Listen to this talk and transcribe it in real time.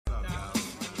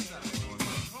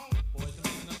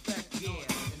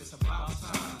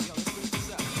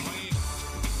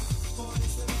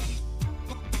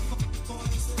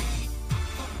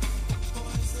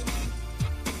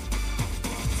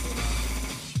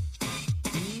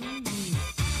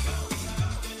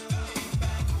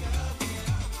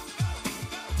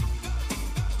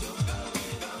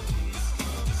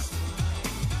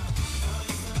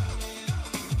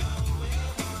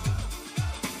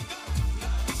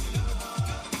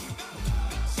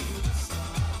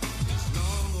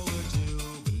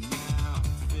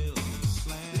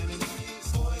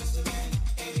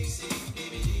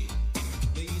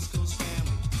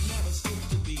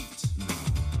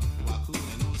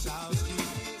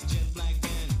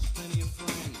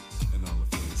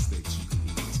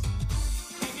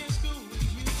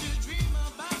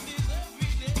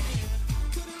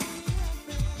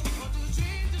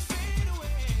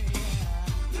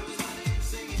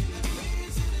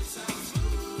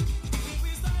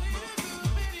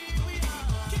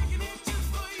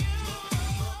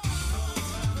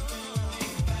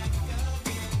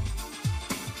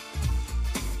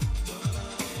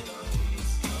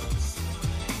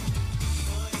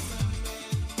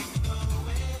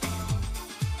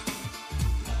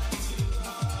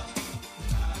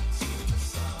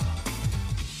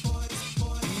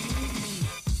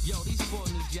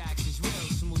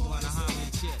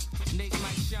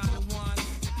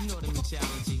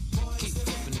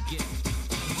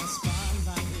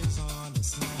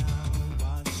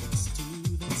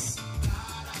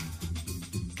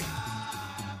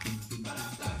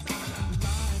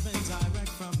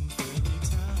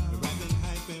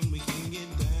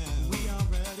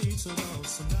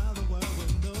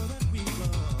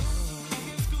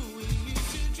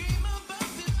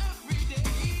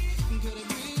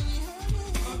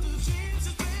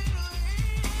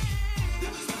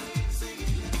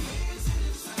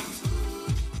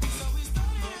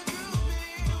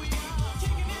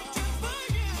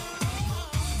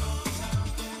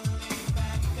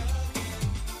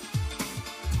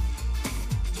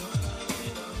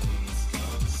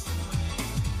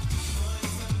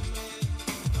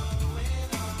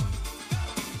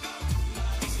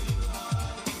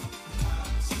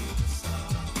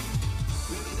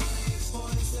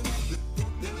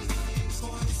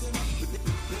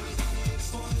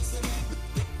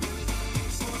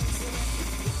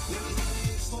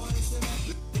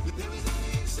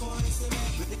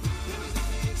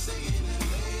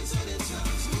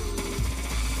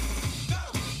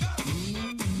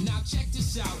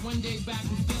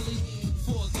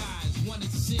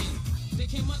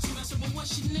came up to me, I said, well,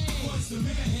 what's your name? Boyz II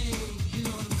Men. Hey, you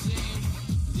know what I'm saying?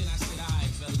 And then I said, all right,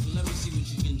 fellas, well, let me see what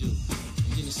you can do.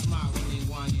 And then he smiled when they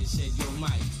wanted and said, yo,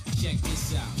 Mike, check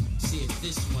this out. See if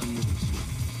this one moves you.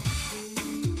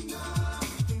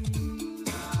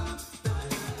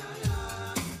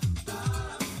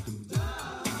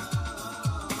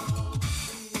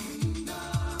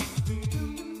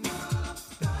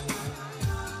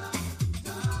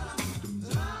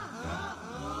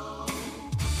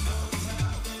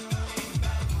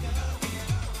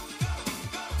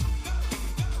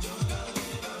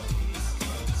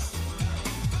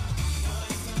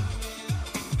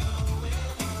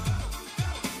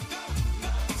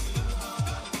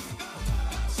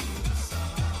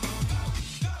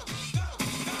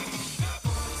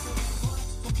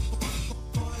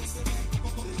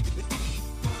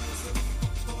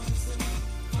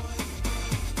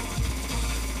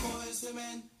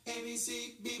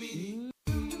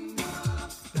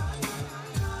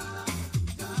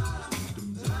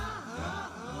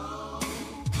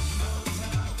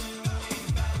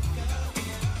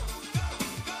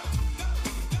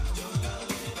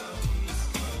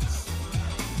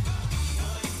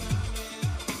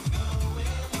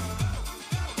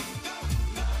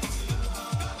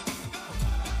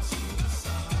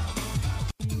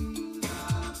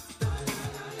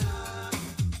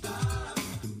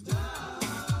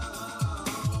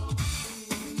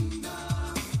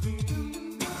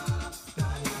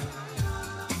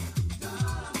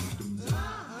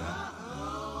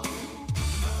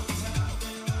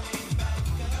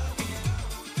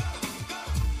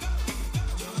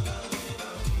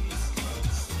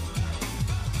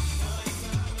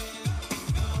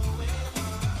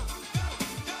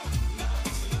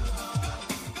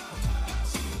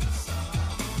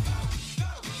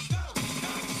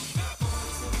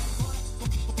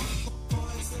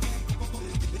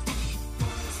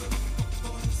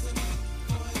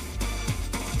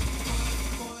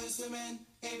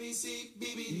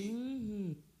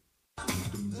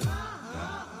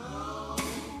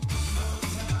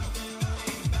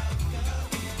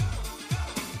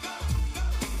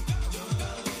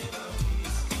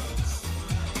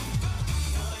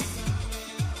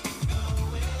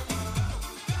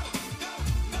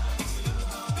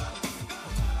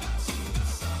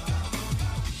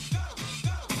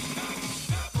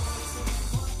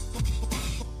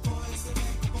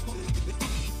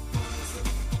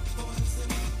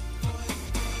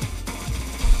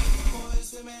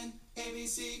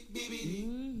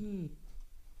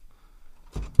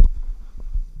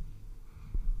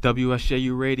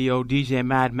 WSJU Radio, DJ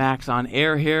Mad Max on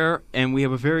air here, and we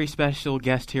have a very special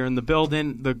guest here in the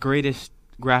building, the greatest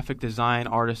graphic design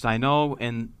artist I know,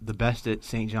 and the best at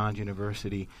St. John's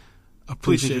University.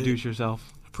 Please introduce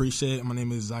yourself. Appreciate it. My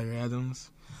name is Zaire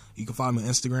Adams. You can find me on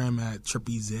Instagram at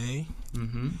trippyzay,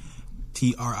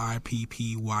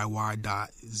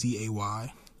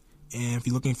 TRIPPYY.ZAY. And if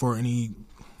you're looking for any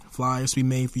flyers to be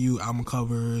made for you, album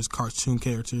covers, cartoon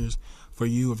characters for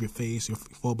you, of your face, your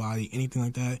full body, anything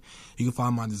like that, you can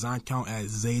find my design account at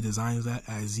Zay Designs at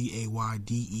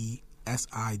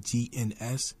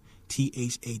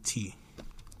ZAYDESIGNSTHAT.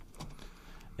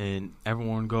 And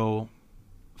everyone go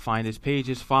find his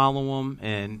pages, follow him,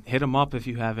 and hit him up if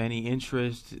you have any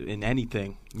interest in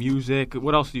anything. Music,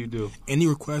 what else do you do? Any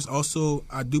requests. Also,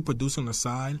 I do produce on the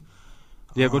side.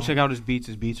 Yeah, go check out his beats.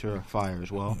 His beats are fire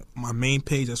as well. My main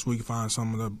page, that's where you can find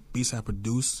some of the beats I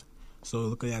produce. So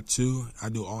look at that too. I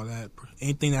do all that.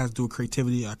 Anything that has to do with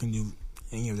creativity, I can do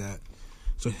any of that.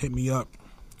 So hit me up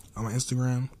on my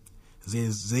Instagram,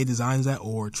 Zay Designs that,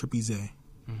 or Trippy Zay.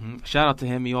 Shout out to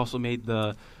him. He also made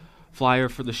the flyer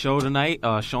for the show tonight.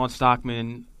 Shawn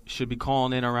Stockman should be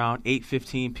calling in around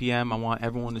 8:15 p.m. I want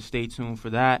everyone to stay tuned for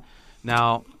that.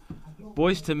 Now,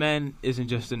 Boyz II Men isn't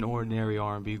just an ordinary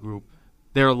R&B group.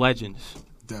 They're legends.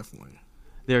 Definitely.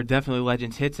 They're definitely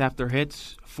legends. Hits after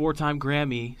hits. 4-time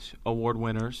Grammy Award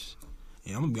winners.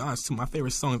 Yeah, I'm going to be honest, too. My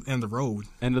favorite song is End of the Road.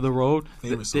 End of the Road?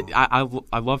 Favorite song.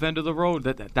 I love End of the Road.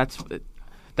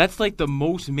 That's like the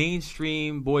most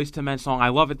mainstream Boyz II Men song. I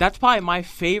love it. That's probably my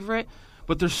favorite,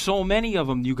 but there's so many of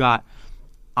them. You got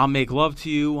I'll Make Love to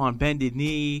You, On Bended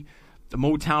Knee, the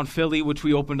Motown Philly, which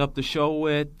we opened up the show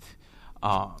with.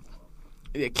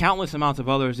 Countless amounts of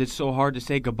others. It's so hard to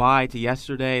say goodbye to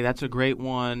yesterday. That's a great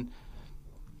one.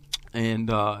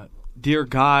 And Dear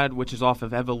God, which is off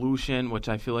of Evolution, which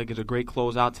I feel like is a great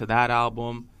closeout to that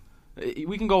album.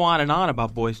 We can go on and on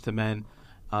about Boyz II Men.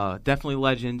 Definitely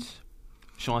legends.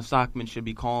 Shawn Stockman should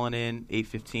be calling in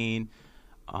 8:15.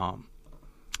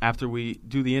 After we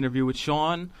do the interview with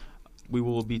Shawn, we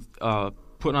will be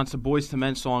putting on some Boyz II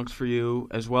Men songs for you,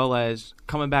 as well as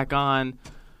coming back on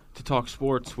to talk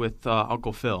sports with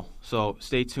Uncle Phil. So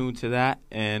stay tuned to that,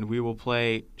 and we will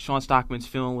play Shawn Stockman's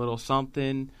Feeling a Little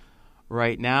Something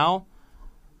right now.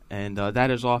 And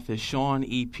that is off his Shawn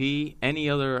EP. Any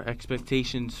other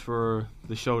expectations for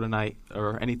the show tonight,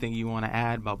 or anything you want to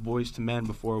add about Boyz II Men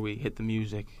before we hit the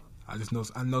music? I know it's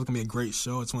gonna be a great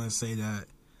show. I just want to say that,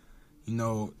 you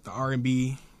know, the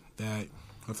R&B that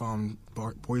from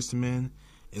Boyz II Men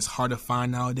is hard to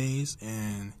find nowadays,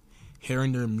 and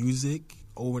hearing their music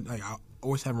over, like, I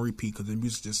always have a repeat because the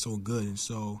music is just so good and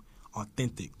so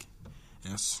authentic.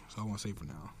 And that's all I want to say for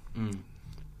now.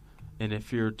 And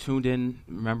if you're tuned in,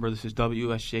 remember this is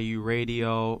WSJU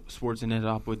Radio, Sports and It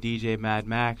Up with DJ Mad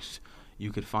Max.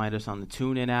 You could find us on the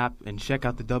TuneIn app, and check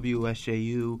out the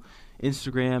WSJU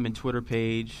Instagram and Twitter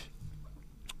page,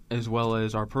 as well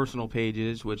as our personal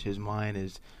pages, which is mine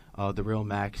is The Real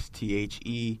Max,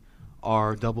 TheReelMax.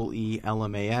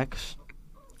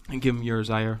 And give them yours,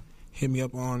 Zaire. Hit me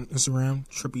up on Instagram,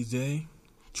 TrippyZay,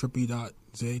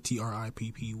 Trippy.Zay,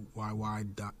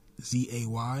 TrippyZay.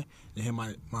 And hit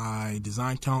my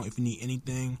design account if you need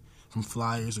anything from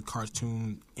flyers or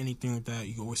cartoon, anything like that.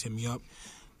 You can always hit me up.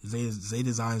 Zay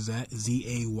Designs that,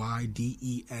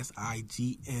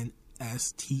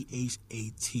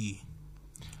 ZayDesignsThat.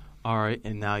 All right,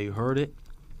 and now you heard it.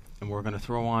 And we're going to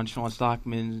throw on Shawn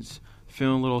Stockman's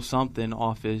Feeling a Little Something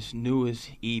off his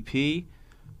newest EP,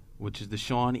 which is the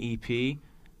Shawn EP.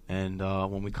 And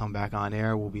when we come back on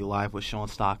air, we'll be live with Shawn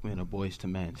Stockman of Boyz II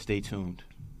Men. Stay tuned.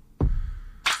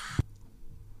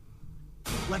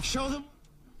 Like, show them.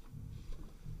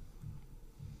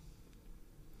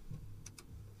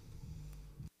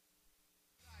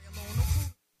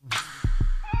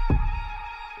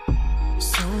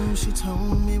 So she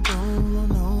told me roll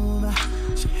on over.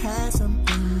 She had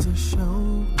something to show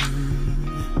me.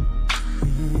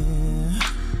 Yeah.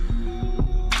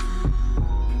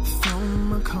 From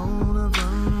my corner,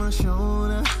 from my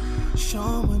shoulder,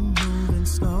 showing moving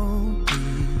slowly.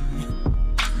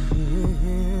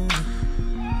 Yeah.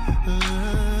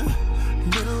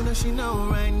 Little does she know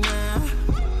right now.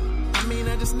 I mean,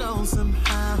 I just know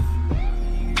somehow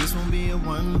this won't be a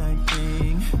one-night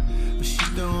thing, but she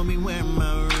gon' be wearing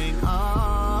my ring.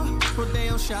 Oh, whole day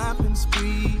on shopping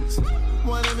sprees.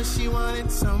 Whatever she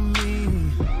wanted, so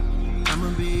me. I'ma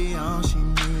be all she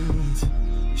needs.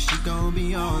 She gon'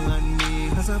 be all I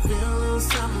need. Cause I feel a little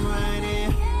something right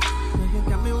here. Girl, you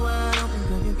got me wide open.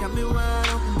 Girl, you got me wide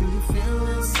open. Do you feel a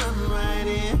little something right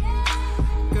here?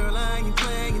 Girl, I ain't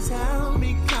playing, tell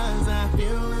me, cause I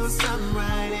feel a little something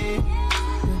right here.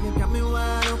 Girl, you got me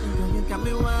wide open. Girl, you got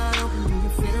me wide open. Do you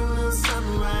feel a little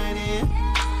something right here?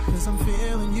 Cause I'm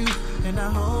feeling you, and I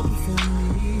hope you feel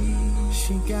me.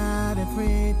 She got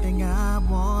everything I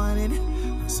wanted,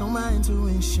 so my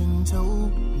intuition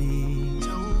told me.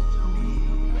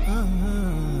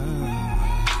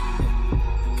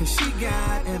 Cause she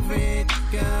got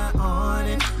everything I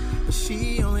wanted, but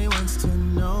she only wants to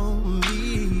know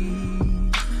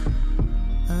me.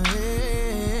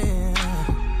 Yeah.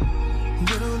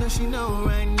 Little does she know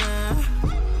right now.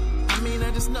 I mean, I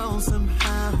just know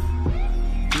somehow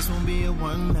this won't be a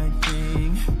one-night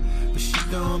thing, but she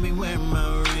gon' be wearing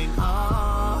my ring.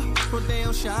 Oh, whole day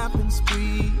on shopping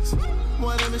sprees.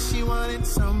 Whatever she wanted,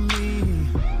 so me.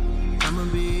 I'ma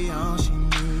be all she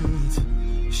needs.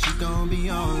 She gon' be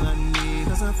all I need.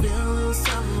 Cause I feel a little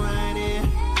something right here.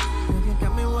 Girl, you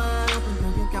got me wide open.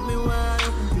 Girl, you got me wide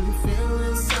open. Do you feel a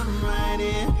little something right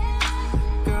here?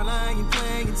 Girl, I ain't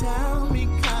playing, tell me,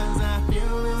 cause I feel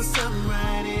a little something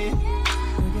right here.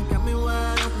 Girl, you got me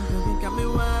wide open. Girl, you got me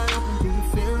wide open. Do you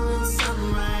feel a little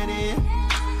something right here?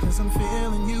 Cause I'm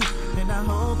feeling you, and I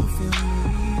hope you feel me.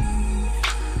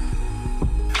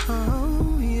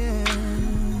 Oh, yeah.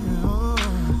 Oh.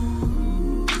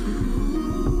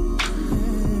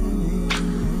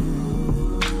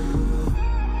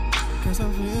 Cause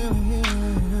I'm feeling you,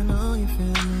 and I know you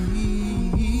feel me. Yeah.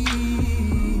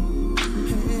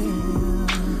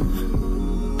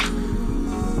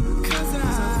 Cause I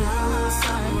feel a little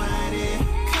something right here.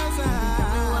 Cause I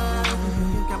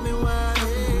got me wide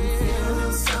open. You feel a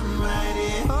little something right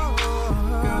here.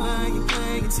 Girl, I ain't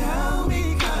playing, tell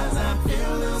me. Cause I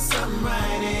feel a little something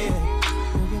right here.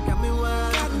 Girl, you got me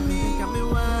wide open. You got me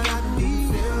wide open.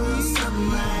 You feel a little something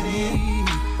right here.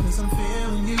 Cause I'm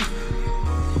feeling you.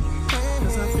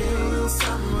 Cause I feel a little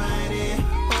something right here.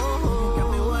 Oh, you got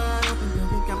me wide open. Girl,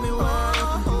 you got me wide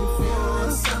open. Do you feel a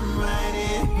little something right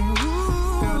here?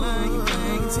 Girl, I ain't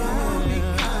playing, tell me.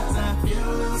 Cause I feel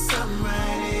a little something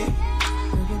right here.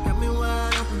 Girl, you got me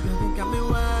wide open. Girl, you got me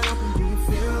wide open. Do you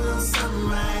feel a little something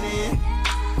right here?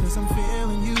 Cause I'm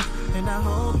feeling you, and I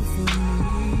hope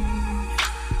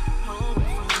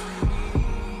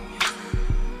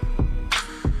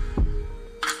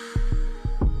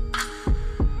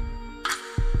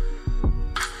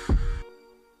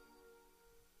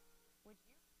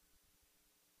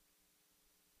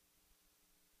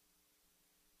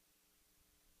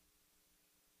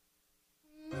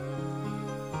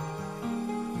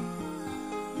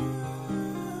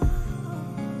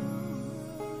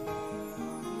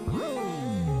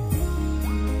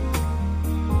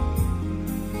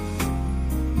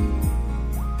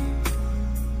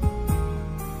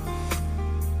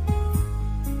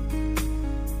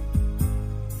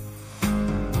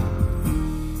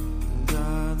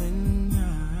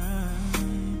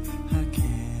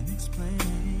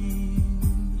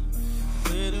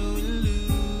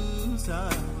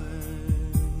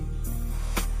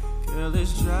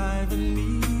driving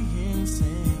me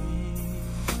insane.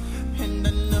 And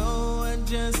I know I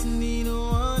just need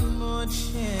one more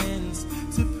chance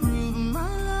to prove my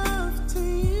love to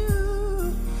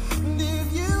you. And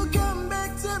if you come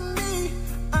back to me,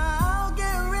 I'll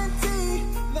guarantee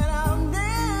that I'll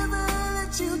never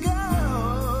let you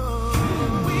go.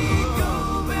 We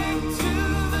go back to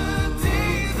the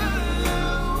days our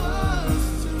love was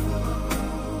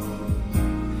strong.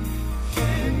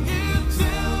 Can you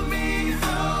tell me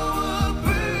how a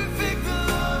perfect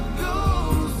love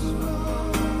goes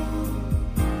wrong?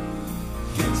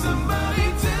 Can somebody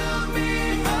tell me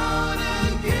how to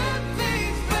get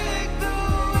things back the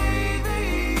way they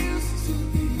used to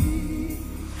be?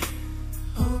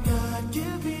 Oh God,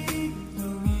 give me the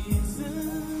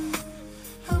reason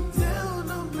I'm down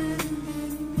on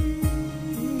bending knee.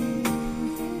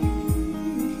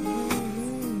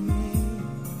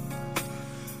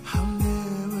 I'll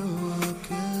never walk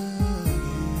again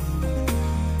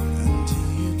until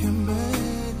you come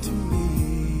back to me.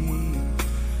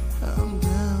 I'm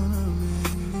down on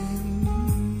bending knee.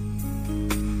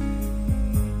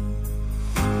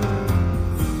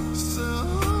 So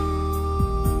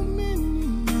many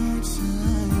nights I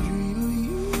dream of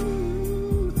you,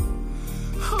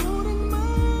 holding my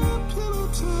pillow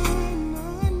tight.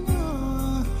 I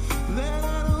know that I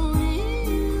don't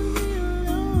leave you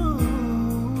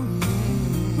alone.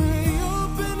 When you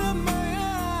open up my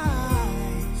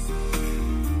eyes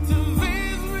to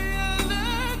face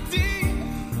reality,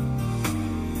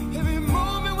 every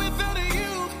moment without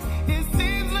you, it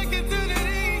seems like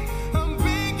eternity. I'm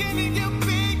begging you,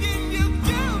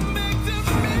 come back to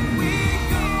me. We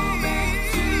go back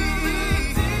to the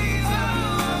days our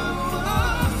love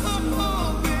was.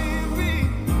 Oh, baby,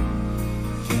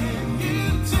 can you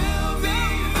tell me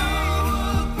how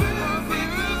a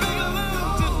perfect love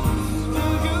goes?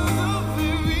 Because I'm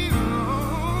very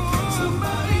wrong.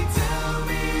 Somebody tell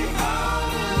me how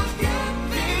to get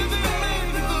things back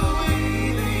the way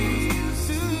they used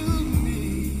to be.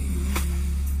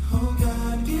 Oh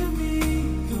God, give me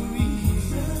the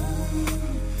reason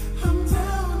I'm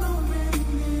down on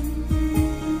bending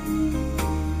knee.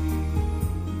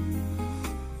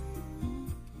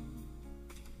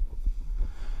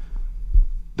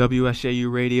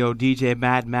 WSJU Radio, DJ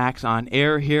Mad Max on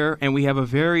air here, and we have a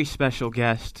very special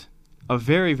guest, a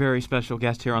very, very special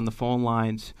guest here on the phone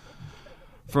lines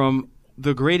from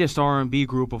the greatest R&B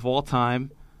group of all time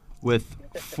with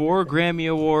 4 Grammy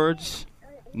Awards,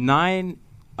 9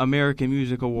 American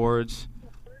Music Awards,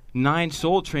 9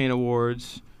 Soul Train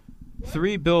Awards,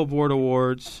 3 Billboard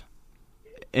Awards,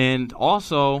 and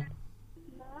also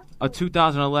a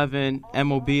 2011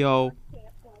 MOBO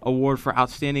Award for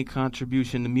Outstanding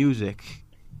Contribution to Music,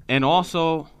 and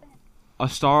also a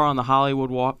star on the Hollywood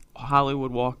Walk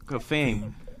of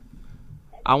Fame.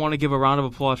 I want to give a round of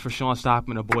applause for Shawn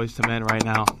Stockman of Boyz II Men right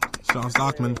now. Shawn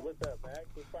Stockman. What's up, Max?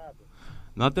 What's poppin'?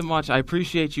 Nothing much. I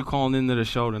appreciate you calling into the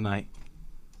show tonight.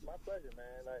 My pleasure, man.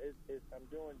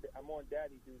 I'm on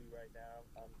daddy duty right now.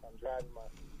 I'm driving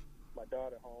my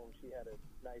daughter home. She had a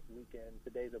nice weekend.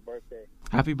 Today's her birthday.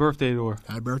 Happy birthday to her.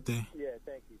 Happy birthday. Yeah,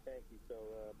 thank you. So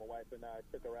my wife and I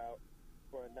took her out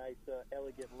for a nice,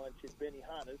 elegant lunch at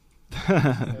Benihana's.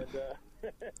 And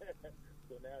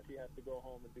so now she has to go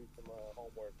home and do some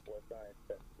homework for a science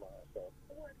test tomorrow. So,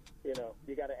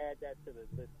 you got to add that to the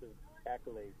list of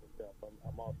accolades and stuff.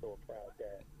 I'm also a proud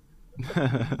dad.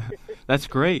 That's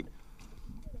great.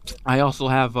 I also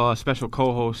have a special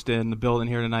co-host in the building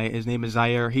here tonight. His name is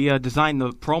Zaire. He designed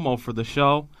the promo for the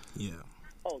show. Yeah.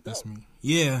 Oh, That's dope. me.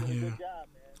 Yeah, Good yeah. job,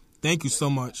 man. Thank you so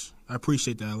much. I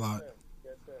appreciate that a lot.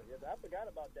 Yes, sir. Yes, I forgot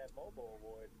about that mobile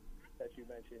award that you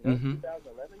mentioned. Mhm.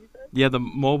 2011, you said? Yeah, the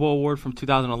Mobile Award from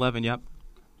 2011, yep.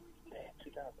 Man,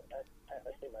 2000. That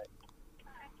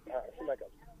seemed like a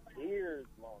years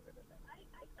longer than that.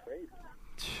 That's crazy.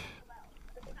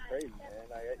 That's crazy, man.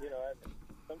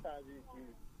 Sometimes you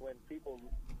when people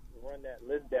run that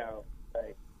list down,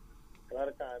 like a lot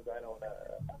of times I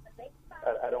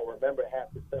don't remember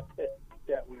half the stuff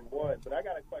that we won. But I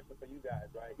got a question for you guys,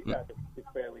 right? You guys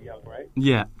are fairly young, right?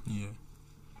 Yeah. Yeah.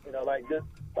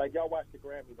 Like y'all watched the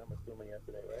Grammys, I'm assuming,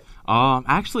 yesterday, right?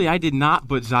 Actually, I did not,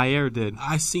 but Zaire did.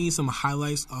 I seen some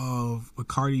highlights of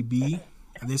Cardi B.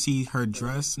 I did see her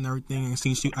dress and everything. I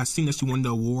seen that she won the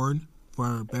award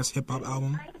for best hip hop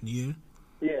album of the year.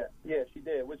 Yeah, she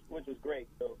did, which was great.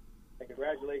 So, and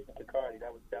congratulations to Cardi.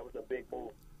 That was a big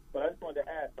move. But I just wanted to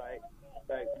ask,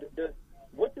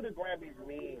 what do the Grammys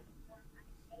mean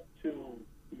to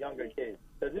younger kids?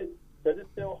 Does it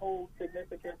still hold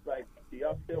significance? Like, do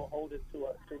y'all still hold it to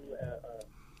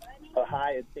a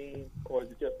high esteem, or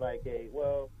is it just like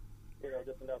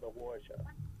just another award show?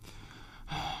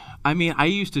 I mean, I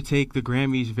used to take the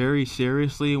Grammys very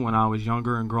seriously when I was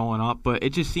younger and growing up, but it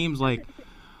just seems like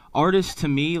artists to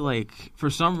me, like, for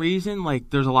some reason, like,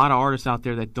 there's a lot of artists out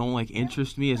there that don't, like,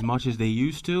 interest me as much as they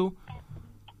used to.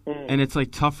 And it's,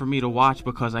 like, tough for me to watch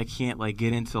because I can't, like,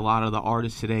 get into a lot of the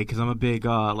artists today because I'm a big,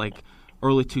 like,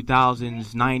 early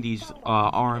 2000s, 90s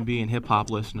R&B and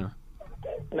hip-hop listener.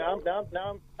 Now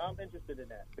I'm interested in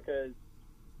that because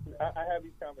I have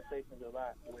these conversations a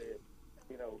lot with,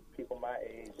 you know, people my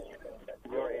age,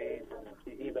 your age,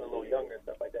 and even a little younger and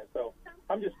stuff like that. So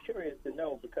I'm just curious to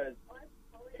know because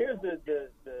here's the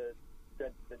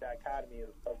dichotomy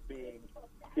of being,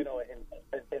 you know,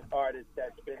 an artist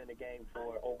that's been in the game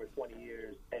for over 20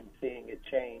 years and seeing it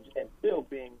change and still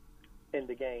being in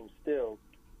the game still,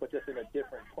 but just in a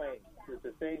different plane. It's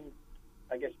the same,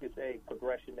 I guess you could say,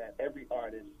 progression that every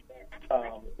artist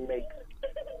makes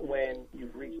when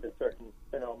you've reached a certain,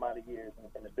 you know, amount of years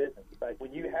in the business. Like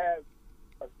when you have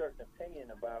a certain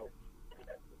opinion about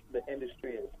the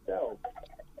industry itself,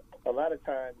 a lot of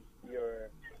times you're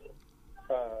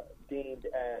deemed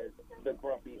as the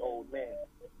grumpy old man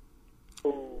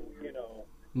who, you know,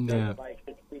 doesn't like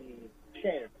to see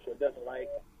change or doesn't like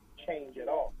change at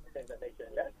all, things of that nature.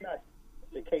 And that's not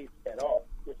the case at all,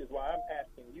 which is why I'm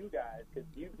asking you guys, because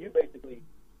you basically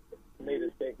made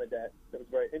a statement that was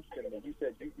very interesting to me. You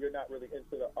said you're not really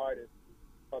into the artists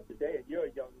of today, and you're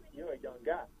a young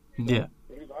guy. Yeah.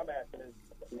 The reason I'm asking is,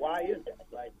 why is that?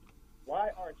 Like, why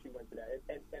aren't you into that?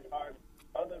 And are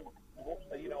other,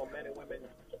 you know, men and women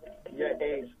your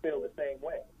age feel the same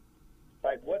way?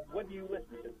 Like, what do you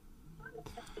listen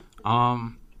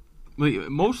to?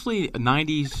 Mostly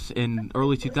 90s and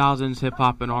early 2000s hip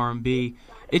hop and R&B.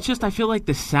 It's just I feel like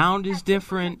the sound is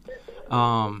different.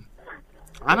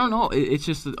 I don't know. It's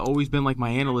just always been like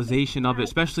my analyzation of it,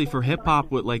 especially for hip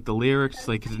hop with like the lyrics.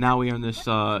 Like, 'cause now we are in this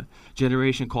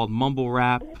generation called mumble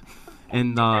rap,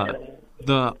 and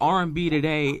the R&B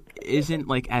today isn't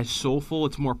like as soulful.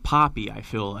 It's more poppy, I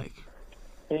feel like.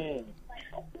 Okay.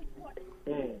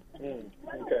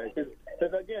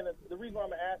 Because again, the reason why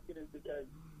I'm asking is because,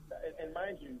 and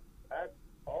mind you,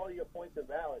 all your points are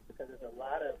valid because there's a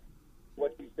lot of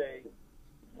what you say,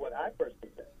 what I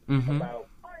personally say about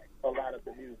a lot of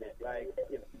the music. Like,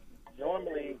 you know,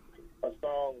 normally a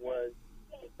song was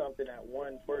something that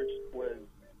one first was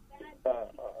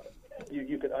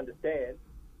you could understand.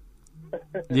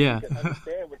 Yeah. You could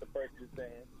understand what the person is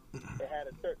saying. It had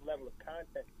a certain level of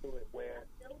context to it where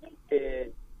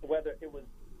whether it was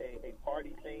a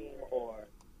party theme or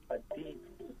a deep,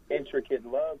 intricate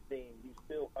love theme, you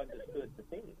still understood the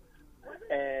theme.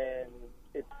 And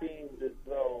it seems as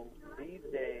though these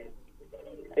days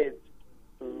it's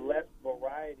less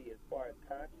variety as far as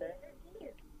content,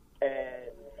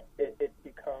 and it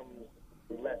becomes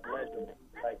less legible.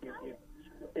 Like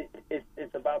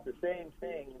it's about the same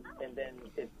thing, and then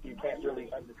you can't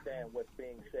really understand what's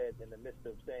being said in the midst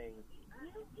of saying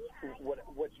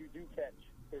what you do catch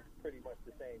is pretty much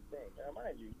the same thing. Now,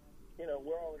 mind you, you know,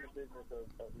 we're all in the business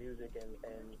of music,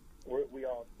 and we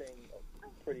all sing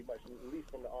pretty much, at least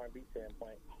from the R&B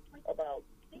standpoint, about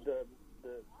the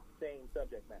same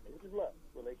subject matter, which is love,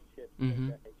 relationships, things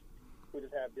like that. We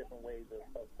just have different ways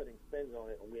of putting spins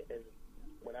on it. And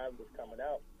when I was coming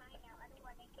out,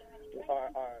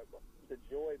 the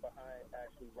joy behind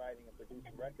actually writing and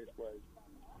producing records was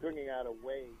bringing out a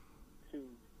way to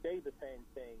say the same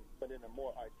thing, but in a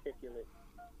more articulate,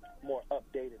 more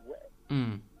updated way.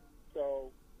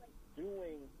 So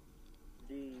doing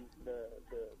the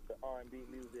R&B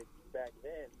music back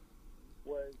then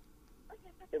was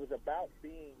about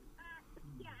being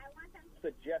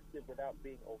suggestive without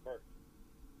being overt.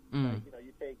 Like, you know,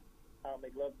 you take "I'll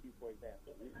Make Love to You" for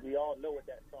example. We all know what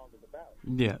that song is about.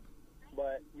 Yeah.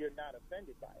 But you're not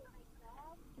offended by it.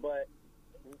 But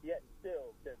yet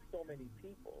still, there's so many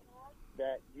people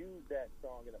that use that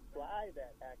song and apply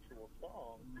that actual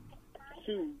song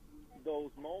to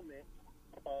those moments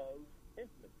of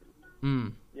intimacy.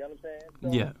 You know what I'm saying?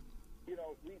 So, you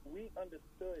know, we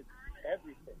understood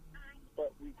everything,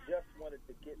 but we just wanted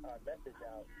to get our message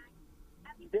out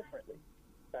differently.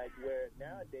 Like, where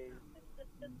nowadays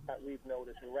we've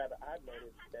noticed, or rather I've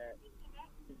noticed, that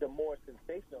the more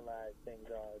sensationalized things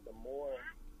are, the more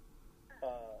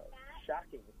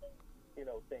shocking, you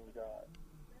know, things are.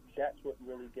 That's what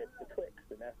really gets the clicks,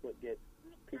 and that's what gets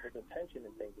people's attention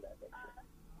and things of that nature.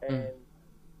 And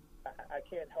I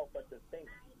can't help but to think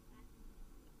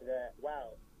that,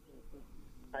 wow,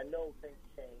 I know things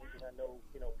change, and I know,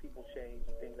 you know, people change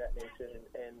and things of that nature,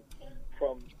 and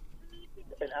from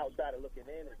an outsider looking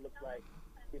in, it looks like,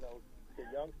 you know, the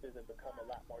youngsters have become a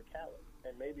lot more callous,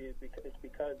 and maybe it's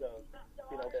because of,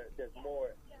 you know, there's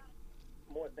more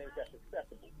more things that's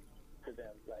accessible to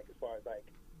them, like as far as like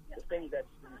the things that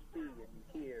you see and you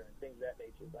hear and things of that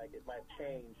nature. Like it might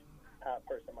change how a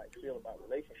person might feel about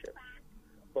relationships.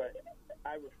 But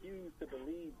I refuse to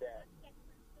believe that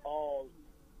all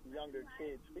younger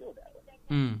kids feel that way.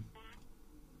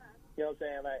 You know what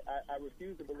I'm saying? Like I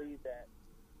refuse to believe that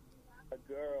a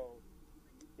girl,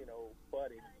 you know,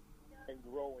 budding and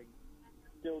growing,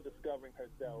 still discovering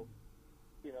herself,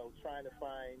 you know, trying to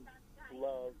find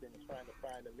love and trying to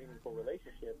find a meaningful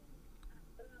relationship,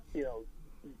 you know,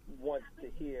 wants to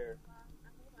hear,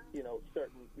 you know,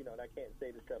 certain, you know, and I can't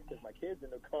say this stuff because my kid's in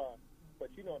the car, but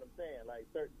you know what I'm saying, like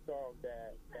certain songs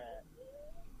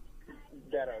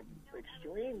that are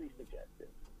extremely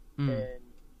suggestive and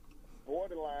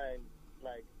borderline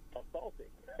like assaulting.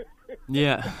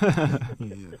 Yeah.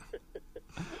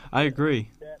 I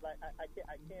agree. That like I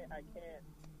can't,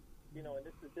 you know, and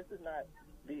this is not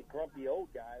the grumpy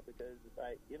old guy, because it's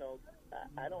like, you know,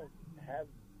 I don't have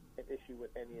an issue with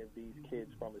any of these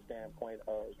kids from a standpoint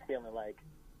of feeling like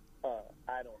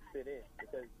I don't fit in,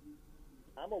 because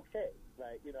I'm okay.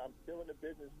 Like, you know, I'm still in the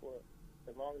business for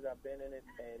as long as I've been in it,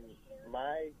 and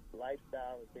my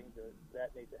lifestyle and things of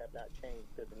that nature have not changed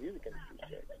because the music industry's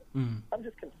changed. I'm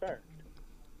just concerned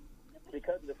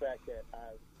because of the fact that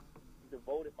I've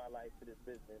devoted my life to this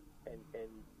business and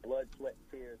blood, sweat, and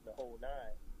tears, the whole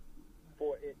nine,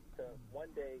 for it to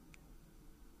one day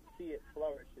see it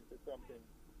flourish into something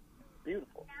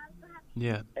beautiful.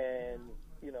 Yeah. And,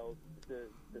 you know,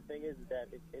 the thing is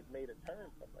that it made a turn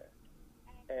somewhere.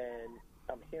 And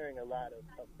I'm hearing a lot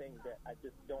of things that I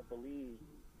just don't believe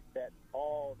that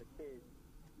all the kids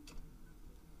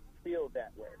feel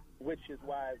that way, which is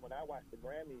why when I watched the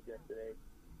Grammys yesterday,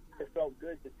 it felt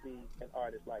good to see an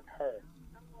artist like her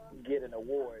get an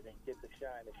award and get the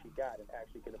shine that she got and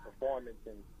actually get a performance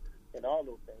and all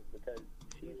those things, because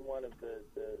she's one of the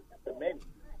many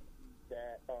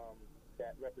that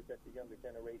represent the younger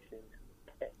generation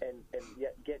and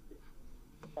yet gets it,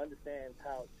 understands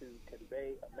how to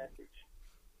convey a message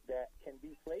that can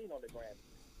be played on the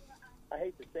Grammys. I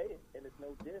hate to say it, and it's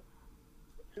no diss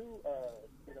to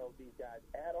you know, these guys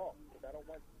at all, because I don't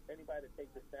want anybody to take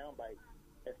the soundbite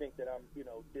and think that I'm, you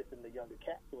know, dissing the younger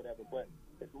cats or whatever, but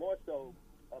it's more so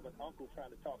of an uncle trying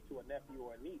to talk to a nephew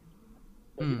or a niece.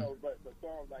 But, you know, but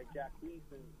songs like Jacquees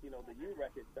and, you know, the U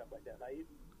record, stuff like that, like,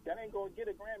 that ain't going to get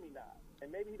a Grammy nod,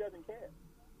 and maybe he doesn't care.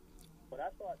 But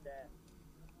I thought that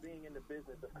being in the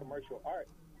business of commercial art,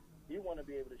 you want to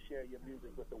be able to share your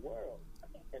music with the world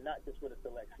and not just with a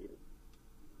select few.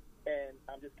 And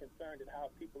I'm just concerned at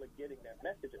how people are getting their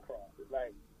message across. It's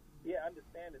like, yeah, I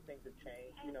understand that things have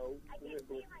changed. You know,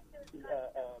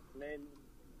 men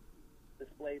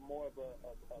display more of a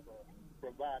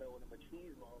bravado and a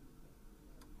machismo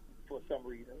for some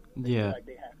reason. Yeah. Like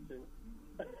they have to.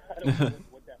 I don't know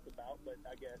what that's about, but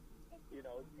I guess, you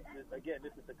know, again,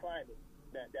 this is the climate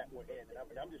that we're in, and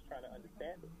I'm just trying to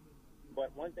understand it.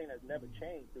 But one thing that's never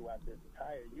changed throughout this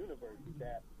entire universe is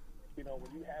that, you know, when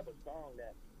you have a song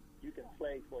that you can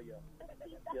play for your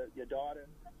daughter,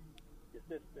 your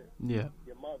sister,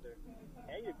 your mother,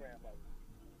 and your grandmother,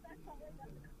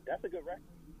 that's a good record.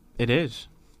 It is.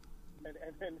 And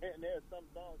there are some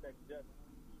songs that just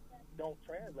don't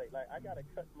translate. Like, I got to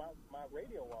cut my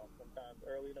radio off sometimes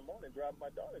early in the morning, drive my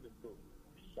daughter to school.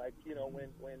 Like, you know,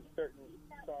 when certain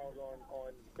songs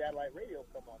on satellite radio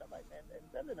come on, I'm like, man, at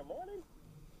 7 in the morning?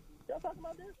 Y'all talking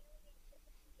about this?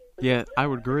 Yeah, I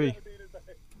would agree.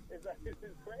 It's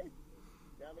crazy.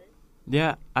 You know what I mean?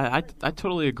 Yeah, I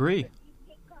totally agree.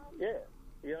 Yeah,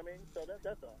 you know what I mean? So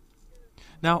that's all.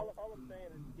 Now, all I'm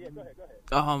saying is, yeah, go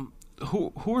ahead.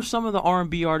 Who are some of the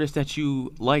R&B artists that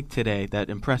you like today that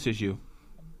impresses you?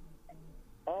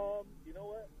 You know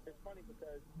what? It's funny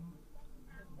because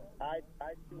I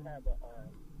do have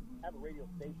a radio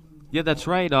station. Yeah, that's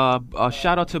right.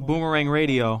 Shout out to Boomerang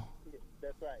Radio.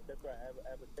 That's right. I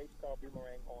have a station called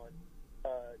Boomerang on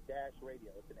Dash Radio.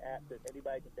 It's an app that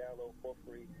anybody can download for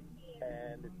free,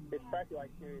 and it's practically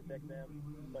like Sirius XM,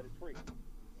 but it's free.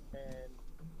 And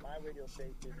my radio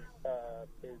station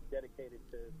is dedicated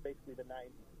to basically the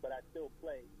 90s, but I still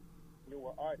play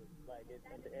newer artists. Like,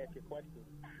 and to answer your question,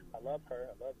 I love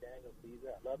her. I love Daniel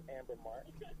Caesar. I love Amber Mark.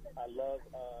 I love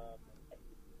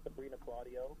Sabrina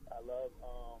Claudio. I love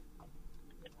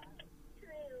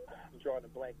I'm drawing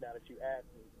a blank now that you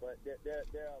asked me, but there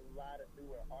are a lot of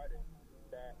newer artists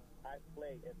that I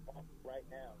play and bump right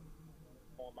now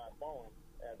on my phone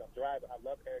as I'm driving. I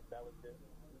love Eric Bellinger.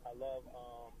 I love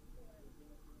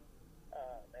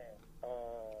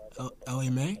Ella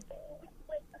May?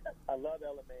 I love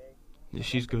Ella May. Yeah,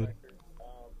 she's good.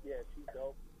 Yeah, she's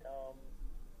dope.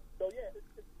 So yeah,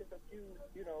 it's a few,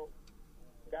 you know,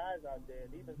 guys out there,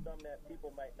 and even some that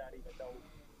people might not even know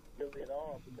really at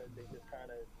all because they just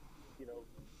kind of,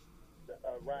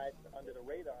 ride under the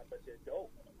radar, but they're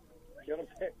dope. You know what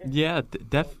I'm saying? Yeah,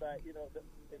 definitely.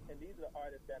 And these are the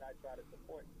artists that I try to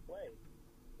support and play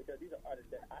because these are artists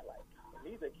that I like. And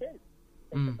these are kids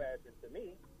in comparison to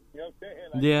me. You know what I'm saying?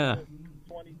 Like, yeah.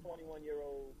 20,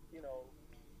 21-year-old,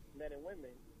 men and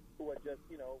women who are just,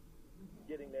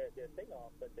 getting their thing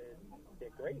off, but they're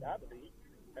great, I believe,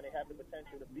 and they have the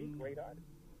potential to be great artists.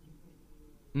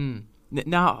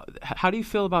 Now, how do you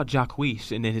feel about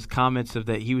Jacquees and his comments of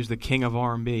that he was the king of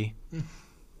R&B?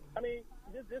 I mean,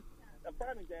 this a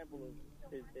prime example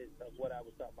is of what I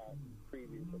was talking about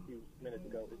previous a few minutes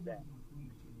ago is that,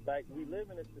 like, we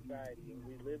live in a society and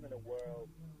we live in a world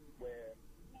where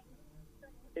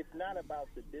it's not about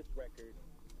the diss record,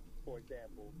 for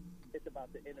example. It's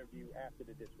about the interview after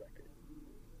the diss record.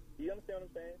 Do you understand what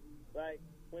I'm saying? Like,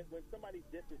 when somebody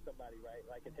disses somebody, right,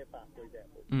 like in hip-hop, for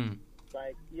example,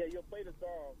 like, yeah, you'll play the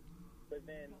song, but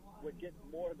then what gets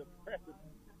more of the press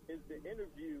is the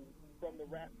interview from the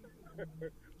rapper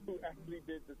who actually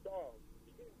did the song.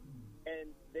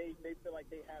 And they feel like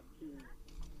they have to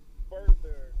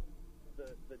further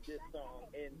the diss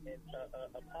song in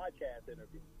a podcast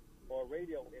interview or a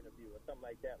radio interview or something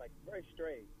like that, like very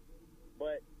strange.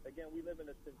 But again, we live in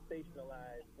a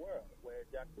sensationalized world where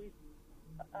Jacquees,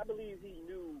 I believe he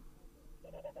knew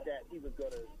that he was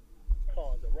going to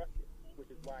cause a ruckus,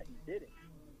 which is why he did it.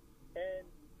 And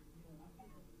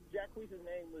Jacquees'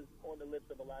 name was on the lips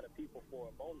of a lot of people for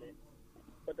a moment.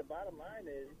 But the bottom line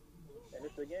is, and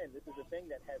this is a thing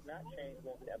that has not changed,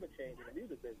 won't never change in the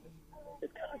music business,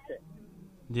 it's content.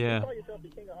 Yeah. You call yourself the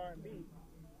king of R&B,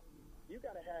 you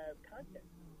got to have content.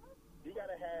 You got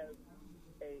to have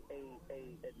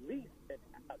at least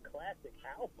a classic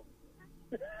album.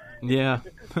 Yeah.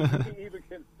 He even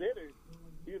considered,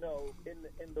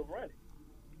 in the running.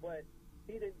 But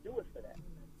he didn't do it for that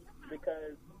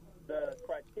because the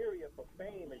criteria for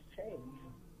fame has changed.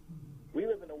 We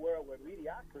live in a world where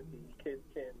mediocrity can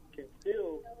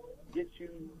still get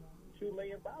you 2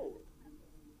 million followers.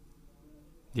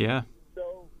 Yeah.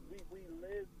 So we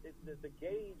live, the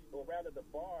gauge, or rather the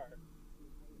bar,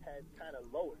 has kind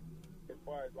of lowered as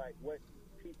far as like what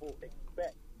people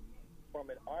expect from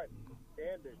an artist.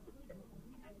 Standards have changed.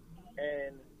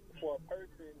 And for a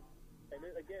person, and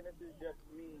again, this is just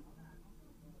me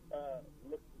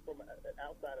look from an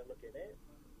outsider looking in,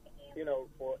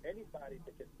 for anybody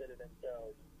to consider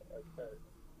themselves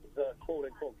the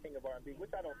quote-unquote king of R&B,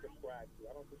 which I don't subscribe to.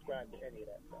 I don't subscribe to any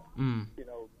of that stuff.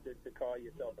 To call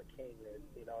yourself a king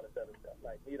and all this other stuff.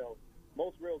 Like,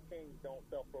 most real kings don't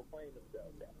self-proclaim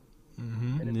themselves that.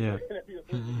 And if you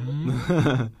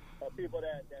people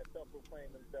that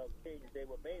self-proclaim themselves kings, they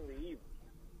were mainly evil.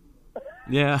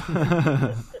 Yeah.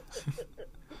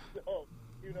 So,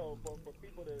 for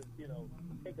people to,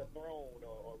 take a throne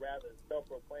or rather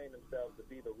self-proclaim themselves to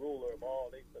be the ruler of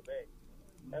all they survey,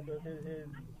 that's a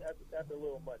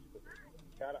little much for me.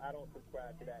 I don't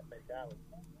subscribe to that mentality.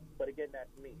 But again, that's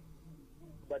me.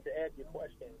 But to answer your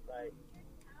question, like,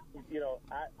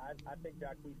 I think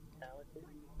Jacquees is talented.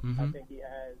 I think he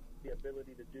has the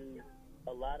ability to do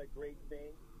a lot of great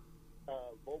things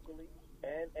vocally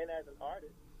and as an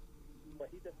artist. But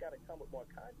he just got to come with more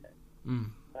content.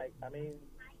 Like, I mean,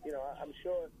 I'm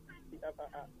sure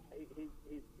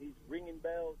he's ringing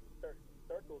bells in certain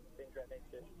circles and things of that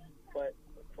nature. But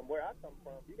from where I come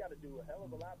from, you got to do a hell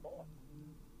of a lot more.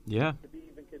 Yeah. To be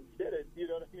even considered,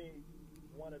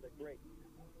 one of the greats.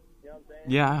 You know what I'm saying?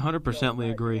 Yeah, I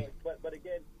 100% agree. But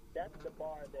again, that's the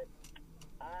bar that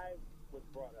I was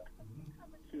brought up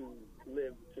to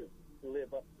live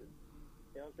up to.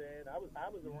 You know what I'm saying? I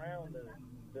was around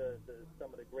the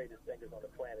some of the greatest singers on the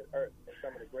planet Earth and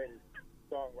some of the greatest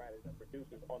songwriters and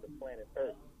producers on the planet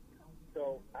Earth.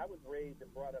 So I was raised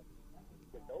and brought up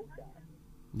with those guys.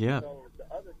 Yeah. So the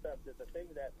other stuff, the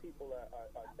things that people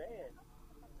are saying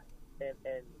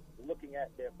and looking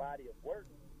at their body of work,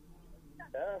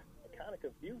 it kind of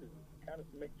confuses me. Kind of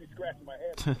makes me scratch my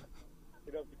head.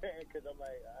 You know what I'm saying? Because I'm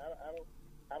like,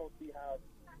 I don't see how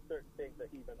certain things are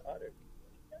even uttered.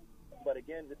 But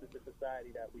again, this is the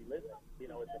society that we live in.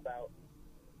 It's about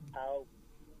how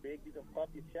big you can puff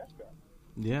your chest up.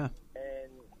 Yeah.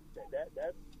 And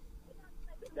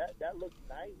that looks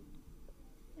nice,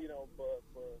 for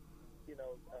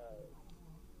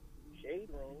shade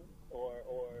room or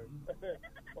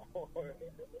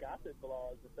gossip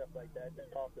blogs and stuff like that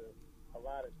talk a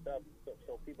lot of stuff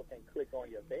so people can click on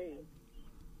your page.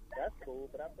 That's cool,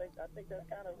 but I think that's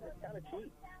kind of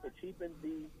cheap. It cheapens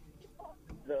the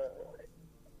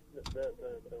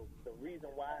reason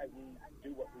why we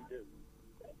do what we do.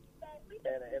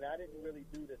 And I didn't really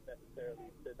do this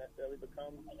necessarily to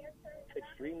become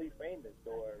extremely famous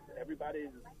or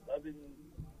everybody's loving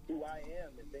who I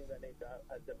am and things like that.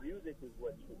 The music is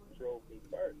what drove me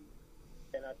first.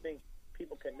 And I think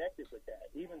people connected with that,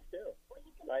 even still.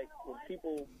 Like, when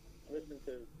people listen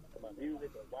to my music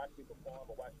or watch me perform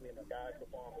or watch me and my guys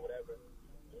perform or whatever,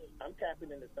 I'm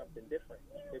tapping into something different.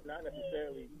 It's not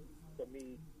necessarily for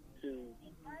me to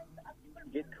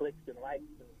get clicks and likes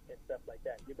and stuff like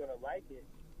that. You're going to like it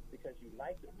because you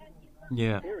like it.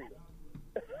 Yeah. Period.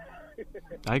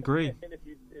 I agree. And if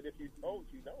you don't,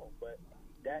 you don't. But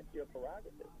that's your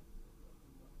prerogative.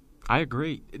 I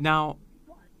agree. Now,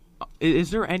 is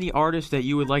there any artist that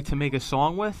you would like to make a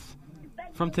song with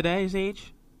from today's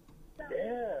age?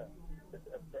 Yeah.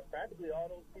 Practically all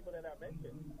those people that I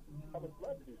mentioned, I would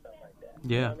love to do something like that.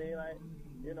 Yeah. I mean, like,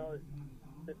 you know,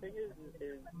 the thing is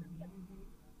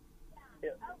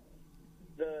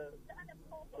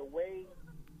the way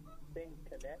things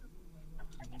connect,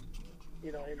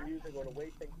 you know, in music, or the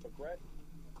way things progress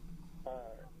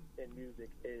in music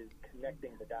is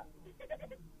connecting the dots.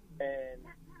 And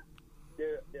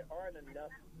there aren't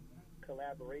enough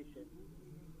collaboration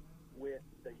with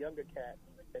the younger cats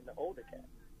and the older cats,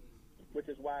 which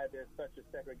is why there's such a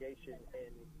segregation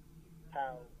in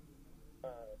how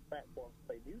platforms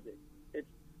play music.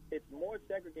 It's more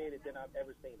segregated than I've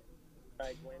ever seen it.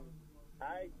 Like, when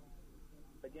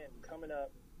again, coming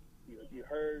up, you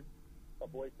heard a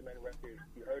Boyz II Men record,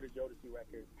 you heard a Jodeci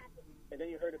record, and then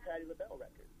you heard a Patti LaBelle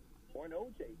record, or an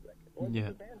OJ record, or a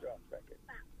Luther Vandross record.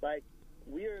 Like,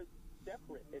 we're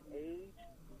separate in age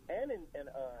and in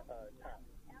time,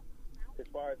 as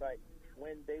far as, like,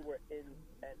 when they were in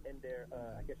their,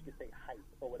 I guess you could say, height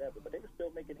or whatever, but they were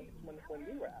still making hits when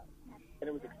we were out, and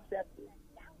it was accepted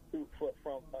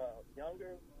from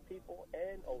younger people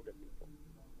and older people.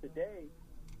 Today,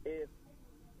 if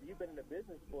you've been in the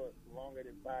business for longer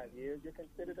than 5 years, you're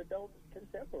considered adult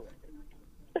contemporary.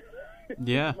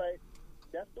 Yeah. Like,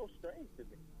 that's so strange to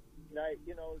me. Like,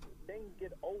 you know, things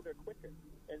get older quicker,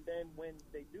 and then when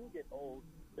they do get old,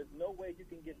 there's no way you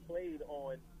can get played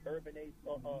on Urban AC,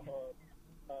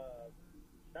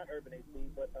 not Urban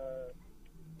AC, but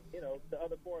you know, the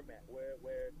other format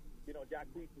where you know,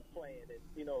 Jacquees is playing, and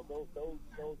you know, those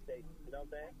stations. You know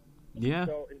what I'm saying? Yeah.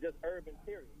 So it's just urban,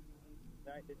 period.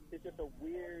 Right? It's just a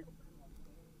weird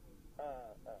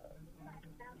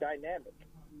dynamic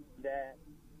that,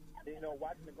 you know,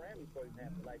 watching the Grammys, for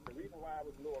example. Like, the reason why I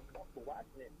was a little uncomfortable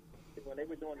watching it is when they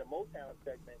were doing the Motown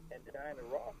segment and the Diana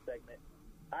Ross segment,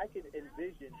 I could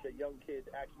envision the young kids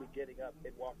actually getting up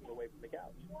and walking away from the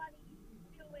couch.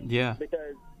 Yeah.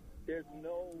 Because there's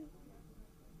no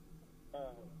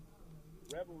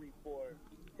revelry for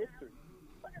history.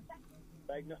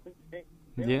 Like, no, they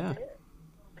don't care.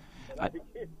 And like, the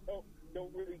kids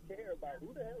don't really care about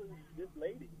who the hell is this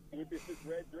lady with this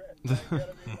red dress. Like, you know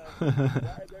what I mean? Like,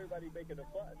 why is everybody making a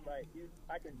fuss? Like,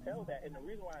 I can tell that, and the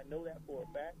reason why I know that for a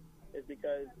fact is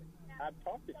because I've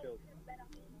talked to children,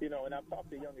 you know, and I've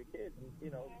talked to younger kids, and,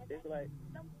 you know, they're like,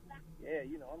 yeah,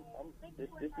 you know, I'm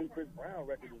this new Chris Brown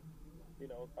record is, you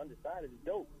know, Undecided is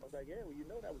dope. I was like, yeah, well, you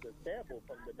know, that was a sample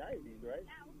from the 90s, right?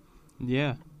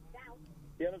 Yeah.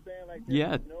 You know what I'm saying? Like,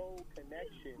 there's no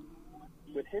connection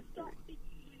with history.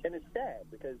 And it's sad,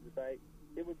 because it's like,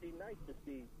 it would be nice to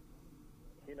see,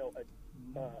 you know, a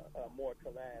more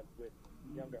collab with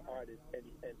younger artists and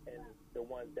the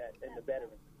ones that, and the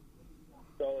veterans.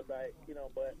 So it's like, you know,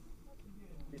 but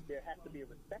there has to be a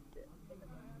respect there.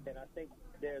 And I think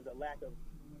there's a lack of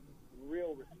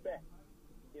real respect,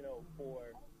 you know,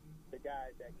 for the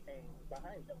guys that came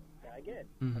behind them. Now, again,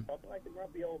 I'm talking like the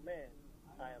grumpy old man.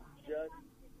 I am just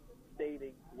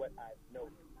stating what I've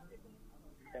noticed.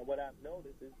 And what I've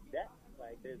noticed is that,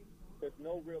 like, there's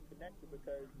no real connection,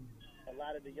 because a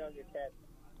lot of the younger cats'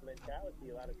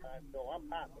 mentality a lot of times, no, I'm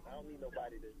popping. I don't need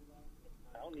nobody to,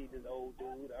 I don't need this old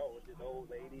dude or this old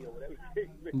lady or whatever.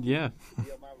 Yeah. Be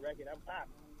on my record, I'm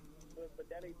popping. But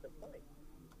that ain't the point.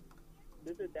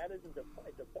 That isn't the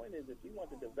point. The point is, if you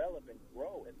want to develop and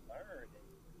grow and learn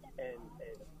and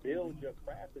build your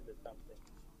craft into something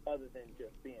other than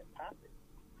just being popping,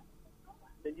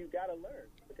 then you got to learn,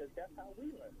 because that's how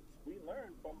we learn. We learn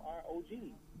from our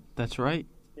OGs. That's right.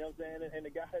 You know what I'm saying? And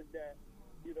the guys that,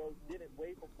 you know, did it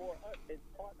way before us and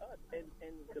taught us, and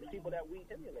the people that we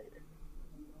emulated.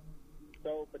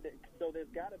 So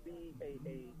there's got to be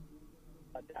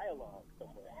a dialogue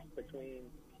somewhere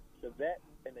between the vet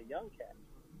and the young cat.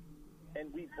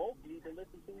 And we both need to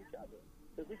listen to each other,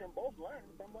 because we can both learn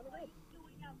from one another.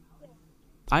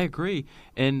 I agree,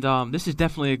 and this is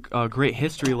definitely a great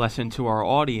history lesson to our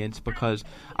audience because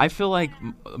I feel like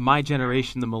my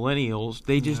generation, the millennials,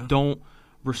 they just don't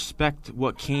respect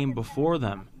what came before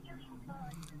them.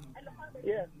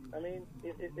 Yeah, I mean,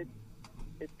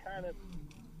 it's kind of,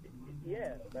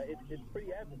 like it's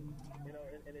pretty evident, you know,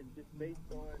 and it's just based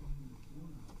on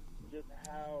just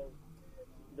how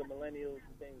the millennials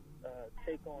and things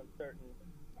take on certain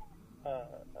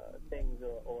things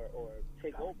or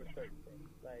take over certain things.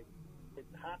 Like, it's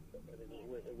hostile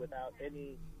without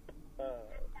any,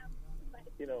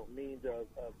 means of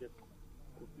just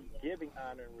giving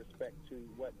honor and respect to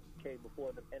what came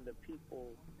before them and the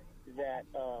people that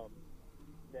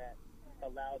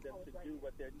allowed them to do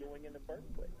what they're doing in the first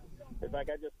place. It's like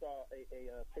I just saw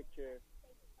a picture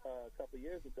a couple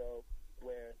years ago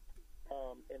where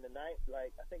in the I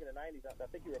think in the 90s, I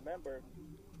think you remember,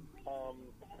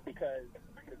 because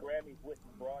the Grammys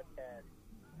wouldn't broadcast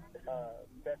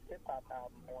best hip hop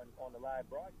album on the live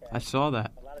broadcast. I saw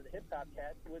that. A lot of the hip hop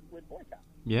cats would boycott.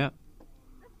 Yeah.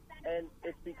 And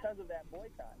it's because of that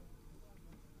boycott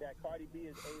that Cardi B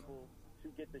is able to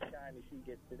get the shine that she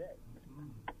gets today.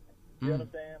 You know what I'm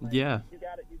saying? Like, yeah. You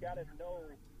gotta know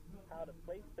how to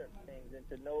play certain things and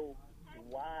to know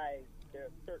why there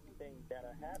are certain things that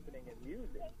are happening in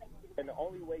music. And the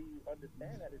only way you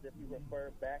understand that is if you refer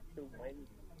back to when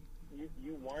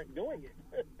you weren't doing it.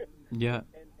 Yeah.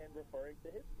 And referring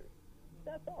to history.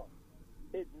 That's all.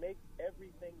 It makes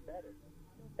everything better.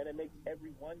 And it makes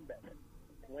everyone better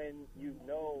when you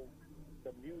know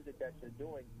the music that you're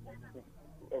doing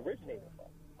originated from.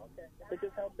 Okay. It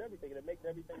just helps everything, and it makes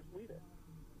everything sweeter.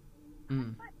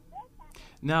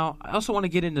 Now, I also want to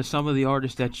get into some of the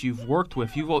artists that you've worked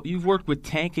with. You've worked with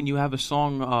Tank, and you have a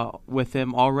song with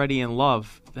him, Already in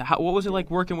Love. What was it like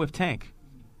working with Tank?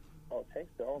 Oh,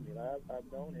 Tank's the homie.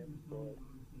 I've known him for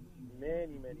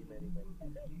many, many, many, many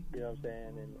years. You know what I'm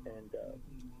saying? And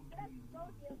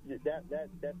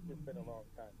that's just been a long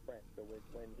time friend. So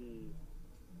when he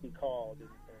called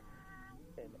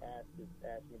and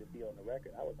asked me to be on the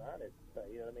record, I was honored.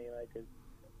 You know what I mean? Like, 'cause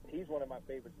he's one of my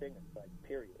favorite singers. Like,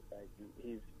 period. Like,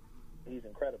 he's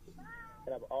incredible,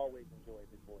 and I've always enjoyed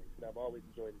his voice, and I've always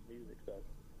enjoyed his music. So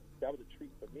that was a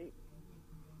treat for me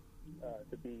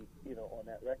to be, on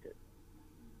that record.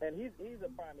 And he's a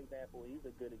prime example. He's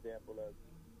a good example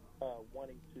of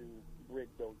wanting to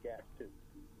bridge those gaps too.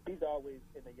 He's always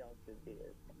in the youngsters'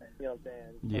 ears. You know what I'm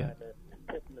saying? Yeah. Trying to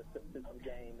put them to some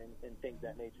game and things of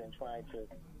that nature, and trying to,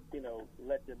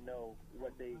 let them know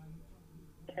what they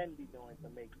can be doing to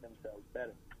make themselves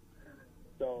better.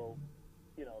 So,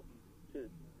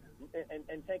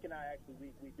 and Tank and I actually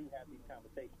we do have these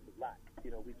conversations a lot.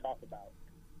 We talk about,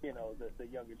 the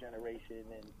younger generation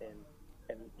and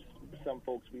some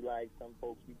folks we like, some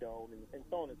folks we don't, and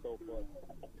so on and so forth.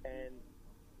 And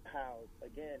how,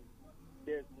 again,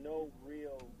 there's no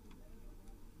real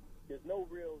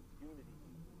unity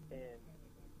in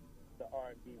the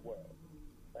R&B world.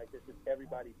 Like, this is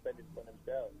everybody spending for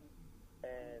themselves,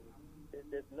 and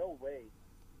there's no way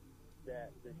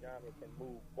that the genre can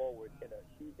move forward in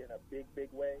a big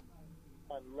way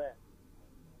unless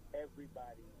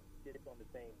everybody gets on the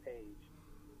same page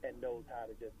and knows how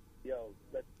to just,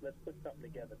 let's put something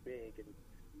together big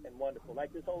and wonderful.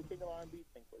 Like this whole King of R&B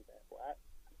thing, for example.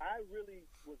 I really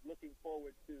was looking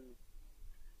forward to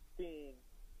seeing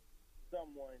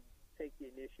someone take the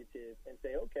initiative and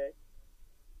say, okay,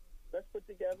 let's put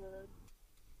together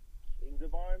Kings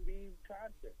of R&B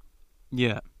concert.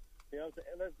 Yeah. You know what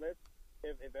I'm saying?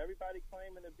 If everybody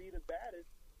claiming to be the baddest,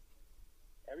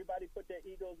 everybody put their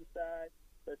egos aside.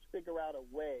 Let's figure out a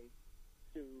way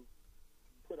to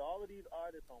put all of these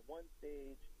artists on one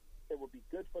stage. It would be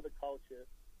good for the culture.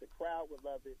 The crowd would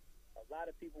love it. A lot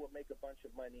of people would make a bunch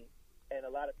of money, and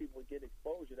a lot of people would get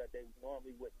exposure that they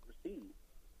normally wouldn't receive.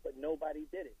 But nobody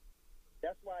did it.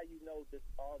 That's why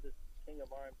all this King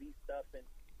of R&B stuff, and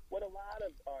what a lot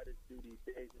of artists do these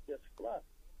days is just fluff.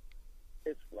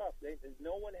 It's fluff.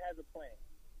 No one has a plan.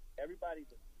 Everybody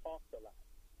just talks a lot,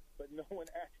 but no one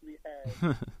actually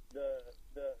has the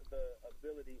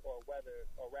ability or rather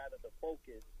the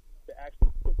focus to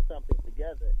actually put something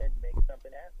together and make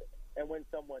something happen. And when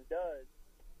someone does,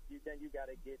 then you got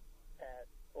to get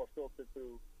past or filter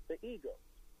through the ego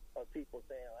of people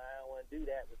saying, I don't want to do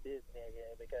that with this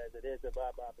nigga because it is a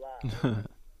blah, blah, blah.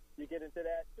 You get into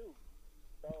that too.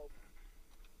 So,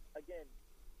 again,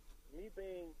 me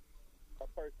being a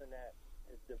person that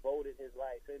has devoted his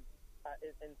life, and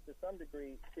to some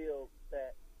degree feel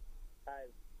that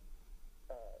I've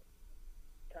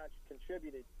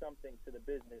contributed something to the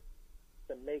business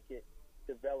to make it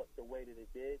develop the way that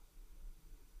it did,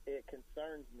 it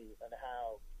concerns me on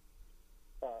how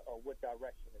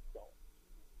direction it's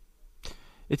going.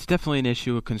 It's definitely an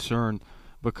issue of concern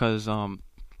because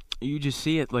you just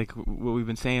see it like what we've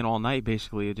been saying all night.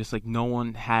 Basically, just like no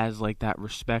one has like that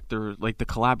respect or like the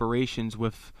collaborations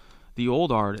with the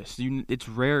old artists. It's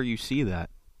rare you see that.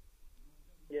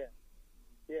 Yeah,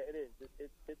 it is.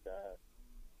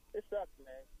 It sucks,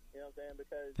 man. You know what I'm saying?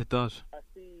 Because it does. I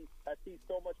see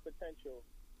so much potential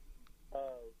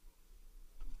of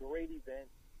great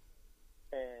events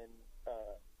and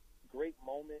great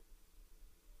moments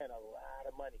and a lot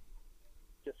of money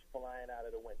just flying out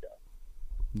of the window.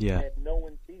 Yeah. And no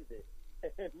one sees it.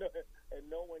 and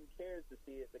no one cares to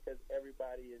see it because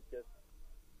everybody is just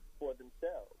for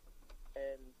themselves.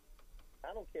 And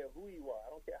I don't care who you are. I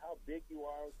don't care how big you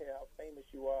are. I don't care how famous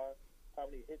you are, how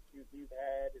many hits you've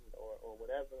had or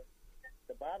whatever.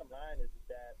 The bottom line is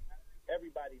that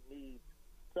everybody needs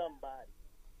somebody.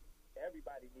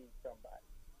 Everybody needs somebody.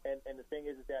 And the thing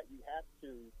is that you have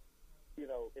to,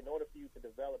 in order for you to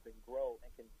develop and grow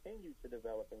and continue to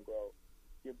develop and grow,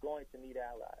 you're going to need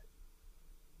allies.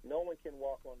 No one can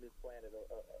walk on this planet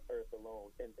Earth alone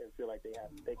and feel like they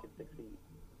can succeed.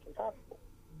 It's impossible.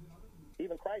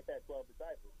 Even Christ had 12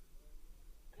 disciples.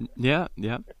 Yeah.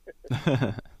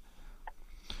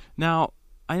 Now,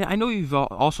 I know you've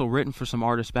also written for some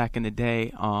artists back in the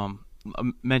day.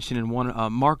 Mentioning one,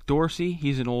 Mark Dorsey.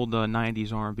 He's an old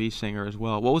 '90s R&B singer as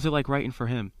well. What was it like writing for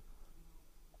him?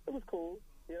 It was cool.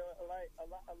 Like a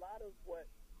lot of what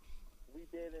we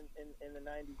did in the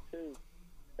 '90s too.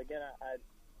 Again,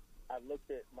 I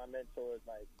looked at my mentors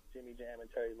like Jimmy Jam and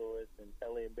Terry Lewis and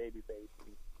LA and Babyface.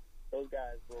 And those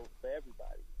guys wrote for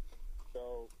everybody.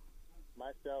 So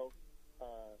myself,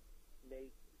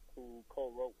 Nate, who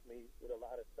co-wrote me with a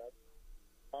lot of stuff.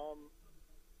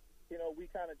 We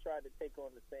kind of tried to take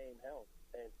on the same helm,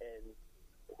 and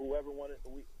whoever wanted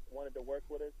to work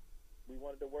with us, we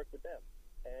wanted to work with them,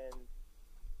 and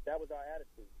that was our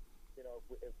attitude.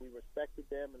 If we respected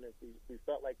them and if we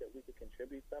felt like that we could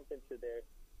contribute something to their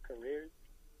careers,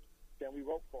 then we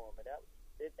wrote for them, and that was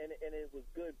it. And it was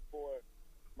good for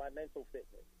my mental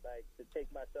fitness, like to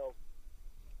take myself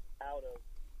out of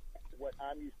what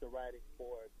I'm used to writing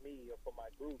for me or for my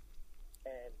group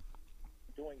and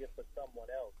doing it for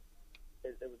someone else.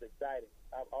 It was exciting.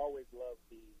 I've always loved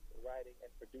the writing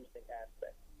and producing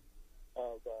aspect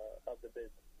of the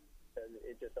business.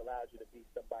 It just allows you to be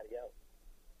somebody else.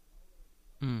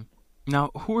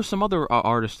 Now, who are some other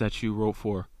artists that you wrote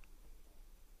for?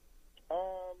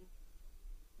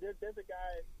 There's a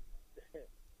guy.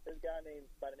 There's a guy named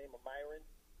by the name of Myron.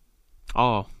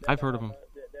 Oh, I've heard of him.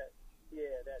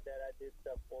 That I did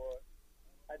stuff for.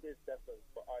 I did stuff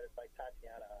for artists like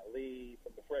Tatiana Ali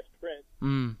from The Fresh Prince.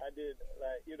 I did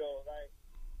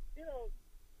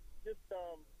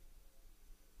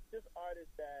just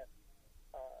artists that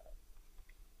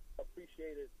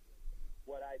appreciated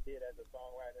what I did as a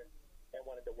songwriter and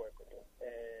wanted to work with me,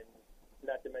 and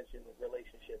not to mention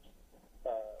relationships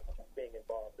being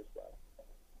involved as well.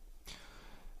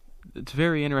 It's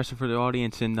very interesting for the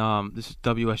audience, and this is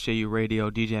WSJU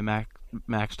Radio, DJ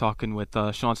Max talking with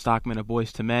Shawn Stockman of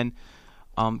Boyz II Men.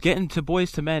 Getting to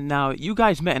Boyz II Men now, you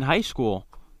guys met in high school.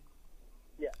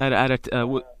 Yeah. At a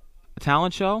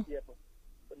talent show? Yeah,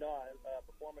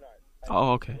 performing arts.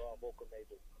 Oh, okay. We're all vocal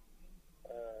majors.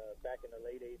 Back in the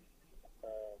late 80s,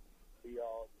 we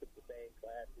all took the same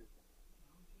classes,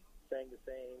 sang the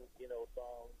same,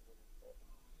 songs.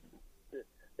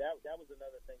 That was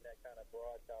another thing that kind of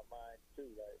broadened our minds too.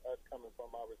 Like us coming from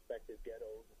our respective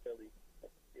ghettos in Philly,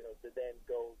 to then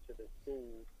go to the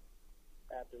school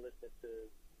after listening to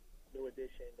New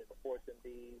Edition and the Force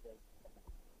MDs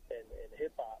and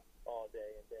hip hop all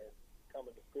day, and then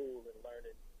coming to school and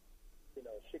learning,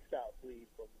 Chicks Out Please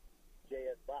from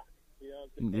J.S. Bach. You know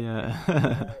what I'm saying? Yeah.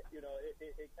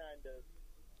 It kind of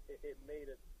it made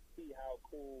us see how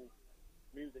cool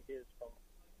music is from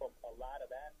a lot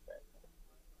of aspects.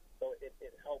 So it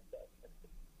helped us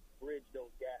bridge those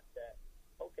gaps that,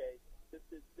 okay, this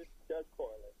does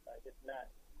correlate. Like it's not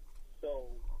so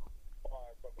far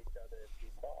from each other as we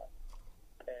thought.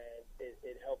 And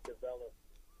it helped develop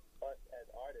us as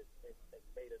artists and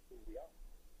made us who we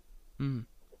are.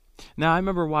 Now, I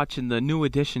remember watching the New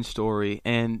Edition story,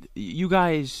 and you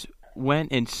guys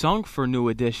went and sung for New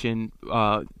Edition.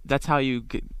 That's how they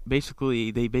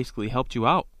basically helped you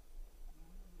out.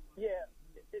 Yeah.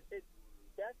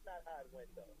 That's not how it went,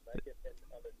 though. Like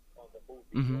on the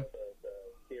movie or the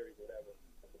series, whatever.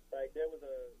 Like there was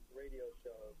a radio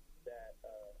show that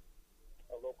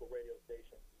a local radio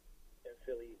station in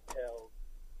Philly held.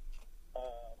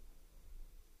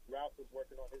 Ralph was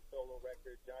working on his solo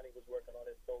record. Johnny was working on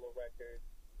his solo record.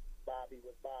 Bobby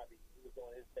was Bobby. He was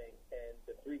doing his thing. And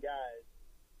the three guys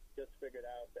just figured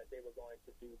out that they were going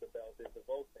to do the Bells is the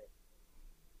Vote thing.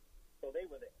 So they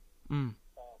were there.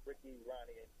 Ricky,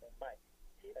 Ronnie, and Mike.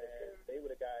 And they were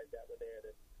the guys that were there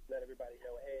to let everybody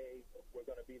know, hey, we're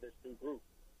going to be this new group.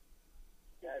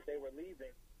 As they were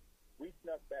leaving, we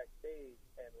snuck backstage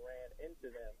and ran into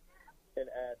them and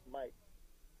asked Mike,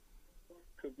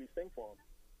 could we sing for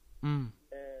him?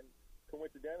 And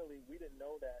coincidentally, we didn't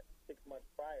know that 6 months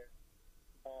prior,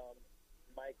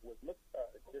 Mike was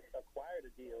just acquired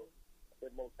a deal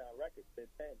with Motown Records,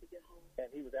 Big 10, and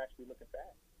he was actually looking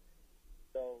back.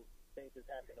 So things just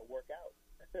happened to work out.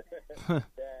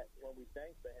 That when we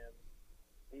sang for him,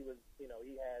 he was, he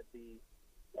had the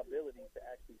ability to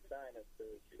actually sign us to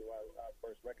our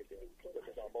first record deal, which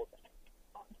is on Motown.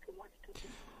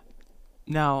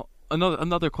 Now,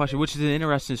 another question, which is an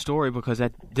interesting story because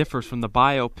that differs from the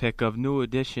biopic of New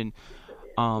Edition.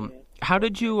 How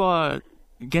did you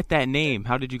get that name?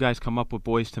 How did you guys come up with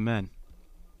Boyz II Men?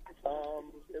 It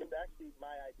was actually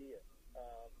my idea.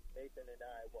 Nathan and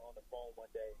I were on the phone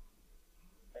one day,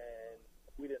 and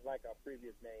we didn't like our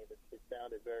previous name. It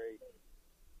sounded very,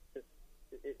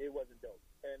 it wasn't dope.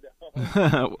 And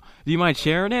do you mind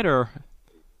sharing it, or?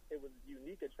 It was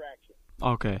Unique Attraction.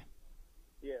 Okay.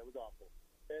 Yeah, it was awful.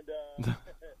 And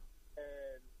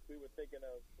and we were thinking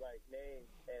of like names,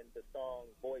 and the song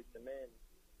Boyz II Men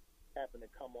happened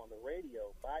to come on the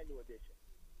radio by New Edition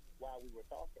while we were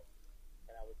talking.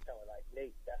 And I was telling like,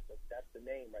 Nate, that's the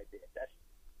name right there.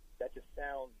 That just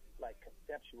sounds like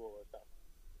conceptual or something.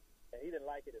 And he didn't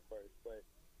like it at first, but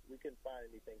we couldn't find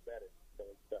anything better, so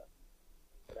it stuck.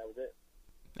 And that was it.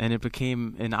 And it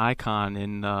became an icon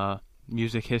in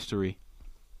music history.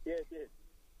 Yeah, it did.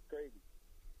 Crazy.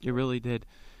 It really did.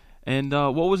 And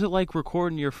what was it like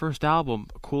recording your first album,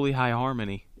 Cooley High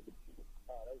Harmony?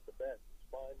 That was the best. It was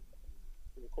fun.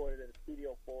 We recorded at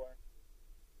Studio 4,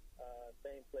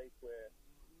 same place where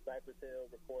Cypress Hill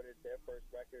recorded their first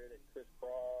record, and Chris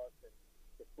Cross and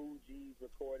the Fugees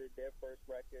recorded their first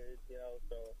record,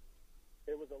 so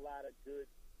there was a lot of good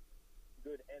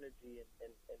energy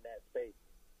in that space.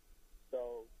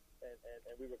 So,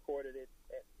 and we recorded it,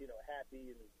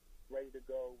 happy and ready to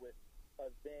go with a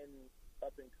then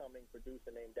up-and-coming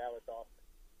producer named Dallas Austin,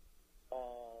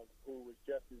 who was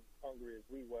just as hungry as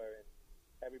we were, and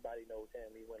everybody knows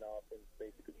him. He went off and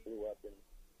basically blew up, and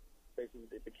basically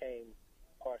it became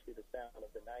partially the sound of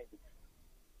the 90s.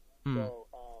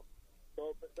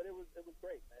 But it was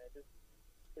great, man.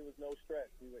 It was no stress.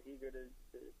 We were eager to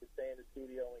stay in the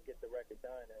studio and get the record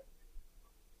done. And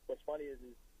what's funny is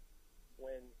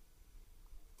when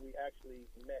we actually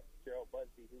met Gerald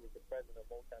Busby, who was the president of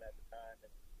Motown at the time,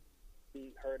 and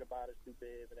he heard about us through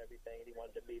Biv and everything, and he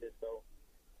wanted to meet us. So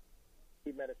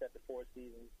he met us at the Four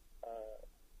Seasons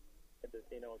at the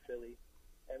in Philly,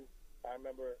 and I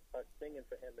remember us singing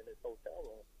for him in his hotel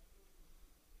room.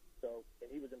 So, and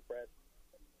he was impressed,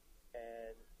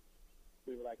 and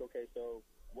we were like, okay, so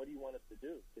what do you want us to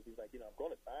do? Because he's like, I'm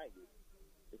going to sign you.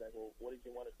 He's like, well, what did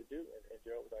you want us to do? And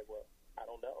Gerald was like, well, I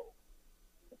don't know.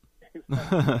 He was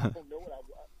like, I don't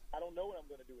know what I'm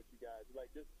going to do with you guys. He's like,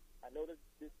 I know this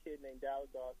kid named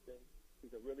Dallas Austin.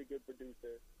 He's a really good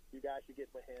producer. You guys should get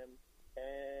with him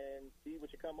and see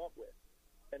what you come up with.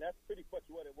 And that's pretty much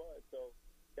what it was. So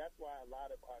that's why a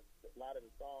lot of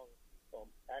the songs,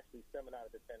 actually 7 out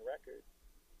of the 10 records,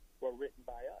 were written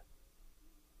by us.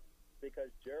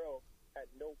 Because Gerald had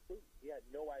no clue. He had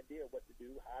no idea what to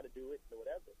do, how to do it, or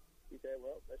whatever. He said,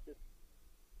 well, let's just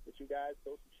let you guys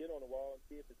throw some shit on the wall and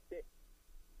see if it sticks.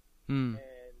 And,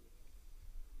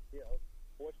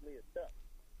 fortunately it stuck.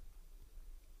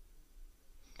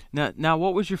 Now,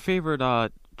 what was your favorite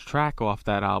track off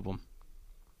that album,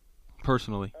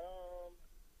 personally?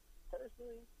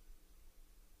 Personally,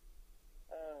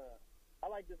 I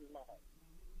like This Is My Heart.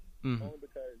 Only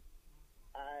because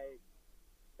I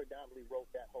predominantly wrote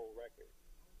that whole record.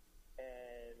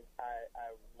 And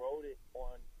I wrote it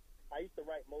I used to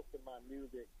write most of my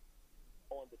music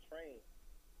on the train.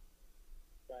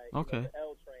 Like, the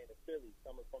L train to Philly,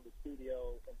 coming from the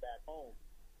studio and back home.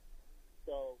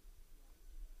 So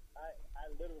I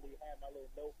literally had my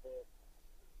little notebook,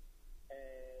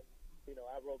 and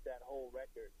I wrote that whole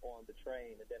record on the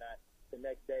train. And then the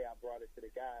next day I brought it to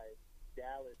the guys.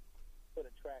 Dallas put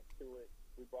a track to it.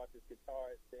 We brought this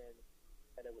guitarist in,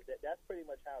 and that's pretty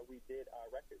much how we did our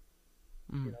records.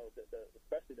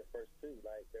 Especially the first two.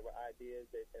 Like, there were ideas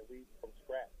and we from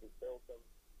scratch we built them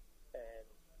and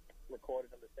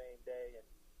recorded them the same day and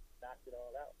knocked it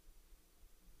all out.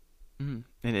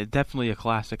 And it's definitely a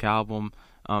classic album.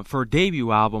 For a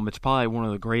debut album, it's probably one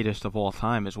of the greatest of all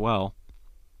time as well.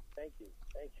 Thank you.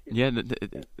 Yeah,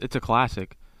 it's a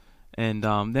classic. And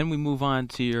then we move on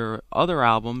to your other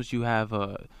albums. You have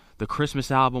the Christmas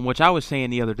album, which I was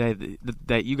saying the other day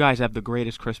that you guys have the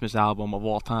greatest Christmas album of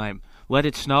all time. Let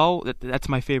It Snow, that's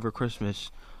my favorite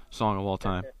Christmas song of all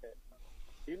time.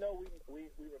 You know, we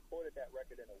recorded that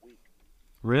record in a week.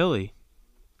 Really?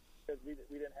 Because we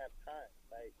didn't have time.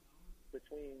 Like,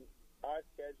 between our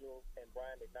schedule and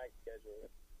Brian McKnight's schedule,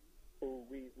 who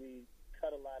we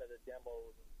cut a lot of the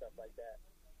demos and stuff like that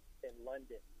in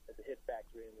London, at the Hit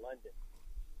Factory in London.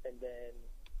 And then,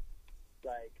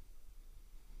 like,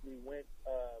 we went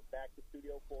back to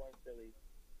Studio 4 in Philly,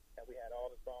 and we had all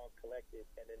the songs collected,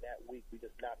 and in that week, we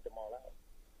just knocked them all out.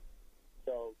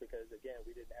 So, because, again,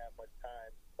 we didn't have much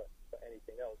time for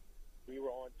anything else. We were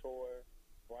on tour.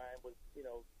 Brian was,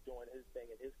 doing his thing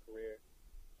in his career.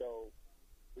 So,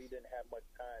 we didn't have much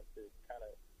time to kind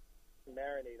of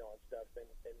marinate on stuff. And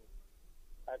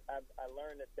I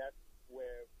learned that that's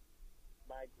where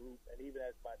my group, and even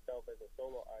as myself as a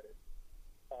solo artist,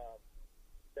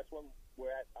 that's when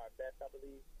we're at our best, I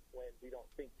believe, when we don't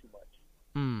think too much.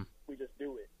 We just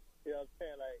do it. You know what I'm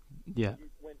saying? Like, yeah.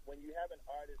 When you have an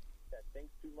artist that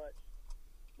thinks too much,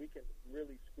 we can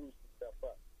really screw some stuff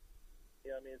up.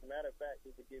 You know what I mean? As a matter of fact,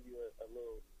 just to give you a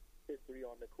little history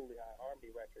on the Cooley High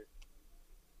RnB record,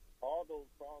 all those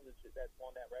songs that's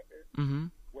on that record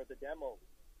were the demos.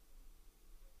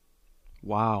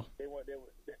 Wow. They were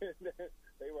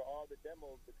they were all the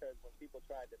demos, because when people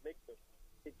tried to mix them,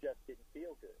 it just didn't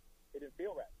feel good. It didn't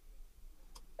feel right.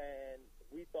 And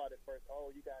we thought at first, oh,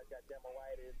 you guys got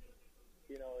demo-itis.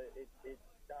 You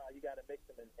got to mix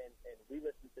them. And we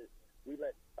let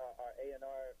our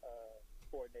A&R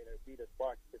coordinator, Vita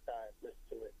Sparks at the time, listen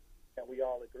to it. And we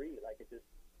all agreed. Like, it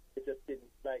just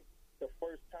didn't, like, the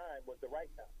first time was the right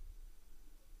time.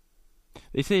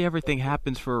 They say everything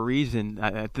happens for a reason.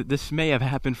 This may have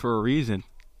happened for a reason.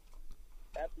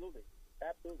 Absolutely.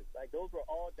 Like, those were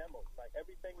all demos. Like,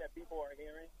 everything that people are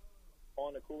hearing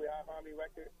on the Cooley High RnB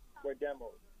record were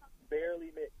demos.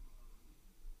 Barely mixed.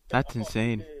 That's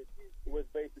insane. It was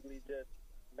basically just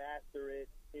master it,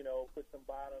 put some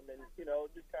bottom and,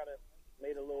 just kind of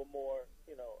made a little more,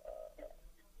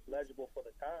 legible for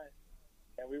the time.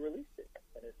 And we released it.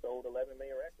 And it sold 11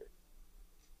 million records.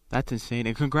 That's insane.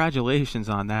 And congratulations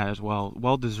on that as well.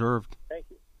 Well deserved. Thank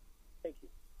you.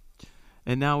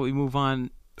 And now we move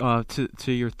on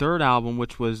to your third album,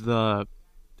 which was the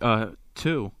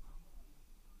 2.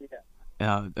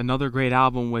 Yeah. Another great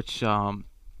album, which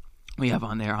we have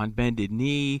on there, On Bended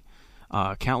Knee,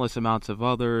 countless amounts of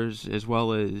others, as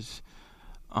well as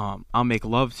I'll Make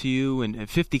Love to You, and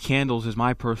 50 Candles is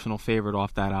my personal favorite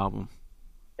off that album.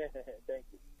 Thank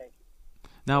you.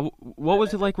 Now, what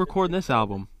was it like recording this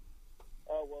album?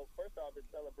 Well, first off, it's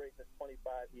celebrating the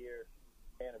 25-year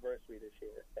anniversary this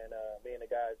year, and me and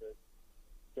the guys are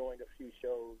doing a few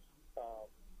shows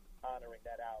honoring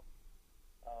that album.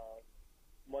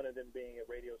 One of them being at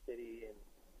Radio City, and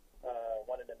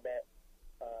one of them at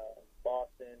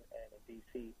Boston and in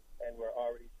D.C., and we're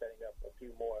already setting up a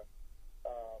few more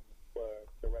for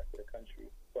the rest of the country.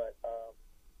 But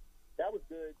that was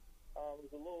good. It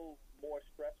was a little more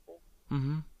stressful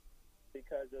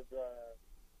because of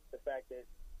the fact that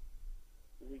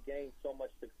we gained so much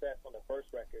success on the first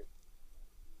record.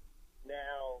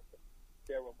 Now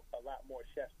there were a lot more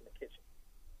chefs in the kitchen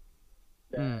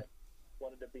that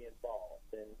wanted to be involved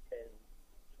and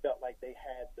felt like they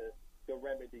had the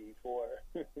remedy for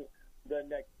the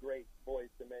next great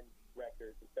Boyz II Men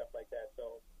records and stuff like that.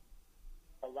 So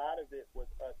a lot of it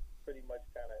was us pretty much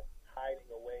kind of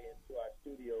hiding away into our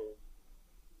studios,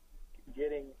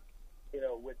 getting,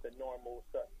 with the normal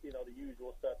stuff, the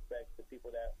usual suspects, the people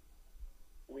that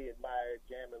we admired,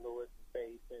 Jam and Lewis and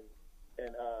Faith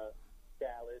and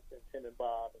Dallas and Tim and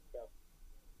Bob and stuff.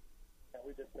 And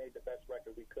we just made the best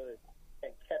record we could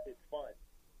and kept it fun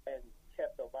and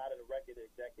kept a lot of the record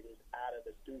executives out of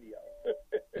the studio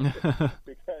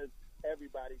because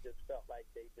everybody just felt like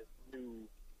they just knew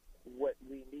what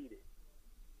we needed.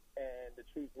 And the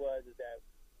truth was is that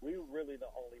we were really the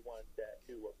only ones that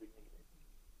knew what we needed.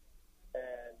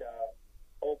 And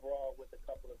overall, with a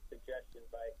couple of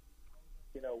suggestions, like,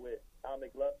 with I'll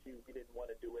Make Love to You, we didn't want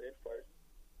to do it at first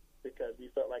because we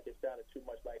felt like it sounded too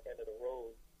much like End of the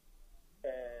Road.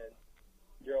 And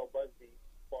Gerald Busby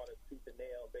fought us tooth and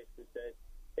nail, basically said,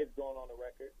 it's going on the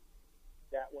record.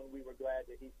 That one we were glad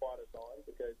that he fought us on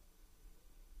because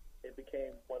it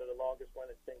became one of the longest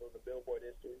running singles in Billboard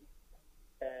history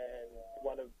and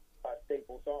one of our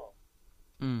staple songs.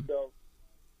 So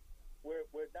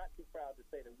we're not too proud to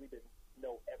say that we didn't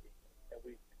know everything and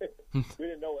we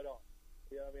didn't know it all.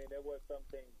 You know what I mean? There were some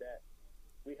things that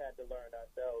we had to learn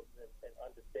ourselves and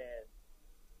understand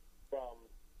from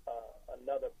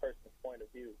another person's point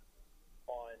of view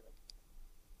on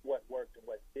what worked and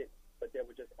what didn't. But there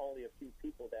were just only a few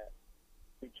people that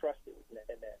we trusted in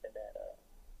that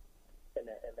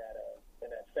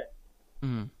sense.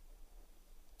 Mm.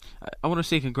 I want to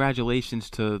say congratulations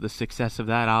to the success of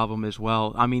that album as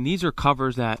well. I mean, these are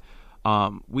covers that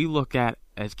we look at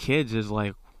as kids as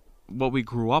like what we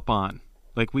grew up on.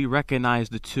 Like we recognize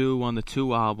the two on the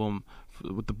Two album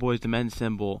with the Boyz II Men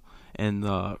symbol and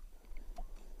the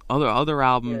other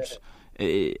albums. Yeah.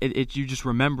 It you just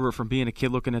remember it from being a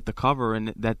kid looking at the cover,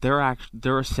 and that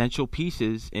they're essential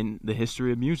pieces in the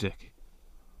history of music.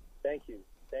 Thank you.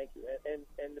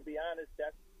 And to be honest,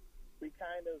 we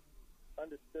kind of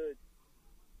understood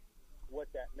what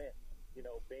that meant, you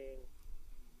know, being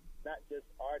not just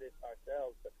artists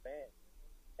ourselves, but fans,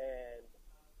 and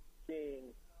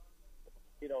seeing,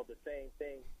 you know, the same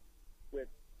thing with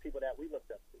people that we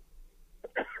looked up to.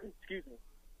 Excuse me,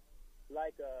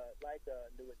 like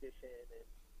New Edition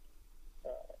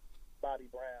and Bobby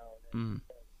Brown and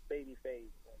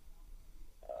Babyface and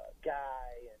Guy,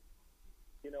 and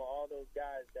you know, all those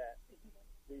guys that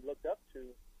we looked up to,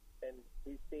 and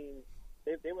we've seen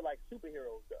they were like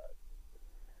superheroes to us.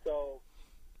 So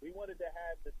we wanted to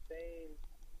have the same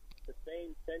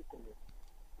sentiment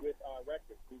with our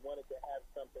records. We wanted to have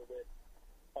something with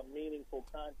a meaningful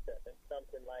concept and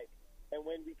something like. And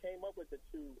when we came up with the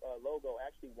Two logo,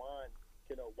 actually Juan,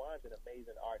 you know, Juan's an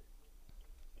amazing artist,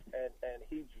 and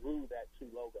he drew that Two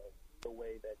logo the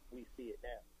way that we see it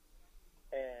now.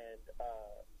 And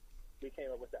we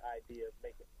came up with the idea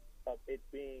of it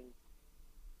being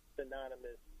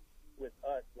synonymous with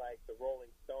us, like the Rolling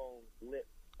Stones'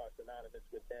 lips are synonymous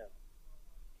with them.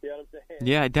 You know what I'm saying?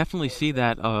 Yeah, I definitely see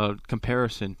that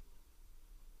comparison.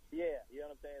 Yeah, you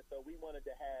know what I'm saying? So we wanted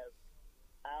to have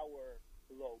our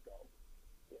logo.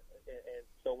 And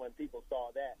so when people saw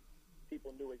that,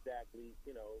 people knew exactly,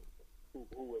 you know,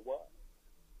 who it was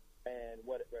and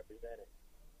what it represented.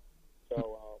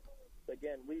 So,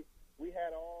 again, we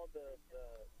had all the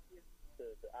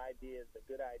ideas, the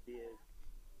good ideas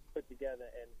put together,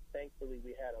 and thankfully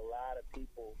we had a lot of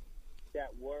people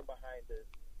that were behind us,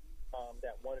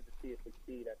 that wanted to see it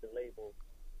succeed at the label,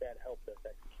 that helped us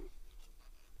execute.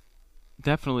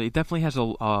 Definitely, it definitely has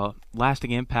a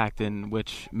lasting impact in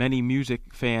which many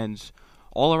music fans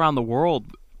all around the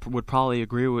world would probably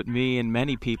agree with me and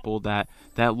many people that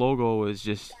logo is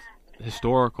just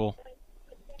historical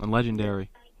and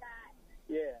legendary.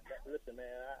 Yeah, listen, man,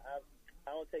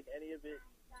 I don't take any of it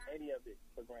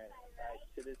for granted. Like,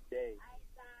 to this day,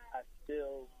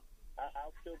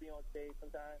 I'll still be on stage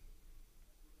sometimes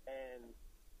and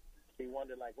be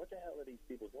wondering, like, what the hell are these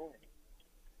people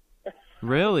doing?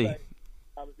 Really?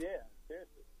 Yeah,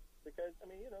 seriously. Because, I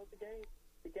mean, you know, the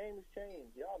game has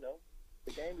changed. Y'all know.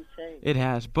 The game has changed. It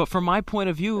has. But from my point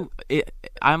of view,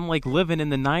 I'm like living in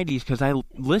the 90s because I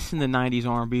listen to 90s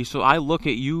R&B, so I look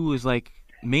at you as like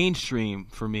mainstream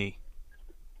for me.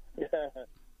 Yeah.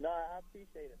 No, I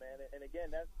appreciate it, man. And again,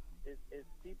 it's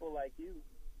people like you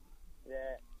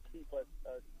that keep us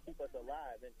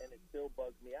alive, and it still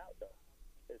bugs me out,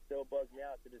 though. It still bugs me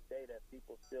out to this day that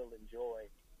people still enjoy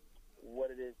what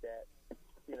it is that,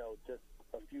 you know, just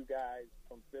a few guys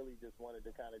from Philly just wanted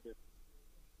to kind of just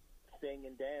sing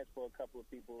and dance for a couple of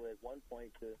people at one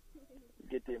point to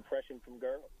get the impression from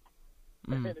girls.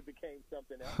 And it became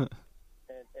something else.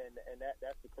 and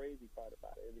that's the crazy part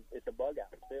about it. It's a bug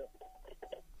out still.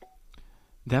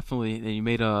 Definitely. And you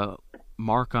made a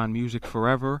mark on music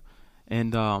forever.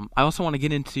 And I also want to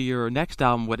get into your next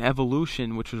album with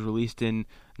Evolution, which was released in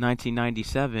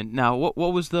 1997. Now, what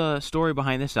was the story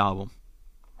behind this album?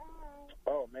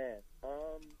 Oh, man.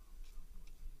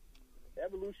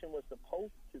 Evolution was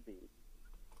supposed to be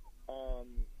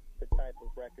the type of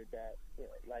record that, you know,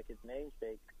 like its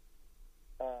namesake,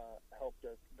 helped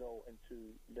us go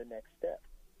into the next step.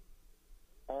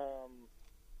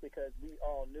 Because we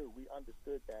all knew, we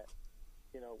understood that,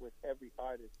 you know, with every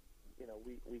artist, you know,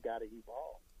 we got to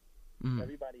evolve.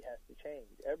 Everybody has to change.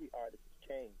 Every artist has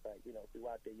changed, like, you know,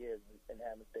 throughout the years and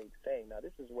haven't stayed the same. Now,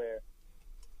 this is where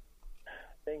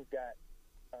things got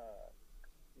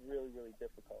really, really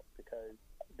difficult because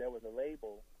there was a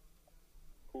label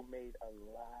who made a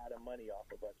lot of money off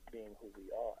of us being who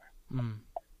we are.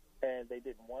 And they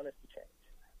didn't want us to change.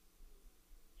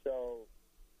 So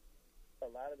a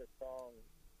lot of the songs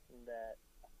that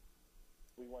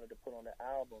we wanted to put on the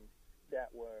album that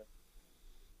were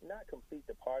not complete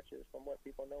departures from what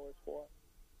people know us for,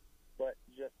 but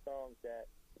just songs that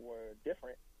were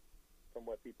different from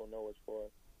what people know us for.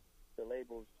 The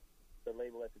label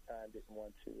at the time didn't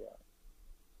want to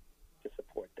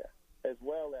support that, as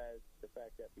well as the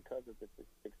fact that because of the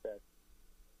success,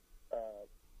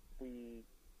 we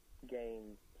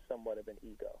gained somewhat of an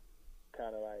ego,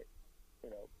 kind of like,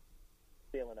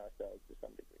 feeling ourselves to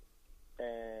some degree.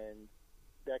 And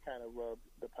that kind of rubbed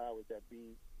the powers that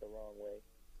be the wrong way.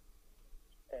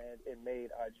 And it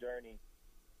made our journey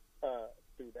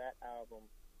through that album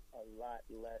a lot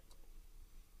less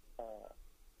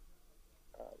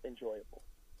enjoyable,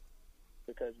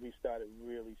 because we started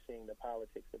really seeing the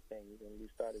politics of things, and we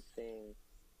started seeing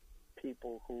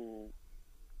people who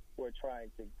were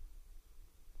trying to,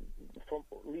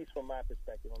 at least from my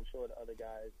perspective, I'm sure the other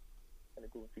guys in the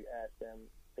group, if you ask them,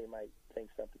 they might think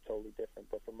something totally different.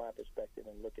 But from my perspective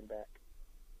and looking back,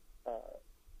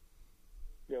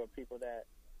 there were people that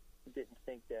didn't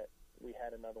think that we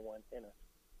had another one in us.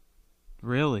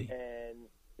 Really? And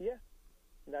yeah,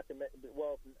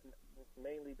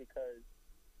 mainly because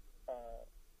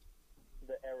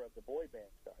the era of the boy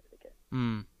band started again.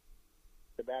 Mm.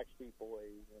 The Backstreet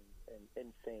Boys and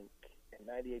NSYNC and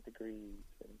 98 Degrees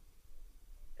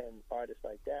and artists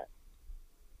like that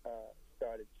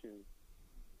started to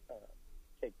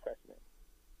take precedence.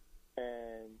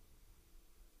 And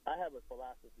I have a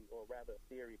philosophy, or rather a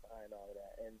theory behind all of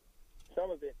that. And some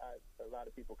of it, a lot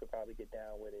of people could probably get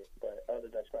down with it, but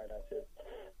others I try not to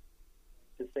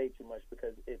say too much,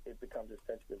 because it becomes a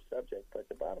sensitive subject. But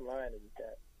the bottom line is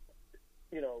that,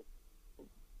 and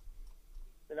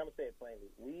I'm going to say it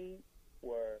plainly, we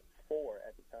were four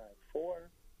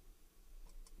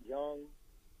young,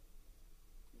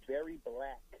 very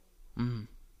black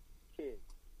kids,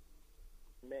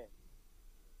 men,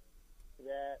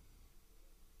 that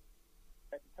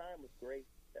at the time was great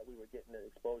that we were getting the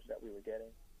exposure that we were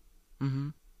getting. Mm-hmm.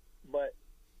 But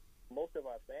most of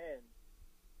our fans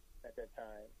at that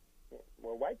time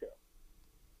were white girls.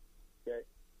 Okay?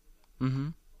 Mm-hmm.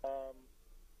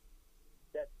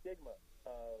 That stigma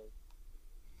of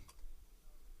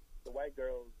the white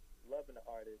girls loving the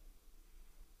artist,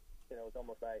 it's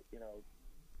almost like,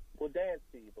 we'll dance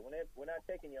to you, but we're not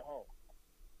taking you home.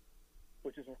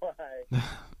 Which is why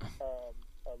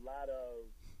a lot of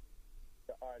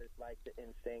the artists like the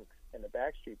NSYNCs and the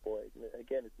Backstreet Boys,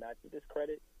 again, it's not to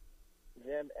discredit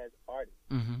them as artists.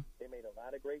 Mm-hmm. They made a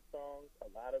lot of great songs, a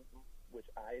lot of them which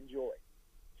I enjoy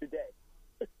today.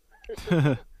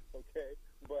 Okay,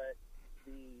 but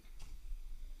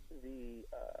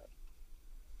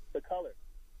the color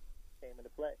came into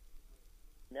play.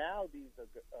 Now these are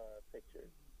pictures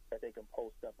that they can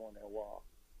post up on their wall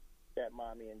that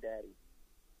mommy and daddy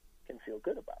can feel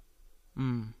good about.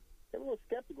 Mm. They're a little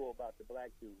skeptical about the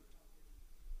black dudes,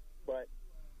 but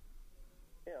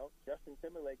Justin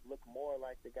Timberlake looked more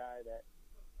like the guy that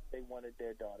they wanted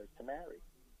their daughters to marry.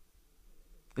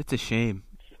 It's a shame.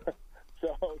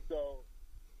 So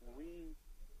we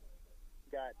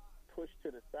got pushed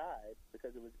to the side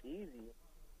because it was easy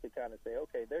to kind of say,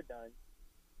 okay, they're done.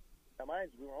 Now,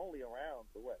 mind you, we were only around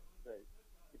for what?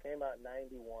 We came out in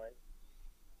 91.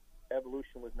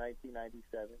 Evolution was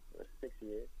 1997. It was 6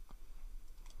 years.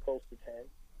 Close to 10.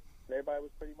 And everybody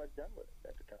was pretty much done with it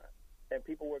at the time. And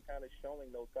people were kind of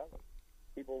showing those colors.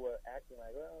 People were acting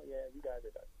like, well, yeah, you guys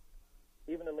are done.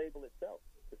 Even the label itself,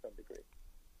 to some degree.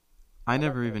 I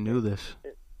never even knew this.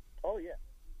 Oh, yeah.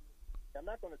 I'm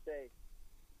not going to say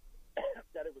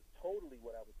that it was totally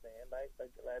what I was saying. Like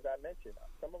as I mentioned,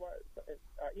 some of our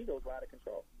egos were out of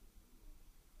control.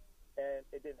 And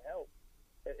it didn't help.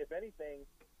 If anything,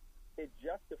 it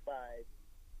justified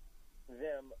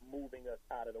them moving us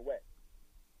out of the way.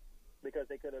 Because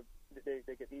they could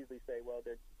easily say, well,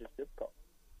 they're just difficult.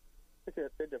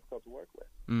 They're difficult to work with.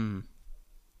 Mm.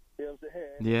 You know what I'm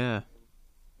saying? Yeah.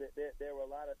 There were a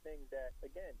lot of things that,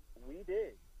 again, we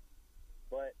did,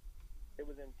 but it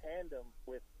was in tandem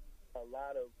with a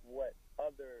lot of what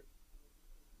other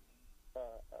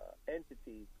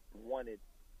entities wanted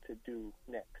to do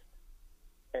next.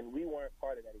 And we weren't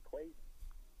part of that equation.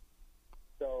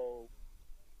 So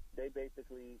they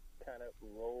basically kind of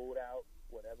rolled out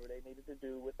whatever they needed to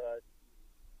do with us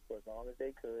for as long as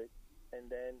they could, and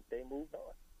then they moved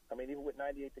on. I mean, even with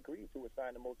 98 Degrees, who was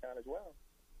signed to Motown as well,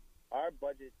 our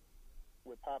budget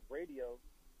with pop radio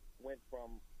went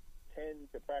from 10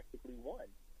 to practically 1,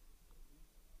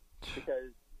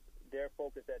 because their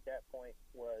focus at that point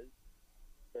was,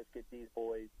 let's get these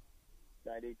boys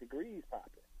 98 Degrees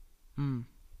popping. Mm.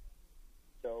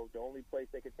 So the only place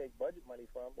they could take budget money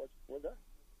from was us.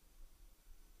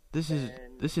 This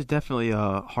is definitely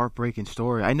a heartbreaking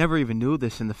story. I never even knew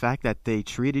this, and the fact that they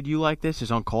treated you like this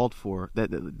is uncalled for.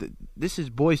 This is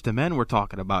Boyz II Men we're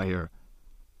talking about here.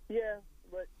 Yeah,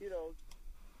 but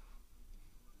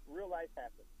real life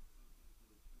happens,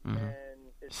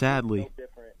 and it's sadly no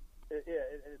different.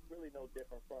 It's really no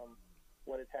different from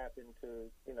what has happened to,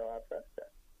 our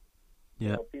predecessors.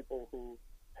 Yeah. People who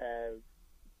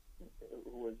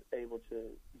was able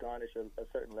to garnish a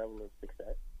certain level of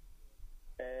success.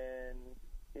 And,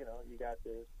 you got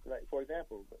the, like, for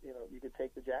example, you could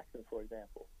take the Jacksons, for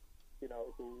example,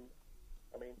 who,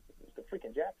 it's the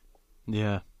freaking Jacksons.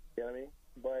 Yeah. You know what I mean?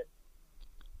 But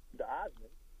the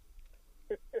Osmonds,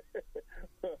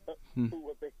 who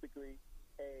were basically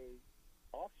a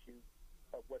offshoot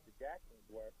of what the Jacksons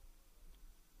were,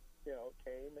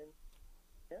 came and,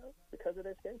 because of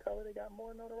their skin color, they got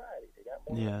more notoriety. They got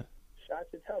more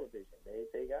shots of television.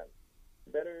 They got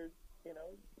better,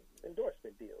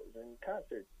 endorsement deals and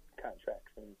concert contracts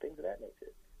and things of that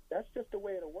nature. That's just the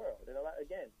way of the world. And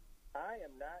again, I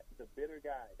am not the bitter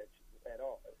guy at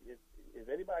all. If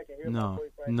anybody can hear my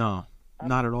voice right now,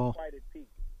 not at all. Quite at peace.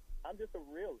 I'm just a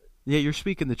realist. Yeah, you're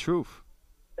speaking the truth.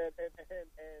 And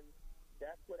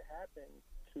that's what happens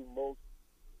to most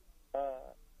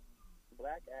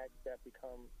black acts that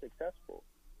become successful.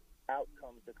 Out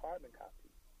comes the carbon copy.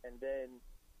 And then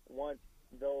once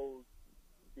those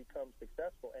become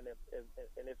successful, and if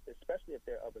especially if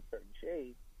they're of a certain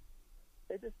shade,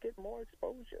 they just get more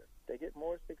exposure. They get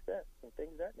more success and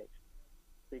things of that nature.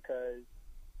 Because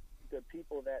the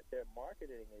people that they're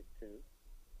marketing it to,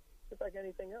 just like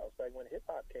anything else, like when hip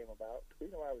hop came about, the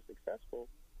reason why it was successful,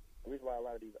 the reason why a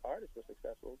lot of these artists were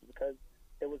successful is because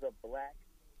it was a black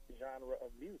genre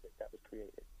of music that was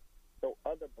created. So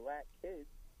other black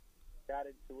kids got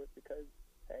into it because,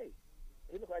 hey,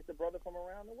 he looked like the brother from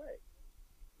around the way.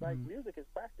 Like, music is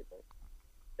practical,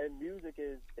 and music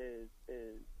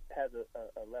has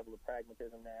a level of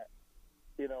pragmatism that,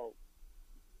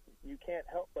 you can't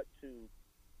help but to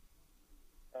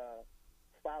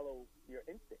follow your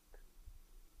instincts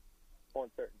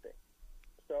on certain things.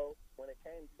 So when it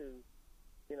came to,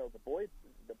 the boy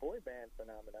band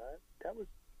phenomenon, that was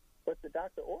what the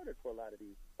doctor ordered for a lot of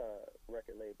these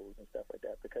record labels and stuff like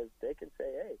that, because they can say,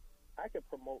 hey, I can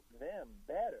promote them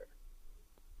better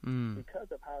because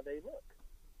of how they look.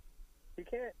 You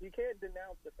can't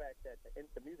denounce the fact that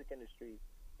the music industry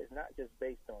is not just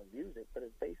based on music, but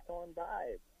it's based on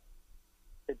vibes.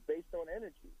 It's based on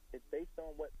energy. It's based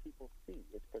on what people see.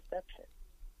 It's perception.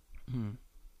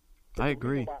 I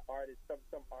agree. Why artists,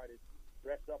 some artists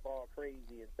dress up all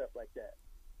crazy and stuff like that.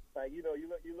 Like, you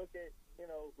look at,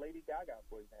 Lady Gaga,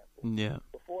 for example. Yeah.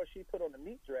 Before she put on the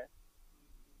meat dress,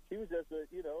 she was just a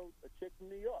chick from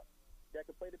New York that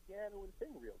could play the piano and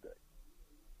sing real good.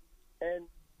 And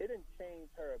it didn't change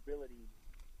her ability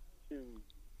to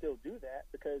still do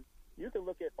that, because you can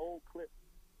look at old clips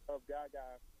of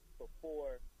Gaga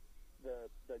before the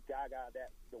Gaga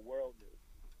that the world knew.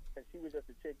 And she was just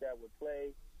a chick that would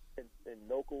play in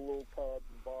local little pubs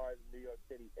and bars in New York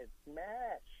City and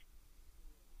smash.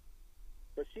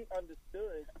 But she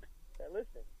understood that,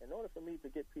 listen, in order for me to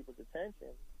get people's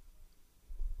attention,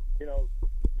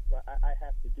 I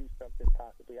have to do something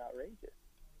possibly outrageous.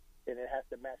 And it has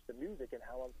to match the music and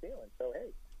how I'm feeling. So,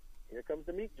 hey, here comes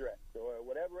the meat dress or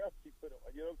whatever else she put on.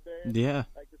 You know what I'm saying? Yeah.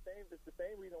 Like it's the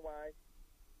same reason why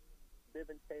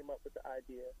Bivens came up with the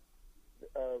idea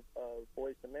of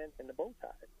Boyz II Men and the bow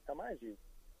tie. Now, mind you,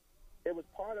 it was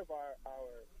part of our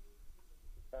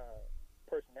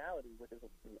personality, which is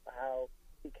how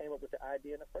he came up with the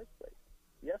idea in the first place.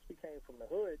 Yes, we came from the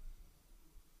hood,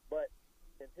 but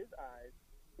in his eyes,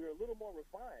 we were a little more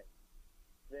refined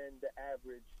than the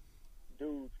average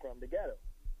dudes from the ghetto.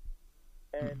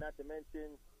 And not to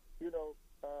mention,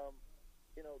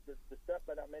 the stuff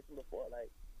that I mentioned before, like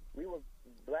we were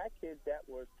black kids that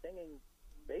were singing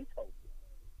Beethoven.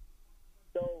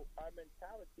 So our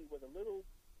mentality was a little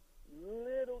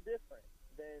different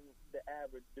than the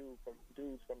average dudes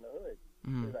from the hood.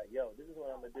 It was like, yo, this is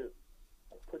what I'm gonna do.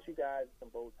 I'll put you guys in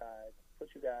some bow ties, put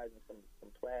you guys in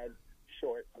some plaid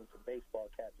shorts and some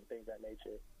baseball caps and things of that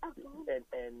nature. And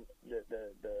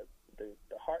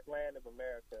the heartland of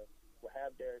America will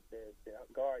have their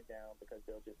guard down because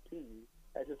they'll just see you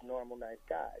as just normal, nice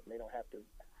guys. And they don't have to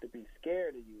be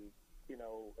scared of you,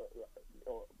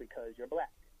 or because you're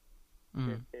black.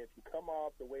 If you come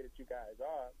off the way that you guys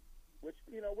are, which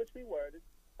we were,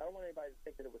 I don't want anybody to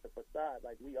think that it was a facade.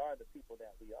 Like, we are the people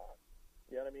that we are.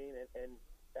 You know what I mean? And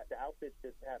that the outfits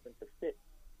just happen to fit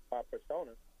our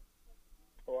persona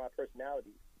or our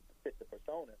personality, fit the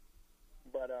persona.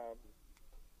 But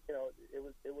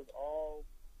it was all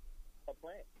a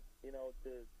plan,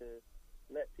 to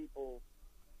let people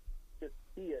just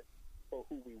see us for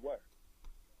who we were,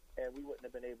 and we wouldn't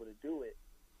have been able to do it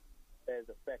as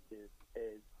effective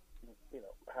as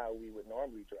how we would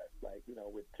normally dress, like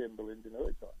with Timberlands and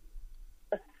hoods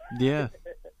on. Yeah.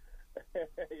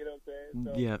 You know what I'm saying?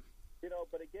 So, yeah.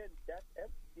 But again, that's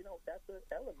an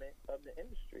element of the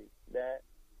industry that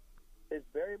is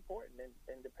very important,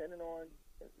 and depending on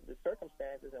the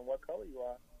circumstances and what color you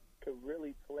are, could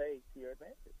really play to your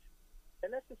advantage.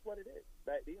 And that's just what it is.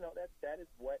 That is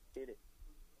what it is.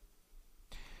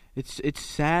 It's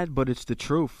sad, but it's the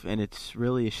truth, and it's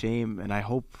really a shame. And I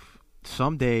hope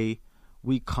someday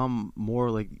we come more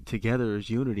like together as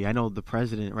unity. I know the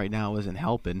president right now isn't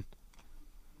helping.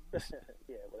 Yeah,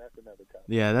 well, that's another topic.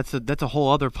 Yeah, that's a whole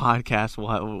other podcast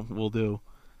we'll do.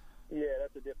 Yeah,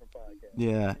 that's a different podcast.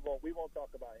 Yeah, we won't talk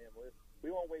about him. We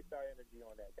won't waste our energy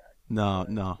on that guy. No.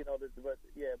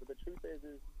 But the truth is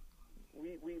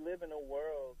we live in a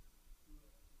world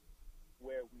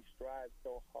where we strive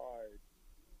so hard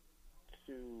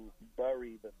to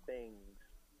bury the things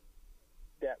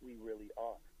that we really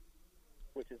are,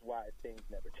 which is why things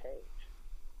never change.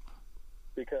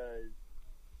 Because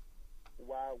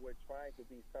while we're trying to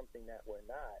be something that we're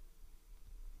not,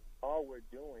 all we're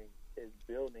doing is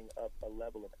building up a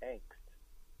level of angst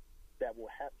that will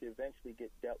have to eventually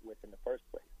get dealt with in the first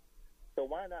place. So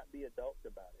why not be adults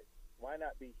about it? Why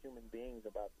not be human beings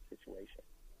about the situation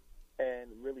and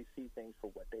really see things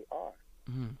for what they are?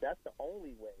 Mm-hmm. That's the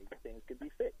only way things can be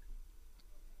fixed.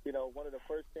 One of the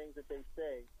first things that they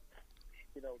say,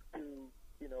 to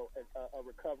a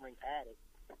recovering addict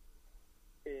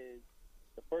is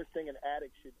the first thing an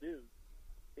addict should do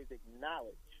is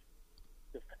acknowledge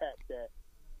the fact that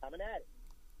I'm an addict.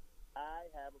 I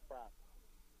have a problem.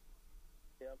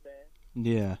 You know what I'm saying?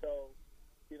 Yeah. So,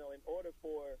 in order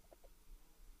for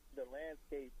the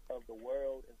landscape of the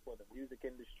world and for the music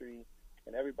industry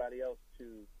and everybody else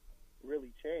to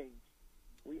really change,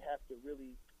 we have to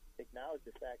really acknowledge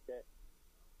the fact that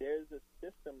there's a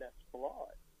system that's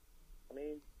flawed. I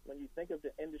mean, when you think of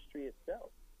the industry itself,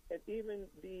 and even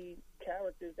the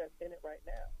characters that's in it right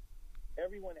now,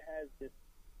 everyone has this,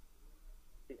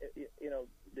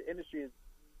 the industry has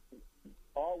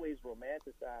always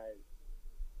romanticized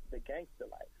the gangster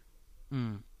life.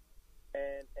 Mm.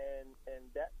 And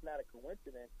that's not a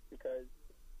coincidence, because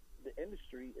the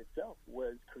industry itself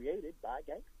was created by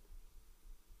gangsters.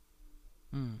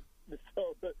 Mm.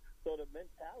 So the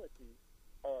mentality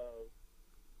of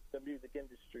the music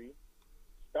industry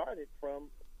started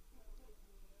from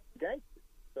gangsters.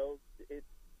 So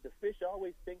the fish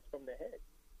always stinks from the head.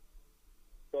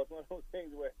 So it's one of those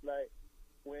things where, like,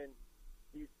 when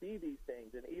you see these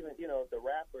things, and even the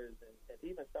rappers and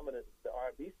even some of the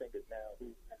R&B singers now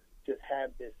who just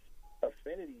have this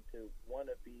affinity to want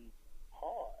to be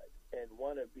hard and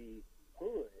want to be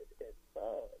hood and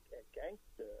thug and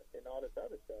gangster and all this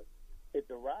other stuff, it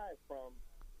derives from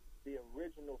the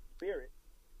original spirit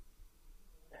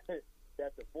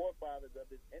that the forefathers of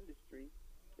this industry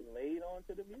laid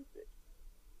onto the music.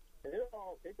 And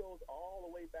it goes all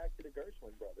the way back to the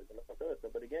Gershwin brothers and all that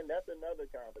stuff. But again, that's another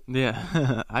conversation.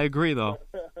 Yeah, I agree though.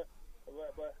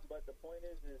 but the point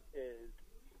is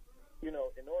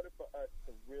in order for us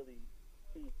to really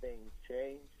see things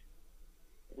change,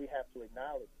 we have to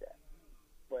acknowledge that.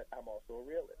 But I'm also a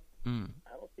realist. Mm.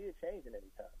 I don't see it changing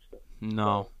anytime soon.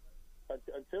 No. So,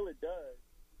 until it does,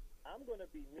 I'm going to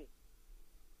be me.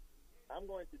 I'm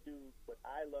going to do what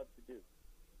I love to do.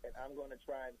 And I'm going to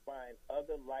try and find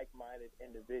other like-minded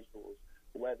individuals,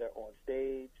 whether on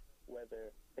stage,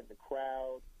 whether in the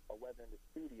crowd, or whether in the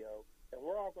studio. And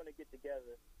we're all going to get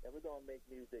together, and we're going to make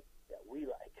music that we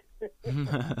like.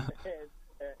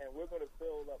 and we're going to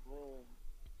fill up rooms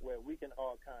where we can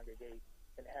all congregate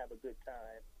and have a good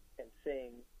time and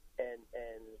sing and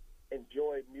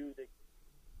enjoy music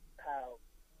how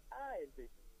I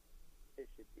envision it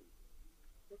should be.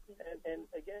 And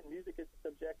again, music is a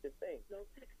subjective thing.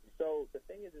 So the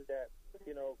thing is that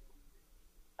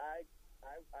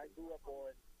I grew up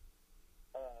on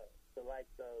the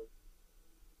likes of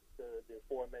the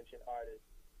aforementioned artists,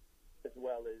 as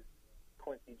well as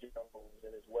Quincy Jones,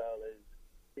 and as well as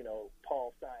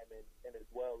Paul Simon, and as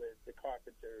well as the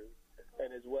Carpenters,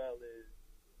 and as well as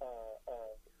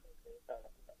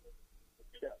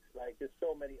like there's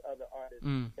so many other artists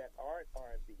that aren't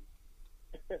R&B.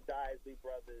 The Isley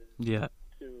Brothers,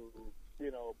 to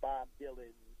Bob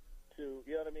Dylan, to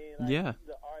what I mean? Like,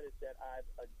 these are artists that I've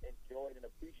enjoyed and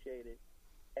appreciated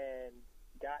and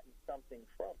gotten something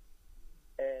from,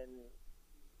 and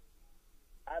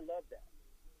I love that.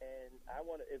 And I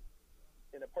want to, if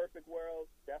in a perfect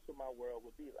world, that's what my world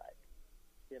would be like.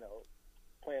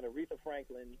 Playing Aretha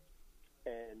Franklin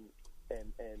and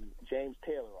James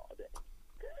Taylor all day.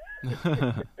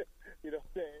 You know what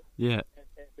I'm saying? Yeah.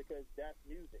 And because that's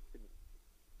music to me.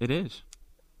 It is.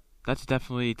 That's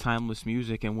definitely timeless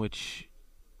music, in which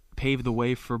paved the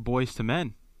way for Boyz II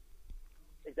Men.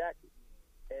 Exactly.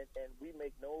 and we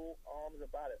make no arms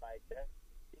about it. Like that,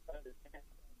 you understand.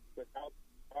 Without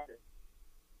artists,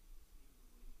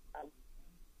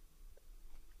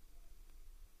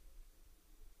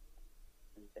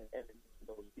 and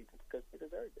those people because they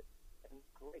deserve it. And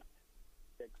great,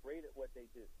 they're great at what they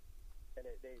do, and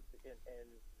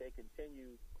they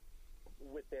continue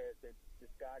with their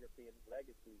discography and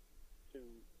legacy to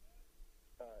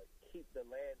keep the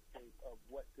landscape of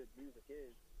what good music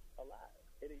is alive.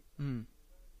 It's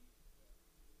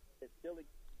still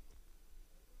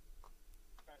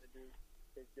trying to do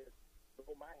is just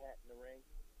throw my hat in the ring,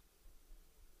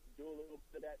 do a little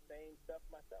bit of that same stuff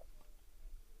myself.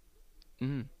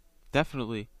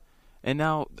 Definitely. And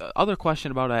now, other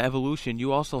question about Evolution.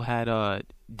 You also had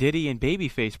Diddy and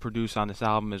Babyface produce on this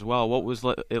album as well. What was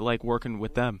it like working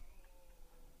with them?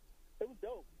 It was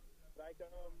dope. Like,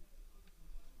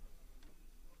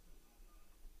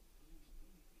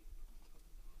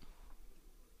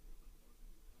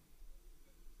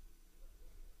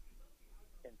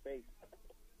 and Faith,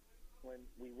 when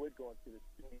we would go into the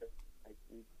studio, like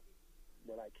we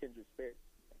were like kindred spirits.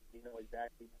 You know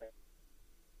exactly what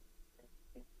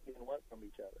we want from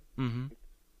each other.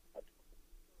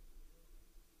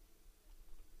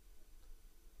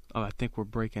 Oh, I think we're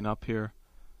breaking up here.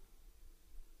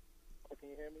 Oh, can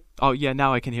you hear me? Oh, yeah,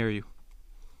 now I can hear you.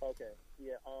 Okay,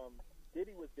 yeah.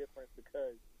 Diddy was different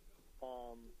because,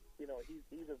 you know,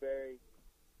 he's a very,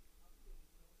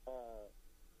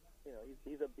 you know,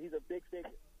 he's a big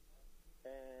figure,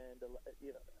 and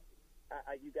you know,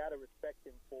 you gotta respect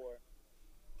him for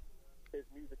his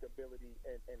music ability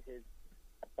and his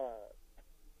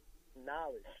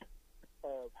knowledge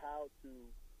of how to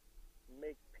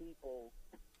make people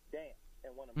dance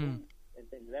and want to move and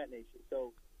things of that nature.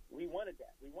 So we wanted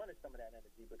that. We wanted some of that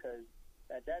energy because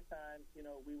at that time, you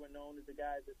know, we were known as the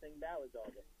guys that sing ballads all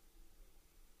day.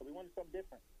 So we wanted something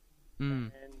different.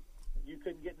 And you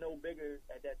couldn't get no bigger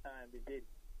at that time than Diddy.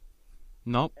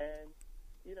 Nope. And,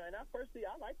 you know, and I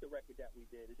like the record that we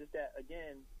did. It's just that,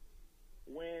 again,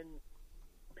 when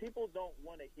people don't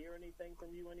want to hear anything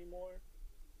from you anymore,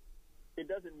 it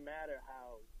doesn't matter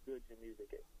how good your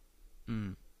music is.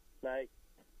 Like,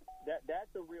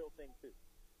 that's a real thing, too.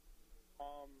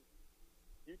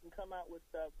 You can come out with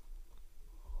stuff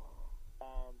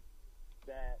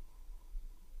that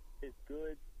is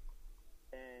good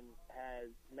and has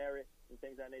merit and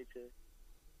things of that nature,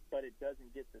 but it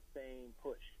doesn't get the same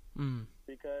push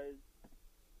because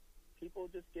people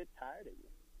just get tired of you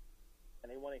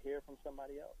and they want to hear from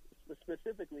somebody else,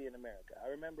 specifically in America. I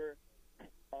remember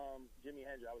Jimi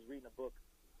Hendrix. I was reading a book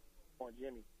on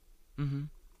Jimmy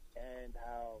and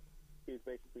how he was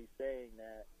basically saying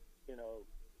that, you know,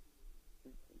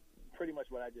 pretty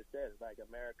much what I just said is like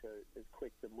America is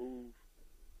quick to move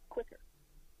quicker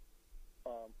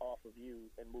off of you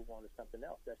and move on to something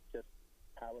else. That's just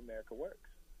how America works.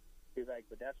 He's like,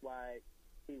 but that's why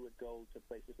he would go to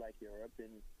places like Europe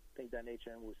and things of that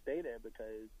nature and would stay there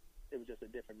because it was just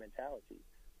a different mentality.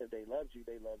 If they loved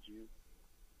you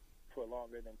for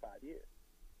longer than 5 years.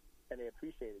 And they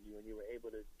appreciated you and you were able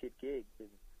to get gigs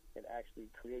and actually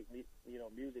create, you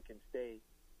know, music and stay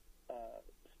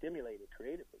stimulated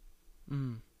creatively.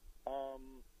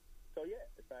 So yeah,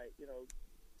 it's like, you know,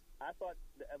 I thought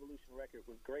the Evolution record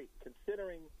was great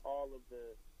considering all of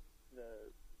the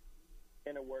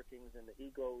inner workings and the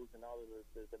egos and all of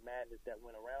the madness that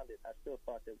went around it. I still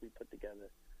thought that we put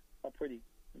together a pretty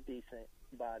decent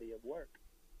body of work.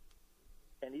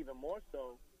 And even more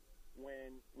so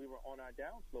when we were on our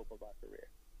downslope of our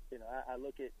career. You know, I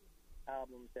look at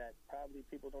albums that probably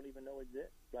people don't even know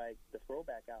exist, like the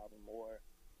Throwback album or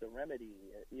the Remedy,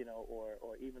 you know,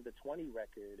 or even the 20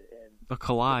 record and the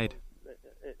Collide.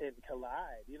 And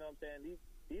Collide, you know what I'm saying?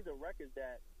 These are records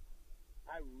that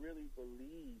I really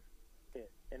believe in,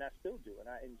 and I still do, and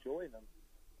I enjoy them.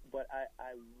 But I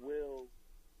will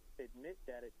admit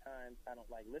that at times I don't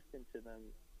like listening to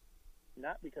them,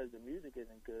 not because the music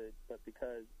isn't good, but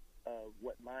because of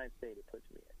what mind state it puts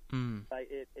me in. Like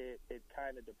it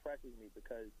kind of depresses me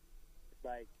because it's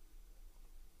like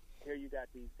here you got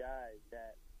these guys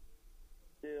that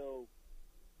still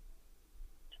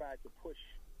try to push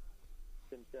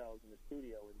themselves in the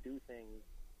studio and do things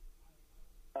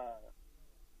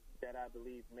that I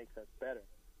believe makes us better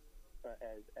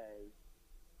as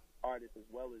artists as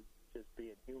well as just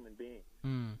being human beings.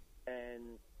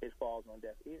 And it falls on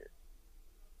deaf ears.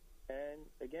 And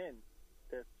again,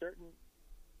 there's certain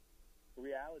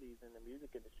realities in the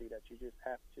music industry that you just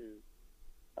have to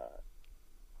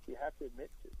admit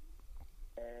to.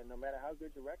 And no matter how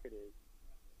good your record is,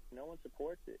 no one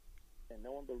supports it and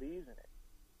no one believes in it.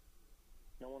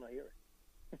 No one will hear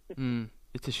it.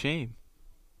 It's a shame.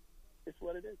 It's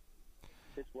what it is.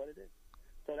 It's what it is.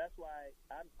 So that's why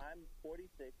I'm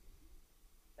 46,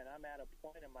 and I'm at a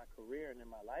point in my career and in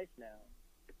my life now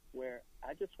where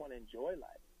I just want to enjoy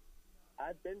life.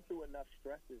 I've been through enough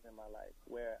stresses in my life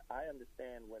where I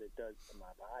understand what it does to my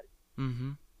body.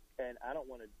 Mm-hmm. And I don't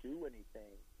want to do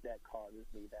anything that causes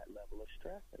me that level of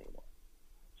stress anymore.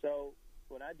 So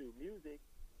when I do music,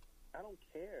 I don't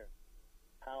care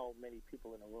how many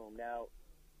people in the room. Now,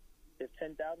 if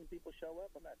 10,000 people show up,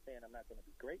 I'm not saying I'm not going to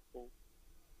be grateful,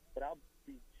 but I'll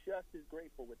be just as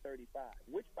grateful with 35,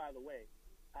 which, by the way,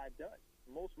 I've done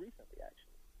most recently,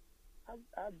 actually.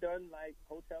 I've done like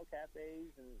hotel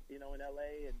cafes and in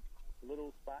LA and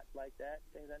little spots like that,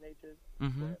 things of that nature,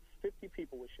 where 50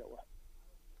 people would show up,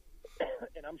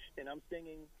 and I'm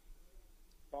singing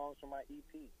songs from my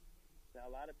EP. Now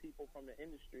a lot of people from the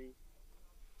industry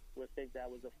would think that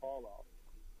was a fall off.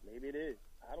 Maybe it is.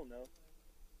 I don't know,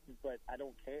 but I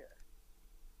don't care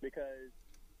because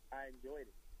I enjoyed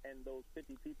it, and those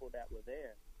 50 people that were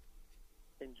there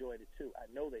enjoyed it too.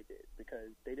 I know they did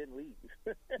because they didn't leave.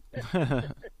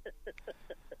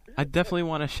 I definitely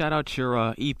want to shout out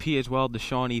your EP as well, the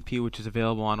Shawn EP, which is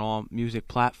available on all music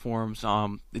platforms.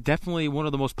 Definitely one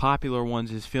of the most popular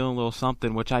ones is Feeling a Little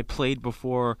Something, which I played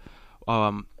before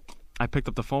I picked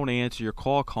up the phone to answer your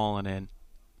call calling in.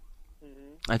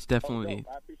 That's definitely...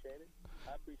 I appreciate it.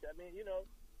 I mean,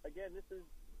 again,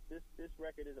 this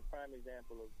record is a prime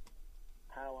example of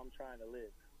how I'm trying to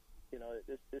live.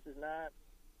 This is not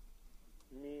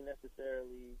me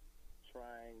necessarily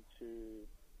trying to...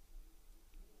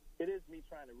 It is me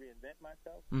trying to reinvent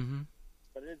myself,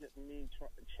 but it isn't me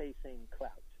chasing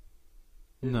clout.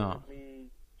 It isn't me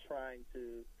trying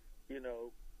to,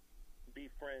 be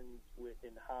friends with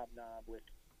and hobnob with,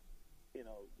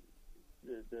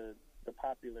 the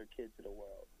popular kids of the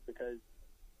world. Because,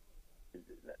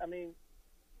 I mean,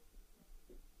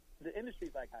 the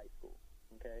industry's like high school,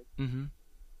 okay?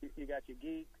 You got your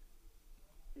geeks,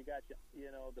 you got your,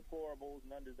 deplorables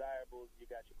and undesirables, you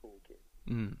got your cool kids.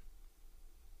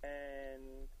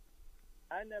 And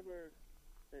I never,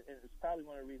 it's probably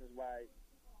one of the reasons why,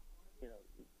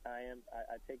 I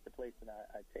take the place that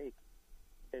I take,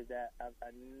 is that I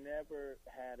never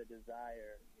had a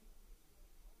desire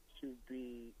to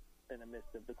be in the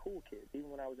midst of the cool kids. Even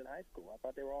when I was in high school, I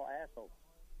thought they were all assholes.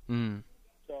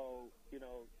 So,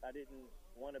 I didn't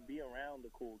want to be around the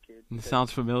cool kids. It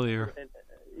sounds familiar. And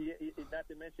not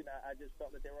to mention, I just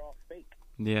felt that they were all fake.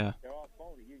 Yeah. They're all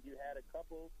phony. You had a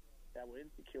couple that were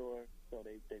insecure, so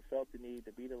they felt the need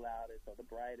to be the loudest or the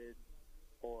brightest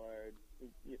or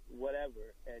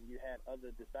whatever, and you had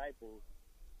other disciples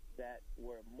that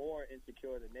were more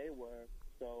insecure than they were,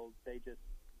 so they just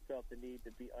felt the need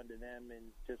to be under them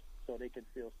and just so they could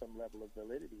feel some level of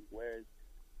validity. Whereas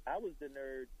I was the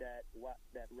nerd that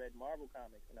read Marvel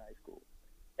comics in high school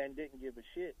and didn't give a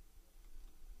shit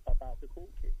about the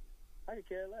cool kids. I could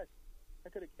care less.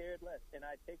 I could have cared less, and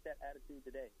I take that attitude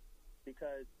today.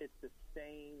 Because it's the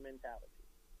same mentality.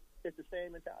 It's the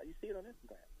same mentality. You see it on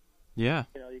Instagram. Yeah.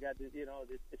 You got this.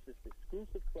 It's this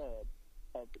exclusive club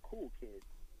of the cool kids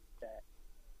that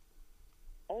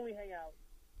only hang out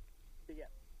together.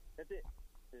 That's it.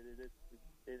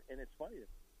 And it's funny.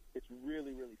 It's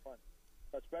really, really funny.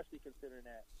 Especially considering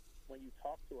that when you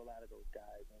talk to a lot of those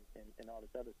guys and all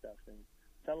this other stuff, and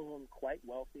some of them quite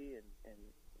wealthy and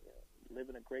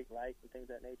living a great life and things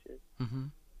of that nature.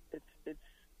 It's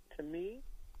to me,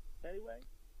 anyway,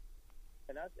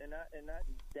 and not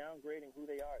downgrading who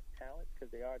they are as talent,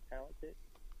 because they are talented.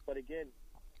 But again,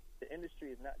 the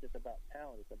industry is not just about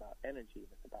talent; it's about energy,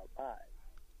 it's about vibe,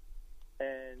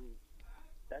 and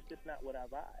that's just not what I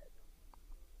vibe.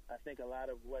 I think a lot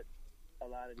of what a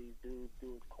lot of these dudes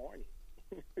do is corny.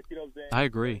 You know what I'm saying? I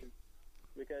agree.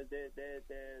 Because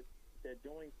they're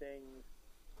doing things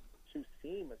to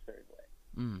seem a certain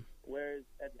way, whereas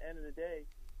at the end of the day.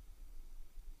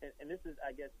 And this is,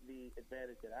 I guess, the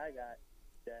advantage that I got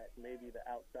that maybe the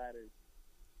outsiders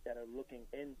that are looking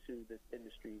into this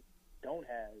industry don't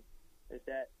have, is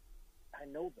that I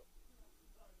know them.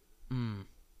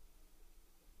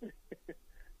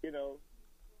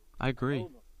 I agree. I know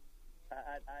them.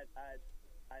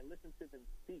 I listen to them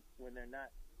speak when they're not,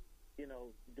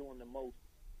 doing the most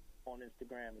on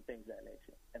Instagram and things of that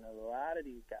nature. And a lot of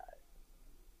these guys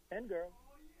and girls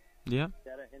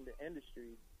that are in the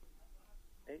industry,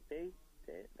 they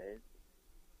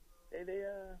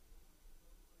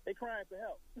crying for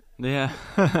help. Yeah.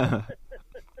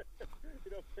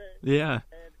 You know what I'm saying? Yeah.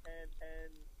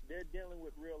 And they're dealing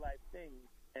with real life things,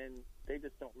 and they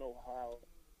just don't know how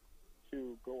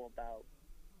to go about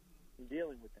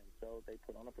dealing with them. So they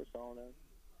put on a persona,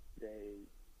 they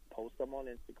post them on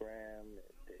Instagram,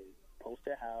 they post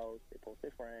their house, they post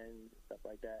their friends, stuff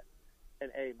like that.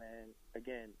 And hey, man,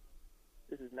 again,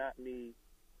 this is not me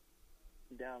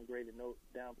downplaying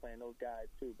those guys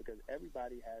too, because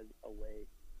everybody has a way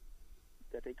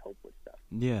that they cope with stuff.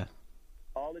 Yeah.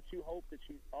 All I hope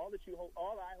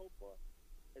for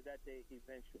is that they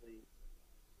eventually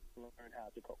learn how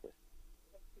to cope with.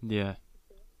 Yeah,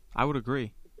 I would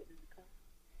agree.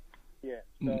 Yeah.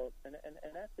 So and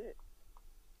that's it.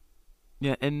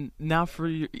 Yeah, and now for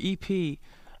your EP,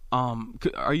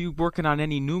 are you working on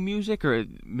any new music, or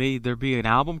may there be an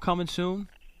album coming soon?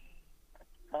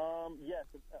 Yes,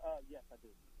 I do.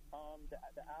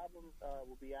 The album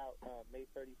will be out May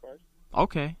 31st.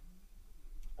 Okay.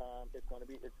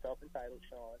 It's self-entitled,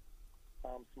 Shawn,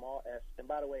 small S. And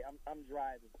by the way, I'm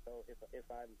driving, so if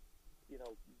I'm,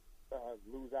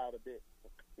 lose out a bit,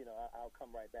 I'll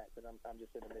come right back. But I'm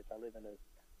just in the midst. I live in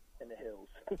the hills.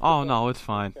 Oh no, it's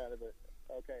fine.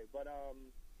 Okay, but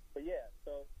yeah.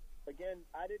 So again,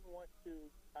 I didn't want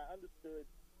to. I understood,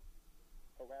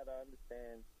 or rather, I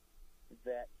understand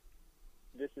that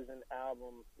this is an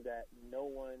album that no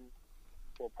one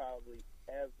will probably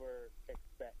ever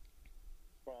expect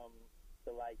from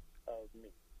the likes of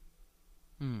me.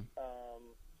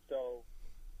 So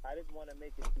I didn't want to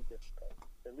make it too difficult,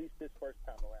 at least this first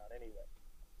time around anyway.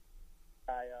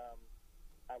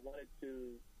 I wanted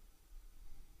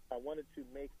to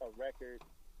make a record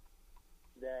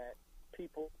that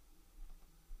people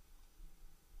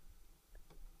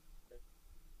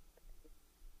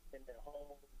in their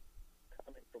home,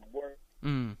 coming from work,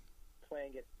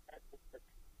 playing it at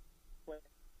work,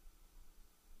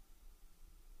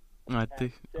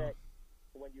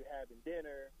 when you're having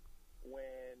dinner,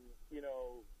 when,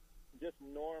 just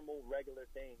normal, regular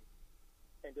things,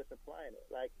 and just applying it.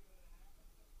 Like,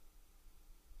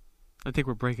 I think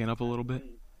we're breaking up a little bit.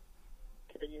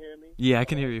 Can you hear me? Yeah, I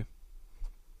can hear you.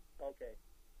 Okay.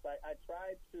 Like, I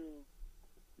tried to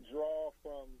draw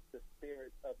from the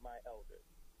spirit of my elders.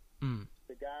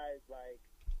 The guys like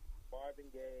Marvin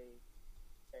Gaye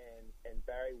and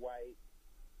Barry White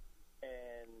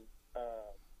and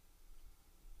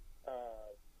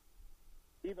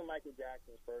even Michael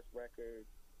Jackson's first record,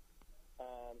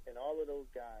 and all of those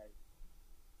guys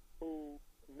who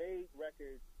made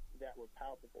records that were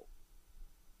palpable.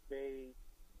 They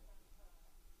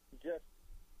just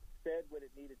said what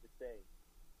it needed to say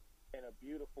in a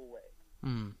beautiful way.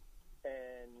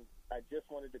 And I just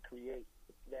wanted to create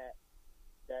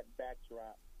that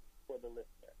backdrop for the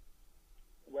listener.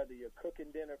 Whether you're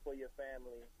cooking dinner for your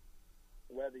family,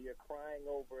 whether you're crying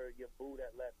over your boo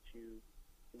that left you,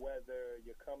 whether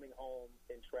you're coming home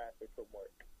in traffic from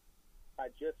work, I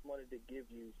just wanted to give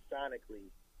you sonically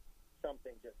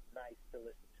something just nice to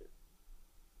listen to.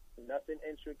 Nothing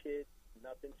intricate,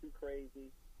 nothing too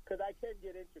crazy. Because I can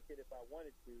get intricate if I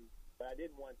wanted to, but I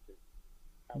didn't want to.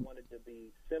 I wanted to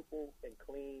be simple and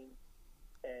clean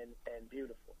and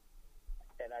beautiful.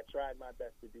 And I tried my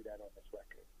best to do that on this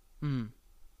record.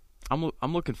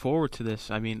 I'm looking forward to this.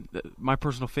 I mean, my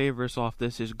personal favorites off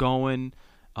this is Going.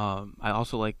 I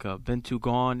also like Been Too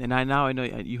Gone. And I know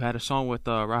you had a song with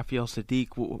Raphael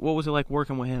Sadiq. What was it like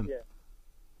working with him? Yeah,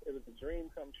 it was a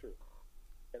dream come true.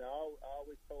 And I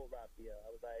always told Raphael, I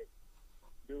was like,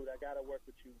 dude, I got to work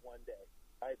with you one day.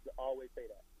 I used to always say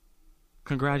that.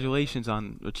 Congratulations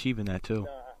on achieving that, too.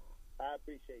 No, I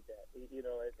appreciate that. And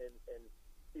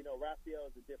Raphael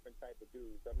is a different type of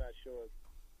dude. So I'm not sure,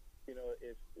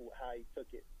 if how he took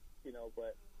it,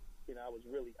 but, I was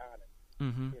really honored,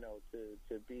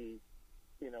 to be,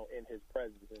 in his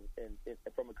presence and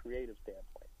from a creative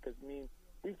standpoint. Because,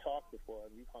 we've talked before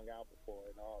and we've hung out before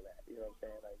and all that. You know what I'm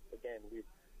saying? Like, again,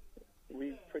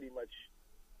 we pretty much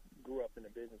grew up in the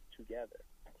business together.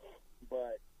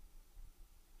 But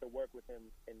to work with him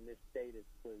in this status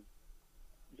was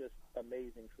just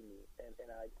amazing for me. And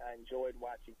I enjoyed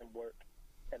watching him work.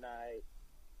 And I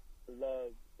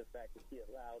love the fact that he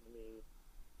allowed me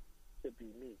to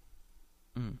be me.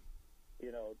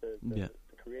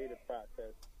 The creative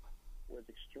process was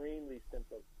extremely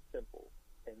simple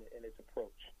in its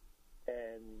approach.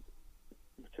 And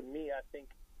to me, I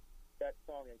think that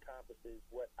song encompasses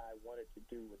what I wanted to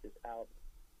do with this album.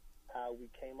 How we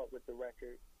came up with the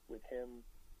record with him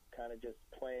kind of just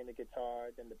playing the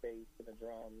guitar, then the bass and the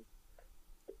drums,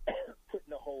 putting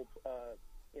the whole,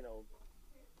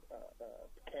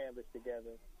 canvas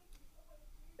together,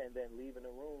 and then leaving the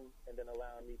room and then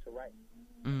allowing me to write.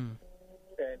 And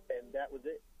that was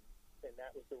it. And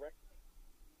that was the record.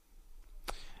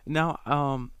 Now,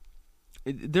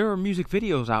 there are music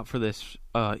videos out for this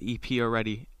EP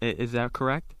already. Is that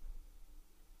correct?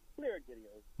 Lyric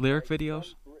videos. Lyric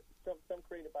videos? Some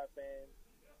created by fans.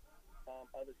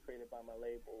 others created by my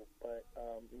label, but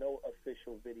no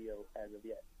official video as of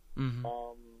yet. Mm-hmm.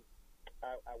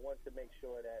 I want to make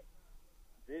sure that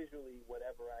visually,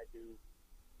 whatever I do,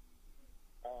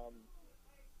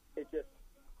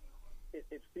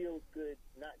 it feels good,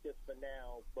 not just for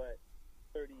now, but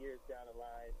 30 years down the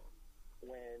line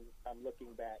when I'm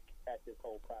looking back at this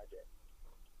whole project.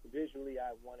 Visually,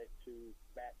 I wanted to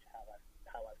match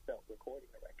how I felt recording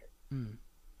the record. Mm.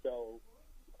 So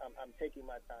I'm taking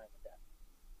my time with that.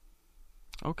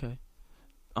 Okay.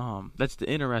 That's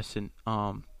interesting.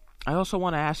 I also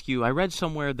want to ask you, I read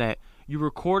somewhere that you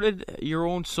recorded your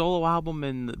own solo album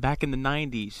back in the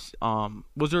 90s.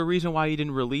 Was there a reason why you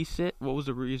didn't release it? What was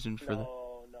the reason for that?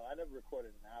 No, I never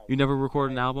recorded an album. You never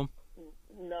recorded an album?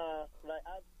 Nah, like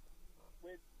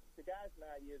with the guys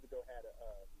 9 years ago had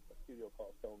a studio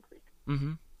called Stone Creek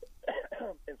Mm-hmm.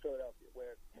 in Philadelphia,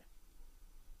 where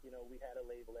we had a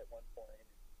label at one point.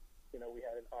 We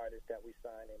had an artist that we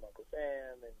signed named Uncle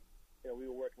Sam, and we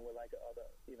were working with like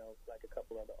a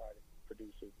couple other artists,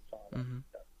 producers, and songwriters and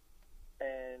stuff.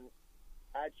 And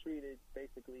I treated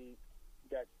basically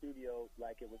that studio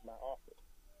like it was my office.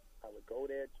 I would go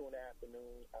there at 2 in the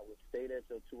afternoon. I would stay there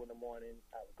till 2 in the morning.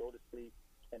 I would go to sleep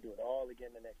and do it all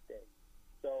again the next day.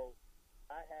 So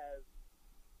I have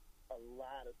a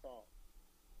lot of songs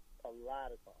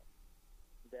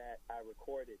that I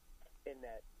recorded in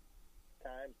that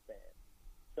time span,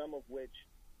 some of which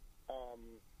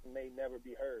may never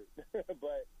be heard,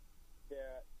 but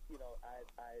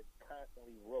I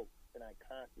constantly wrote and I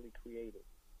constantly created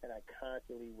and I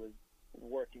constantly was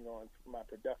working on my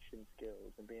production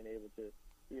skills and being able to,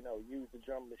 use the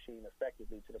drum machine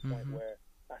effectively to the point where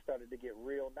I started to get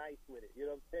real nice with it. You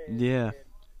know what I'm saying? Yeah. And,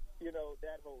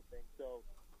 that whole thing. So,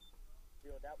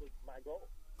 that was my goal.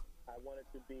 I wanted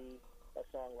to be a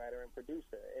songwriter and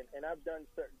producer. And I've done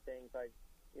certain things like,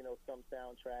 some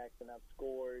soundtracks, and I've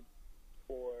scored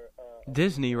for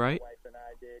Disney, right? My wife and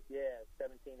I did. Yeah,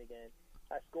 17 again.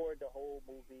 I scored the whole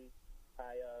movie.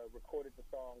 I recorded the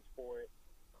songs for it,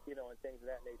 and things of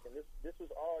that nature. This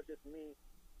was all just me,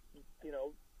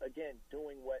 again,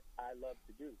 doing what I love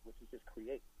to do, which is just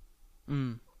create.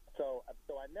 Mm. So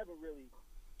I never really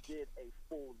did a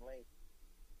full-length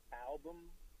album,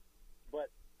 but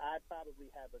I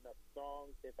probably have enough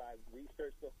songs if I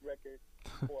research those records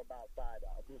for about 5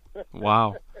 albums.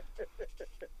 Wow.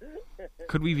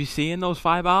 Could we be seeing those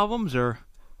 5 albums, or?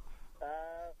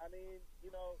 I mean,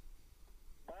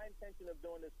 my intention of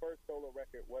doing this first solo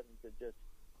record wasn't to just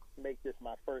make this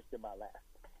my first and my last.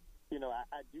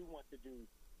 I do want to do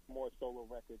more solo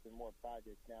records and more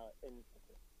projects now.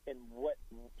 In what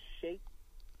shape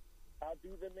I'll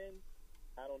do them in,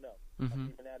 I don't know. I'm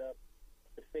leaving that up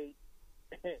to fate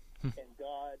and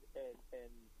God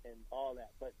and all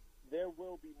that. But there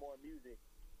will be more music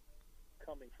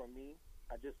coming from me.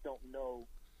 I just don't know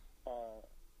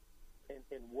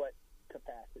in what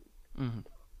capacity. Mm-hmm.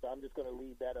 So I'm just going to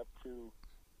leave that up to,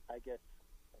 I guess,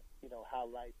 how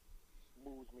life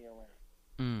moves me around.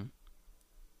 Mm.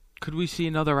 Could we see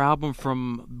another album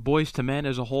from Boyz II Men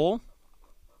as a whole?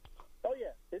 Oh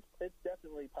yeah, it's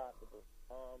definitely possible.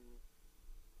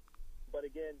 But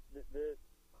again, we're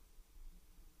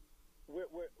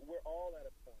all at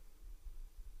a point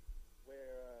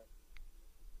where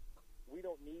we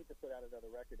don't need to put out another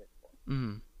record anymore.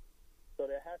 Mm. So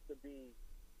there has to be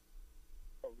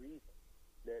a reason.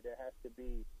 There has to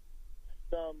be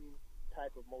some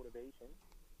type of motivation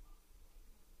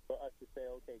for us to say,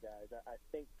 okay, guys, I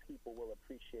think people will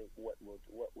appreciate what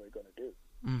we're going to do.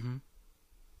 Mm-hmm.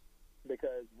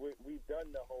 Because we've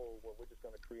done the whole, we're just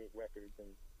going to create records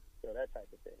and that type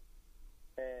of thing.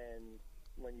 And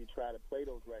when you try to play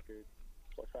those records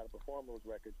or try to perform those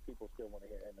records, people still want to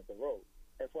hear End of the Road.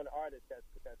 And for an artist, that's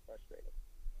frustrating.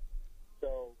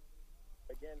 So,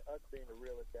 again, us being the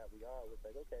realist that we are, was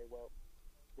like, okay, well,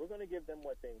 we're going to give them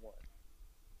what they want.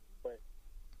 But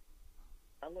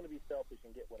I'm going to be selfish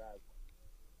and get what I want.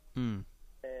 Mm.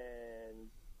 And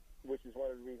which is one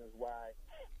of the reasons why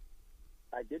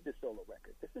I did this solo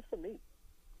record. This is for me.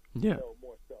 Yeah.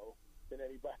 More so than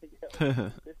anybody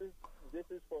else. This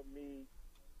is for me,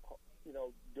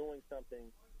 doing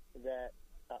something that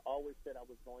I always said I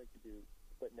was going to do,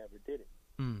 but never did it.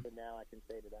 Mm. But now I can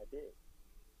say that I did.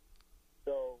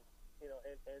 So,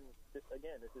 and this,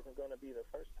 again, this isn't going to be the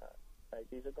first time. Like,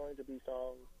 these are going to be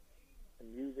songs and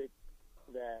music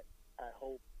that I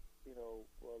hope,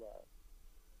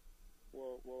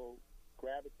 will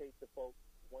gravitate to folks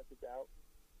once it's out.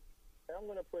 And I'm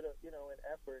going to put an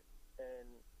effort in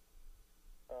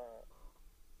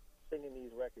singing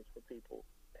these records for people,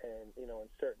 and in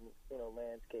certain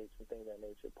landscapes and things of that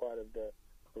nature. Part of the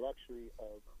luxury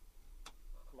of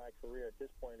my career at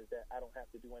this point is that I don't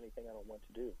have to do anything I don't want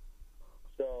to do.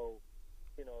 So,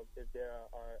 you know, if there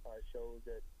are shows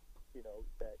that, you know,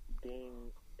 that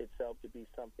deem itself to be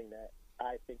something that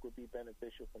I think would be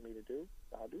beneficial for me to do,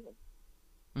 I'll do them.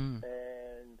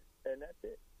 And that's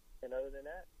it. And other than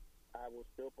that, I will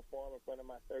still perform in front of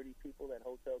my 30 people at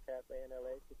Hotel Cafe in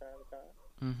LA from time to time.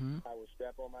 I will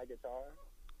strap on my guitar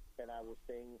and I will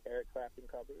sing Eric Clapton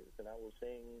covers, and I will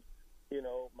sing, you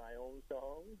know, my own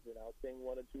songs, and I'll sing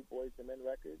one or two Boyz II Men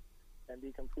records and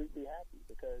be completely happy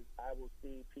because I will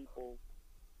see people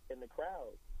in the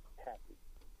crowd happy.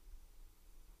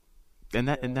 And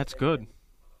that's good.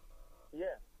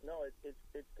 Yeah, no,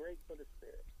 it's great for the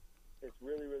spirit. It's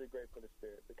really, really great for the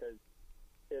spirit because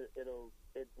it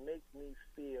makes me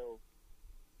feel,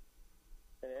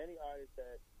 and any artist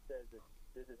that says that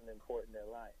this isn't important, they're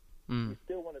lying. You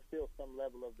still want to feel some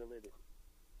level of validity,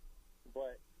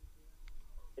 but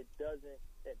it doesn't.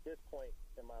 At this point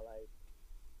in my life,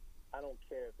 I don't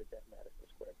care if it's at Madison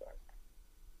Square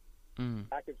Garden.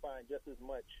 I can find just as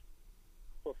much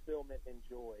fulfillment and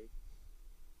joy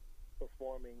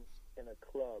performing in a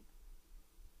club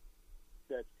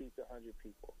that seats 100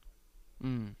 people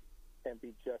and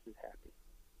be just as happy.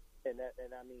 And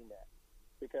I mean that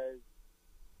because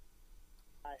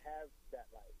I have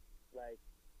that life. Like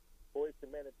Boyz II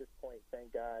Men at this point,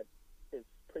 thank God, is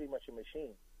pretty much a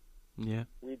machine. Yeah.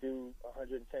 We do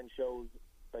 110 shows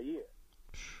a year.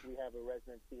 We have a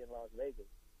residency in Las Vegas.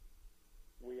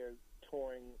 We are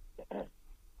touring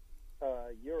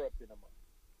Europe in a month.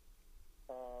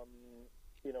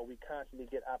 You know, we constantly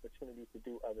get opportunities to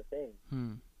do other things.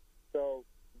 So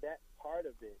that part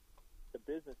of it, the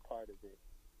business part of it,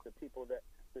 the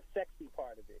sexy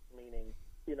part of it, meaning,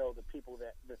 you know, the people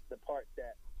that, the part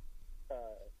that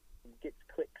gets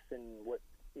clicks and what,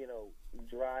 you know,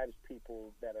 drives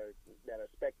people that are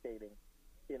spectating,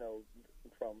 you know,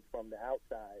 from the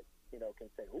outside, you know, can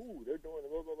say, ooh, they're doing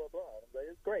blah, blah, blah, blah. I'm like,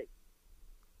 it's great.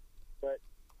 But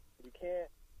you can't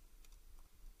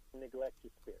neglect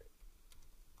your spirit.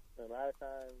 And a lot of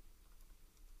times,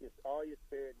 all your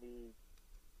spirit needs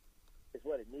is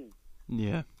what it needs.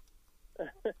 Yeah.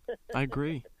 I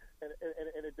agree.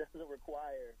 And it doesn't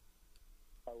require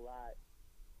a lot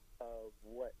of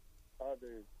what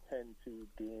others tend to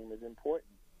deem as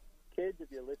important. Kids, if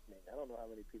you're listening, I don't know how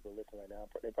many people listen right now.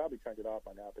 They probably turned it off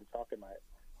by now. I've been talking my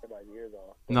ears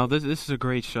off. No, this is a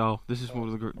great show. This is this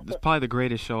is probably the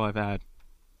greatest show I've had.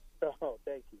 Oh,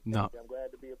 thank you. No. I'm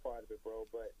glad to be a part of it, bro.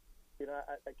 But, you know,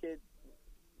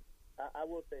 I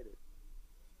will say this,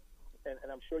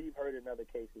 and I'm sure you've heard it in other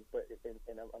cases, but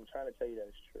I'm trying to tell you that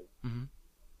it's true.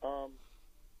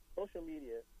 Social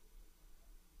media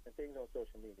and things on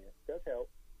social media does help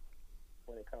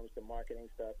when it comes to marketing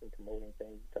stuff and promoting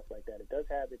things and stuff like that. It does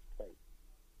have its place,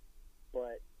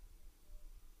 but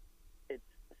it's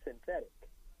synthetic.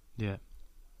 Yeah.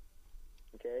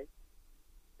 Okay?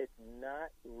 It's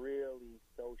not really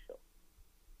social.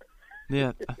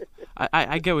 Yeah.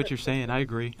 I get what you're saying. I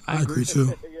agree. I agree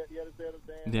too. You understand what I'm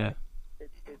saying? Yeah.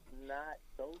 It's not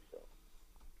social.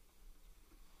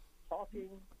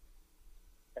 Talking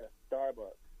at a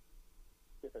Starbucks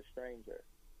with a stranger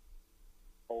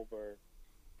over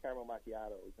caramel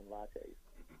macchiatos and lattes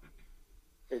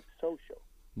is social.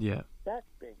 Yeah. That's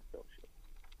being social.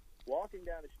 Walking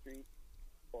down the street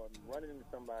or running into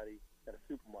somebody at a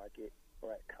supermarket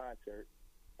or at a concert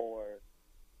or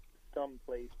some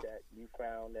place that you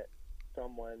found that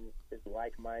someone is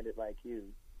like-minded like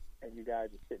you and you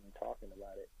guys are sitting talking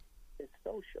about it, it's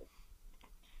social.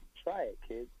 Try it,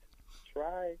 kids.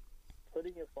 Try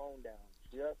putting your phone down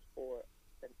just for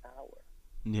an hour.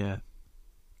 Yeah.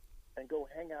 And go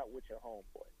hang out with your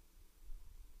homeboy.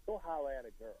 Go holler at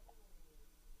a girl.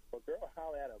 Or girl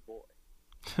holler at a boy.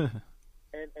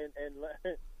 and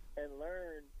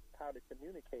learn how to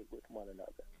communicate with one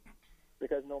another.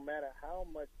 Because no matter how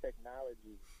much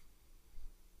technology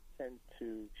tends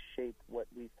to shape what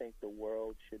we think the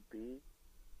world should be,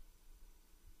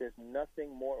 there's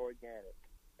nothing more organic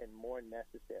and more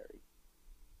necessary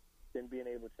than being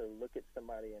able to look at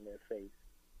somebody in their face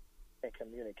and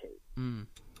communicate.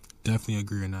 Definitely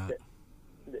agree on that.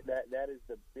 That is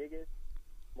the biggest,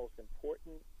 most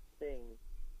important thing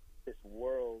this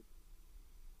world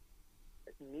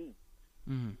needs.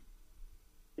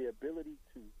 The ability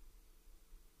to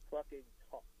fucking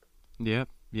talk Yep.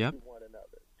 to one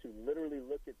another, to literally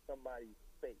look at somebody's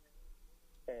face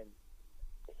and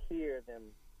hear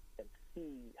them and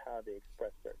see how they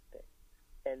express certain things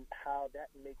and how that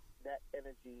makes that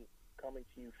energy coming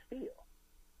to you feel.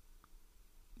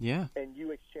 Yeah. And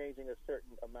you exchanging a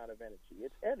certain amount of energy.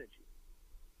 It's energy.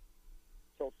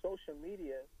 So social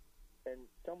media and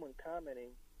someone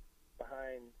commenting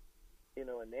behind, you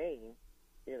know, a name,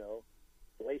 you know,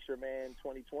 Glacier Man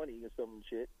 2020 or some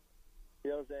shit. You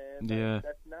know what I'm saying? Yeah.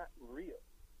 That's not real.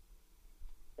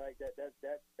 Like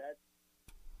that's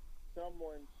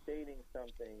someone stating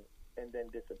something and then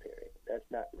disappearing. That's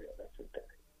not real. That's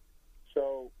synthetic.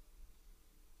 So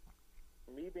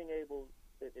me being able,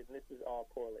 and this is all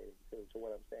correlated to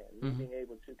what I'm saying, me being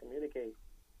able to communicate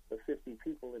with 50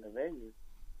 people in a venue,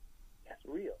 that's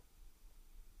real.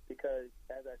 Because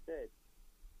as I said,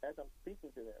 as I'm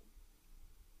speaking to them,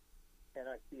 and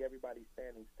I see everybody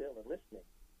standing still and listening,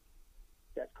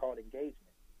 that's called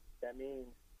engagement. That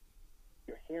means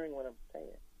you're hearing what I'm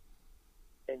saying,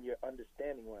 and you're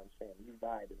understanding what I'm saying. You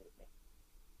vibing with me.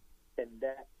 And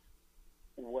that's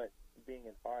what being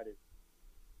an artist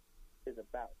is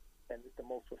about. And it's the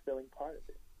most fulfilling part of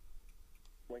it.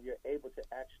 When you're able to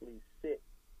actually sit,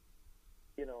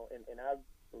 you know, and I've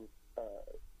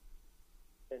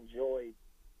enjoyed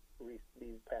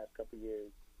these past couple of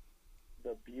years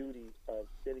the beauty of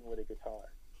sitting with a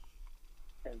guitar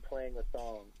and playing a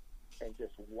song and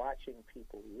just watching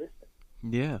people listen.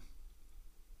 Yeah.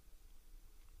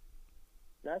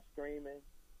 Not screaming,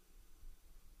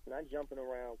 not jumping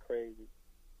around crazy,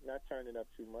 not turning up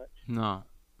too much. No.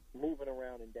 Moving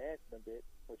around and dancing a bit,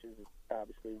 which is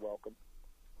obviously welcome.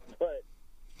 But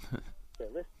they're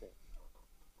listening.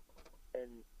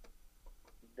 And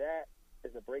that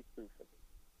is a breakthrough for me,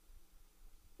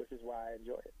 which is why I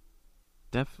enjoy it.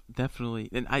 Definitely.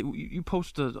 And you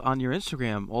post on your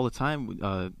Instagram all the time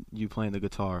you playing the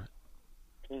guitar.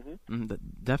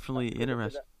 Definitely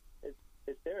interesting.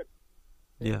 It's therapy.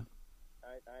 Yeah.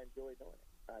 I enjoy doing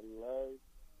it. I love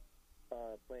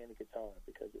playing the guitar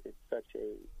because it's such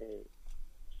a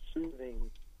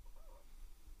soothing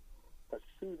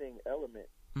element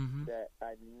that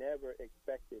I never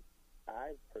expected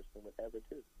I personally would ever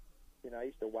do. You know, I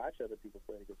used to watch other people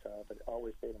play the guitar, but I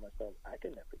always say to myself, I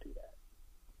could never do that.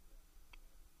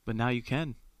 But now you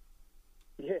can.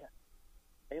 Yeah.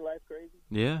 Ain't life crazy?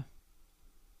 Yeah.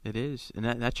 It is. And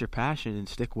that's your passion, and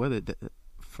stick with it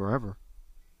forever.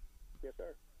 Yes,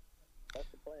 sir. That's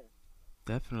the plan.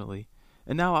 Definitely.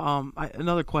 And now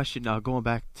another question, going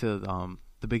back to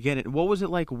the beginning. What was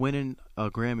it like winning a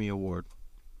Grammy Award?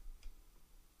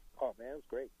 Oh, man, it was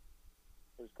great.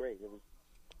 It was great. It was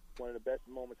one of the best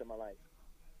moments of my life.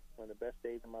 One of the best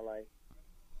days of my life.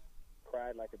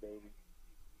 Cried like a baby.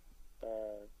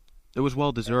 It was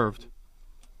well deserved.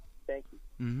 Thank you.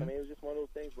 I mean, it was just one of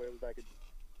those things where it was like it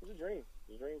was a dream.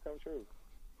 It was a dream come true.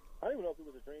 I don't even know if it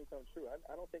was a dream come true.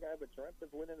 I don't think I ever dreamt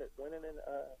of winning a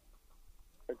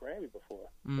Grammy before.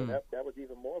 So that was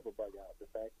even more of a bug out. The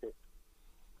fact that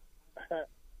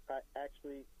I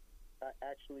actually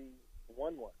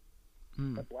won one.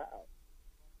 That's wow.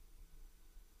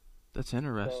 That's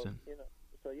interesting.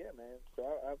 So yeah, man. So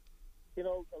I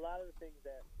a lot of the things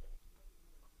that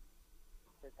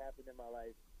has happened in my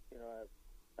life,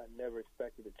 I never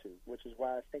expected it to, which is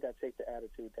why I think I take the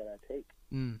attitude that I take.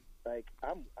 Like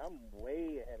I'm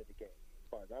way ahead of the game as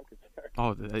far as I'm concerned.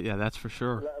 Oh yeah, that's for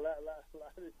sure. A lot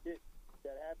of the shit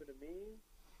that happened to me,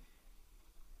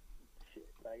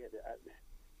 like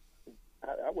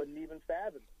I wouldn't even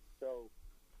fathom it. So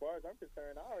as far as I'm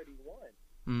concerned, I already won.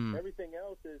 Everything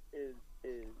else is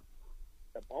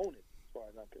a bonus as far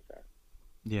as I'm concerned.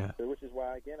 Yeah. So, which is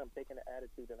why, again, I'm taking the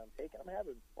attitude that I'm taking. I'm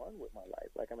having fun with my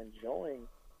life. Like, I'm enjoying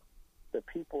the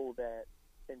people that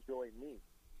enjoy me.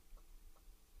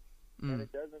 And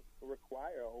it doesn't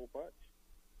require a whole bunch.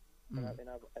 And I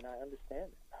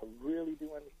understand it. I really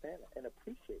do understand it and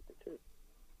appreciate it, too.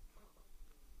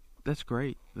 That's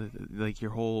great. Like,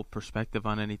 your whole perspective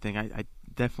on anything. I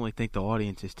definitely think the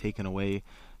audience is taking away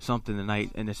something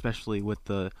tonight, and especially with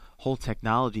the whole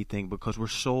technology thing, because we're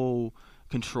so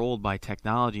controlled by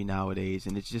technology nowadays.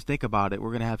 And it's just, think about it,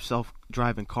 we're going to have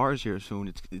self-driving cars here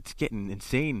soon. It's getting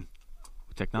insane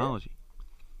with technology.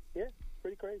 Yeah,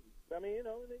 pretty crazy. I mean,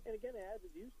 and again, it has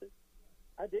its uses.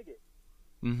 I dig it.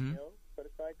 But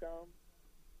it's like,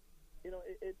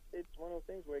 it's one of those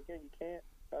things where, again, you can't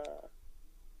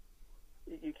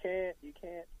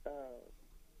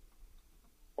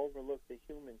overlook the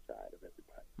human side of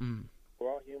everybody.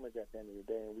 We're all humans at the end of the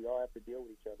day, and we all have to deal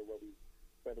with each other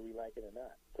whether we like it or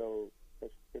not. So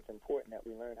it's important that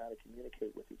we learn how to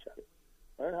communicate with each other,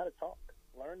 learn how to talk,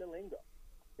 learn the lingo.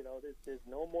 There's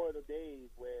no more of the days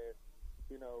where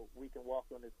we can walk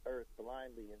on this earth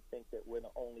blindly and think that we're the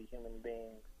only human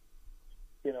beings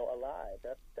alive.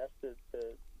 That's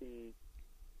the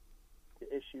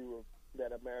issue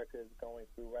that America is going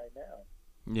through right now.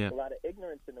 Yeah. A lot of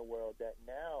ignorance in the world that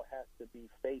now has to be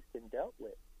faced and dealt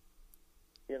with.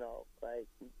 Like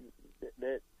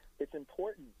it's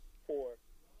important for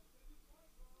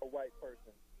a white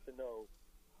person to know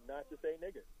not to say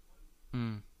nigger.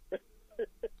 Mm.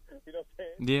 You know what I'm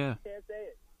saying? Yeah. You can't say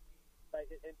it. Like,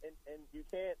 and you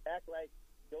can't act like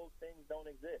those things don't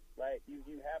exist. Like, you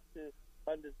have to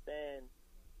understand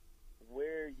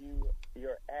where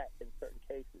you're at in certain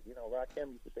cases. You know,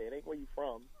 Rakim used to say, it ain't where you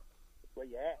from, it's where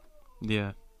you at.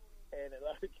 Yeah. And in a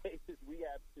lot of cases, we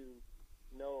have to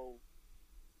know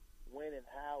when and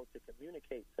how to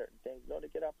communicate certain things in order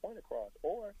to get our point across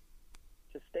or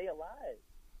to stay alive.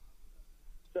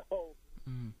 So,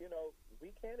 you know,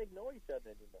 we can't ignore each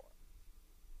other anymore.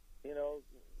 You know,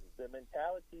 the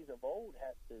mentalities of old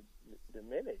have to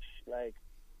diminish. Like,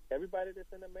 everybody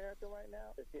that's in America right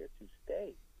now is here to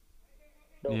stay.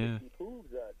 So it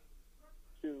behooves us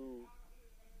to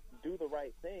do the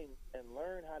right thing and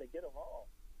learn how to get along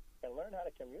and learn how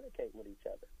to communicate with each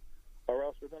other. Or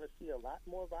else we're going to see a lot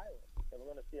more violence and we're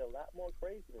going to see a lot more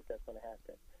craziness that's going to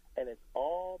happen. And it's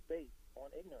all based on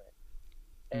ignorance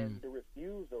and the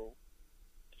refusal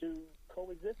to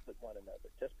coexist with one another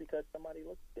just because somebody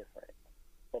looks different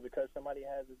or because somebody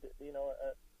has a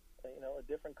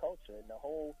different culture and the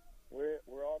whole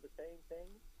we're all the same thing.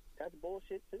 That's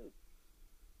bullshit too.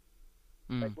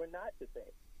 Like, we're not the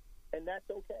same, and that's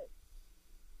okay.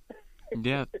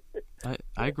 Yeah,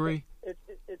 I agree. It's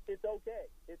okay.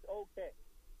 It's okay.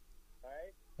 All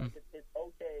right. It's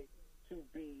okay to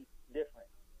be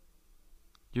different.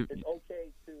 It's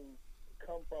okay to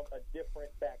come from a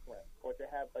different background or to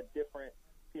have a different,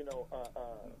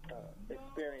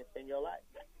 experience in your life.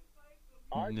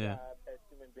 Our job as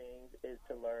human beings is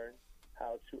to learn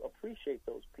how to appreciate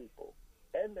those people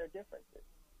and their differences.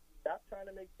 Stop trying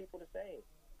to make people the same.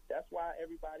 That's why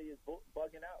everybody is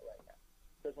bugging out right now,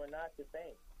 because we're not the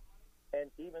same. And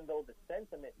even though the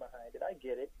sentiment behind it, I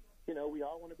get it. You know, we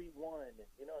all want to be one, and,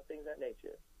 things of that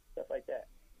nature, stuff like that.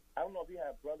 I don't know if you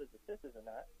have brothers or sisters or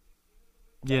not.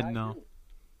 Yeah, no. Do.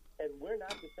 And we're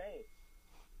not the same.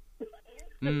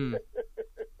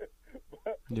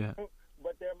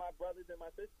 But they're my brothers and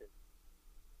my sisters.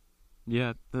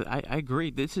 Yeah, I agree.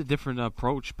 This is a different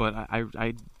approach, but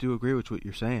I do agree with what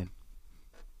you're saying.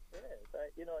 Yeah,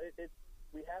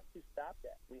 we have to stop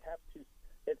that. We have to,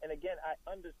 and again, I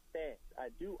understand. I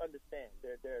do understand.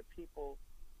 There are people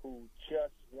who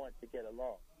just want to get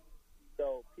along.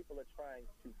 So people are trying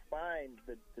to find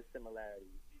the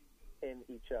similarities in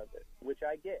each other, which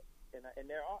I get, and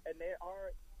there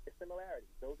are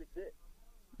similarities. Those exist.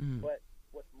 But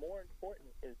what's more important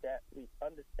is that we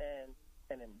understand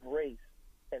and embrace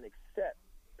and accept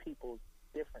people's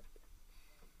differences.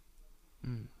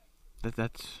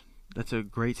 That's a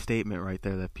great statement right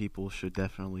there that people should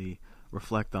definitely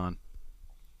reflect on.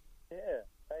 Yeah,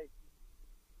 like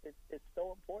it's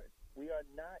so important. We are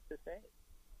not the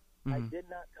same. I did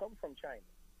not come from China.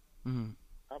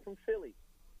 I'm from Philly.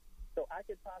 So I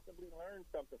could possibly learn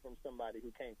something from somebody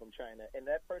who came from China, and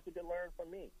that person could learn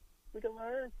from me. We can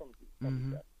learn from each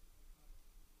other.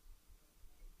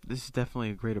 This is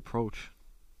definitely a great approach.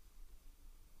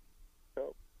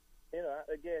 So,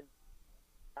 again,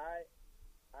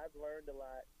 I've learned a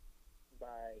lot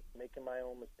by making my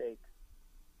own mistakes,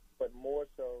 but more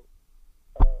so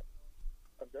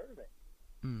observing.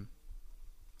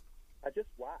 I just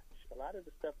watch. A lot of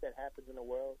the stuff that happens in the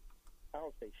world, I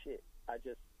don't say shit. I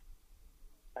just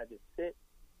sit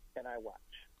and I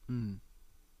watch.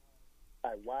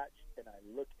 I watch and I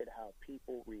look at how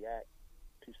people react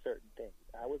to certain things.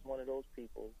 I was one of those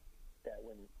people that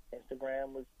when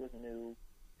Instagram was new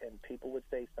and people would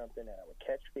say something and I would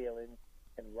catch feelings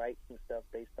and write some stuff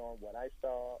based on what I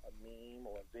saw, a meme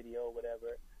or a video or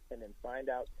whatever, and then find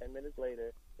out 10 minutes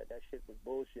later that shit was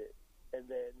bullshit. And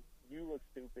then you look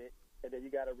stupid, and then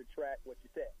you got to retract what you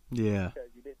said. Yeah.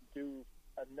 Because you didn't do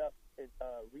enough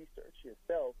research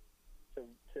yourself to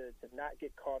not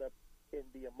get caught up in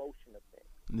the emotion of things.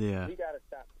 Yeah. We got to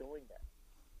stop doing that.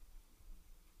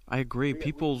 I agree.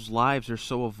 People's lives are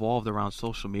so evolved around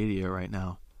social media right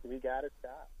now. We got to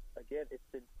stop. Again, it's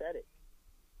synthetic.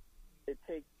 It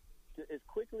takes, as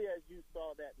quickly as you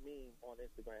saw that meme on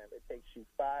Instagram, it takes you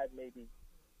 5, maybe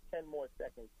 10 more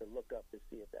seconds to look up to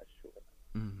see if that's true or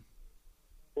not.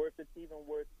 Or if it's even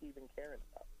worth even caring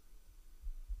about.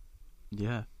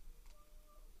 Yeah.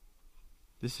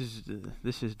 This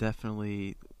is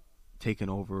definitely taken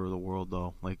over the world,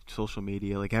 though. Like social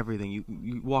media, like everything.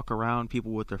 You walk around,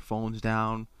 people with their phones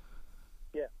down.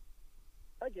 Yeah,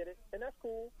 I get it, and that's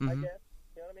cool. I guess,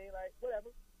 you know what I mean. Like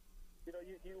whatever,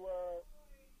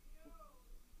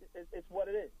 it's what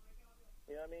it is.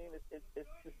 You know what I mean. It's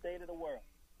the state of the world.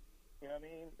 You know what I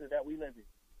mean, that we live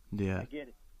in. Yeah, I get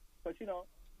it, but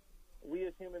we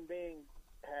as human beings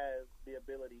have the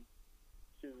ability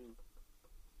to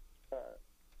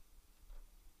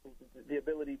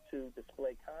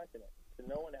display confidence, to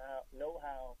know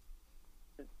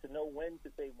when to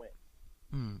say when,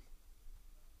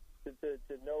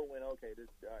 to know when, okay, this,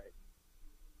 all right,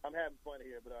 I'm having fun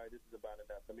here, but all right, this is about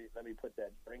enough. Let me put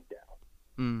that drink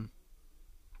down.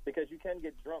 Because you can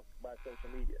get drunk by social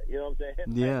media. You know what I'm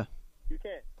saying? Yeah. You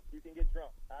can get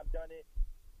drunk. I've done it.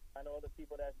 I know other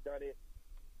people that's done it.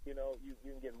 You know, you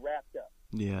can get wrapped up.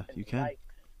 Yeah, you can. Likes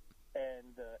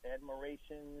and the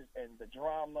admirations and the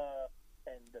drama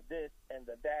and the this and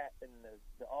the that and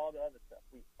the all the other stuff.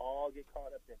 We all get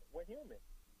caught up in it. We're human.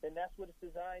 And that's what it's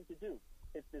designed to do.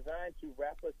 It's designed to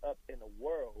wrap us up in a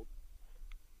world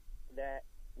that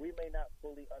we may not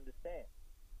fully understand.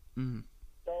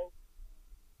 So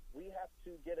we have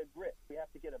to get a grip. We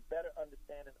have to get a better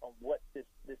understanding of what this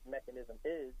mechanism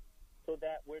is, so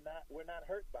that we're not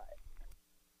hurt by it.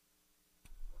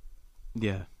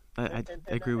 Yeah, I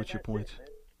agree with your points.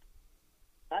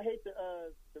 I hate to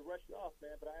rush you off,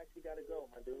 man, but I actually got to go,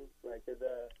 my dude. Like, 'cause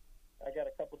I got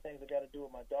a couple things I got to do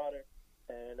with my daughter,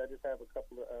 and I just have a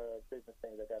couple of business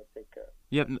things I got to take care of.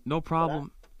 Yep, no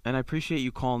problem. And I appreciate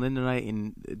you calling in tonight,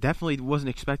 and definitely wasn't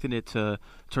expecting it to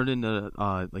turn into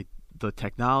like the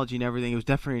technology and everything. It was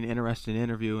definitely an interesting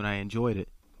interview, and I enjoyed it.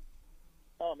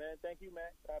 Oh, man, thank you,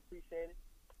 Max. I appreciate it.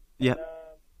 Yeah.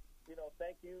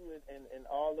 Thank you, and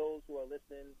all those who are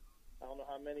listening. I don't know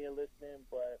how many are listening,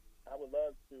 but I would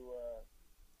love to.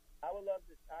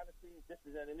 Honestly, this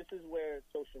is where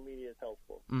social media is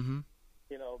helpful.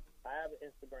 You know, I have an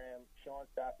Instagram, Shawn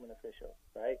Stockman Official,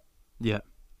 right? Yeah.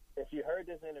 If you heard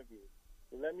this interview,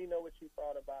 let me know what you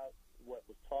thought about what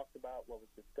was talked about, what was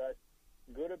discussed,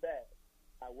 good or bad.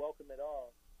 I welcome it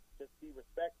all. Just be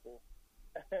respectful.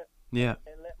 Yeah.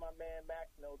 And let my man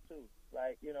Max know, too.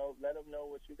 Like, you know, let him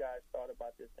know what you guys thought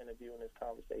about this interview and this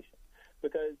conversation.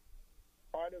 Because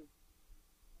part of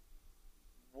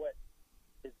what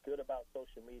is good about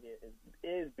social media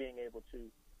is being able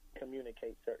to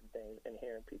communicate certain things and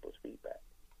hearing people's feedback.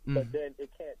 But then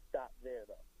it can't stop there,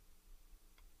 though.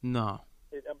 No.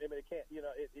 It can't, you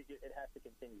know, it has to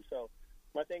continue. So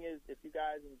my thing is, if you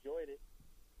guys enjoyed it,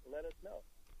 let us know.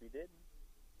 If you didn't,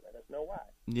 let us know why.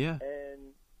 Yeah.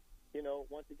 And, you know,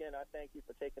 once again, I thank you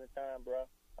for taking the time, bro.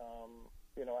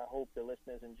 You know, I hope the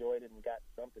listeners enjoyed it and got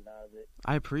something out of it.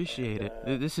 I appreciate it.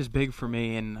 This is big for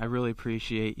me, and I really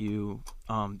appreciate you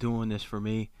doing this for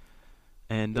me.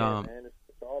 And man,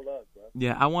 it's all love, bro.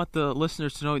 Yeah, I want the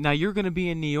listeners to know. Now, you're going to be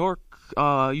in New York.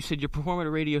 You said you're performing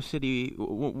at Radio City.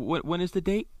 When is the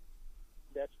date?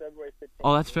 That's February 15th.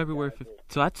 Oh, that's February 15th.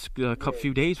 So that's a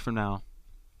few days from now.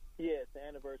 Yeah, it's the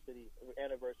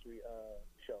anniversary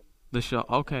show. The show,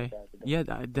 okay. Yeah,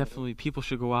 definitely. People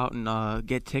should go out and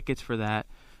get tickets for that.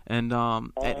 And I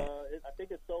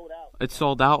think it's sold out. It's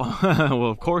sold out? Well,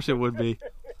 of course it would be.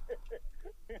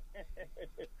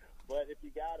 But if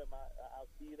you got them, I'll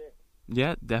see you there.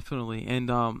 Yeah, definitely. And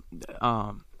I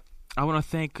want to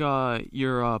thank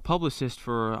your publicist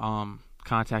for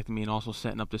contacting me and also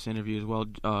setting up this interview as well,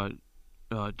 Joan.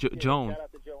 Shout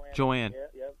out to Joanne.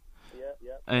 Yep.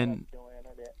 And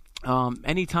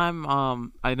anytime,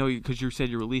 I know because you said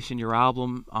you're releasing your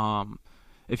album.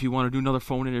 If you want to do another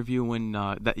phone interview when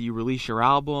that you release your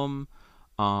album,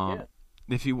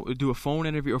 if you do a phone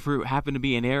interview, or if you happen to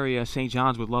be in area, St.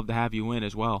 John's would love to have you in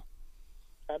as well.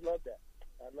 I'd love that.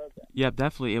 Yeah,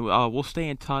 definitely. We'll stay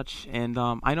in touch. And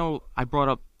I know I brought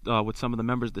up with some of the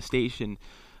members of the station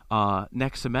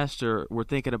next semester, we're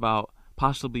thinking about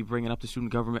possibly bringing up to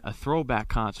student government a throwback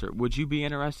concert. Would you be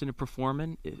interested in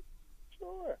performing?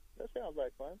 Sure. That sounds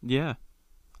like fun. Yeah.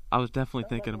 I was definitely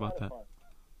thinking about that. Fun.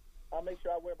 I'll make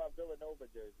sure I wear my Villanova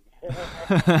jersey.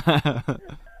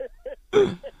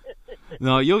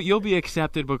 No, you'll be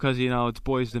accepted because, you know, it's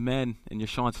Boyz II Men and you're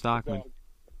Shawn Stockman.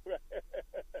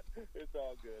 It's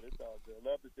all good.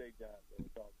 Love the St. John.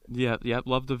 It's all good. Yeah,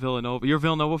 love the Villanova. You're a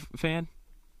Villanova fan?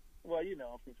 Well, you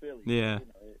know, I'm from Philly. Yeah. You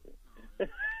know,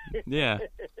 yeah.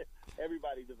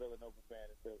 Everybody's a Villanova fan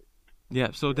in Philly.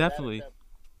 Yeah, so definitely.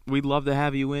 We'd love to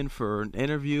have you in for an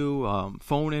interview,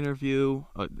 phone interview,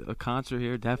 a concert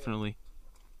here, definitely.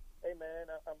 Hey, man,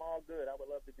 I'm all good. I would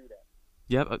love to do that.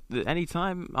 Yep,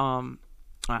 anytime.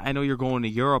 I know you're going to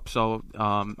Europe, so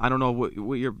I don't know what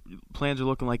your plans are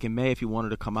looking like in May if you wanted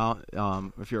to come out.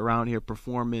 If you're around here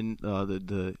performing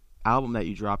the album that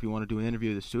you drop, you want to do an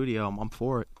interview at the studio, I'm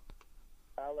for it.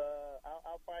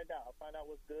 I'll find out. I'll find out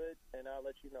what's good, and I'll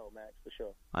let you know, Max, for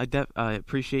sure. I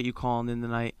appreciate you calling in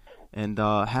tonight, and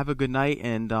have a good night,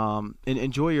 and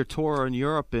enjoy your tour in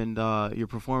Europe and your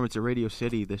performance at Radio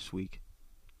City this week.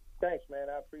 Thanks, man.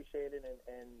 I appreciate it,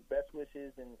 and best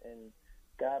wishes and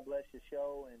God bless your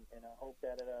show, and I hope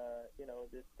that it,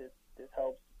 this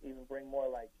helps even bring more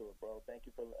light to it, bro. Thank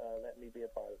you for letting me be a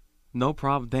part of it. No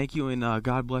problem. Thank you, and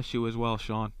God bless you as well,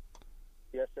 Shawn.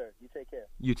 Yes, sir. You take care.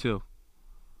 You too.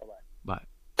 Bye-bye. Bye.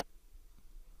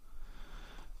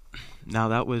 Now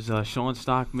that was Shawn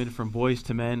Stockman from Boyz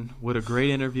II Men. What a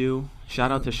great interview.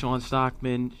 Shout out to Shawn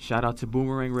Stockman. Shout out to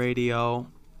Boomerang Radio.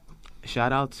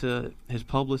 Shout out to his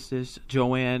publicist,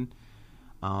 Joanne.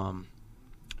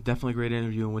 Definitely a great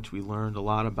interview in which we learned a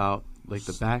lot about like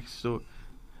the backstory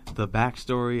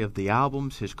of the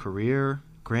albums, his career,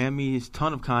 Grammys,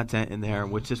 ton of content in there,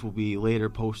 which this will be later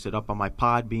posted up on my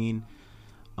Podbean.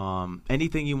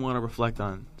 Anything you want to reflect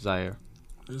on, Zaire?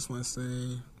 I just want to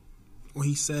say what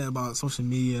he said about social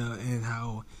media and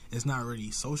how it's not really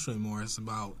social anymore. It's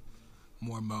more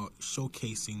about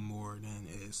showcasing more than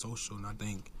it is social. And I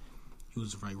think he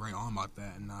was right on about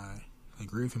that, and I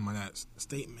agree with him on that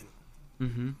statement.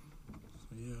 Mm-hmm. So,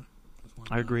 yeah.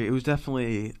 I agree. It was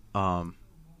definitely one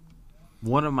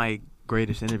of my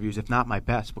greatest interviews, if not my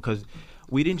best, because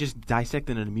we didn't just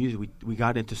dissect into the music. We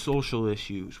got into social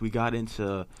issues. We got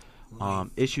into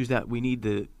issues that we need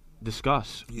to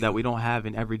discuss that we don't have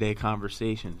in everyday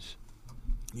conversations.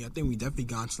 Yeah, I think we definitely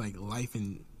got into like life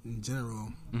in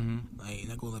general. Mm-hmm. Like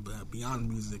that goes beyond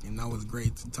music, and that was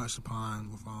great to touch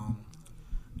upon with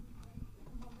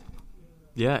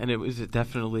Yeah, and it was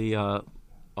definitely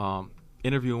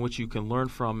interview in which you can learn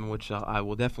from, in which I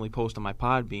will definitely post on my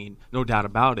Podbean, no doubt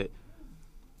about it.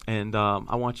 And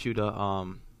I want you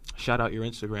to shout out your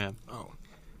Instagram. Oh,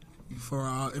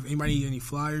 for if anybody need any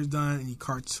flyers done, any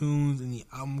cartoons, any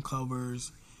album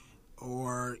covers,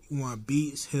 or you want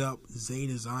beats, hit up Zaire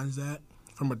Designs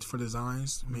for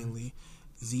designs mainly.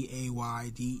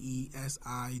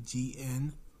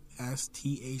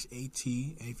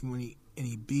 ZAYDESIGNSTHAT. And if you want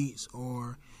any beats,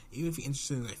 or even if you're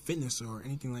interested in like fitness or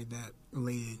anything like that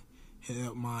related, hit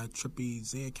up my Trippy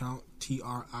Zay account,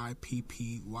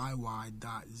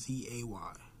 TRIPPYY.ZAY.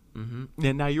 Mm-hmm.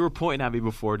 And now you were pointing at me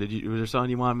before. Was there something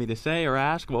you wanted me to say or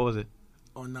ask? What was it?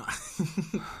 Oh no,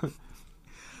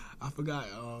 I forgot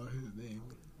his name.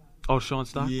 Oh, Shawn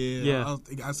Stockman? Yeah.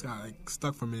 I just got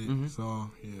stuck for a minute. Mm-hmm.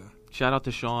 So yeah. Shout out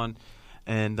to Shawn.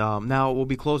 And now we'll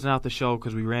be closing out the show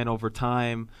because we ran over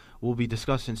time. We'll be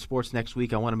discussing sports next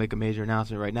week. I want to make a major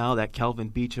announcement right now that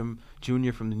Kelvin Beachum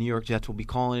Jr. from the New York Jets will be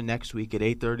calling in next week at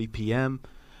 8:30 p.m.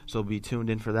 So be tuned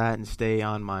in for that and stay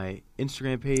on my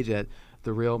Instagram page at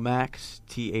TheRealMax,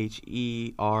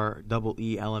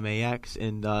 TheRealMax.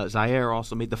 And Zaire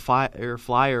also made the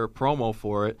flyer promo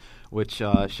for it, which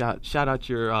shout out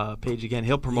your page again.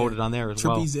 He'll promote it on there as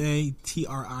well. Trippy Zay,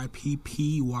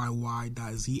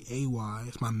 TRIPPYY.ZAY.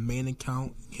 It's my main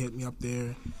account. Hit me up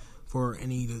there for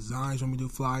any designs. Want me to do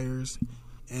flyers?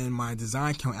 And my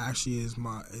design account actually is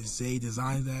Zay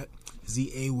Designs, that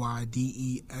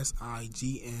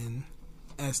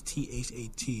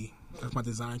ZAYDESIGNSTHAT. That's my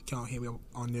design account. Hit me up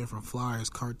on there for flyers,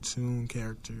 cartoon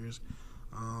characters,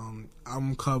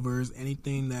 album covers,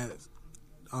 anything that's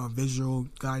visual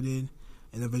guided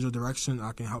in a visual direction.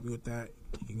 I can help you with that.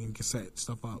 You can set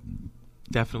stuff up.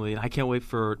 Definitely. I can't wait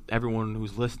for everyone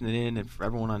who's listening in and for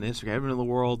everyone on Instagram, everyone in the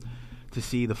world, to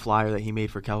see the flyer that he made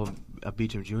for Kelvin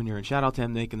Beachum Jr. And shout out to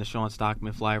him making the Shawn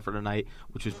Stockman flyer for tonight,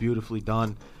 which was beautifully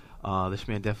done. This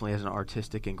man definitely has an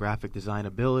artistic and graphic design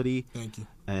ability. Thank you.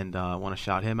 And I want to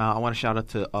shout him out. I want to shout out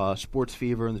to Sports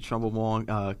Fever in the Trumbull,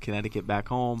 Connecticut back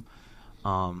home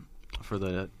for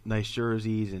the nice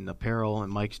jerseys and apparel,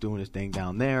 and Mike's doing his thing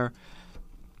down there.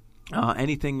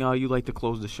 Anything you'd like to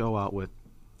close the show out with?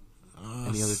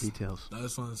 Any other details? I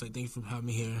just want to say thanks for having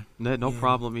me here. No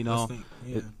problem. You know,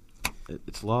 yeah.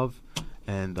 It's love,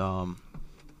 and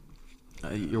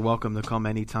you're welcome to come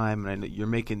anytime. And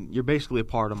you're basically a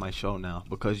part of my show now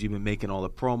because you've been making all the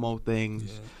promo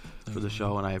things for the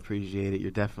show, and I appreciate it.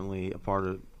 You're definitely a part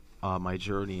of my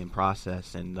journey and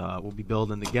process, and we'll be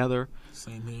building together.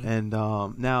 Same here. And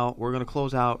now we're gonna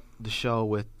close out the show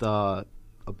with a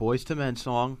Boyz II Men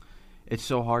song. It's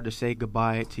so hard to say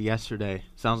goodbye to yesterday.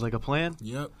 Sounds like a plan?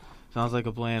 Yep. Sounds like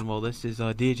a plan. Well, this is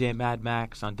DJ Mad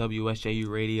Max on WSJU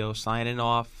Radio signing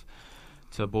off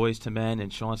to Boyz II Men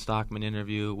and Shawn Stockman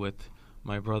interview with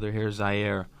my brother here,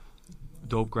 Zaire.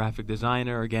 Dope graphic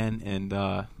designer again. And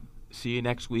see you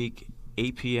next week,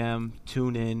 8 p.m.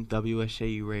 Tune in,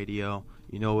 WSJU Radio.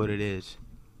 You know what it is.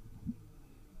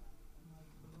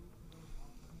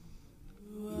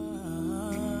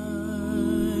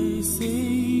 I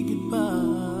say goodbye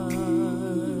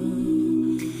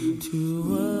to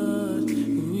what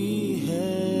we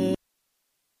had.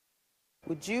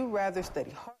 Would you rather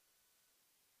study hard?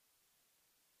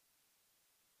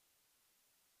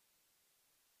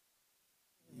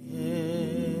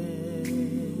 Yeah.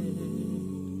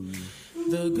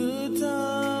 the good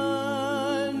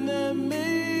time that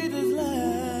made us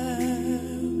laugh,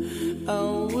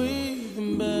 I'll wait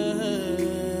them back.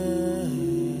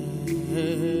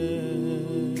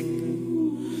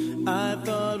 I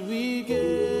thought we'd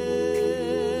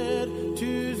get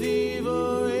to see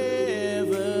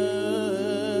forever,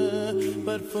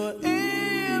 but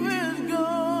forever's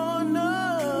gone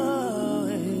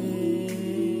away.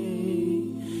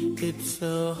 It's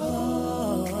so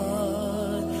hard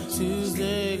to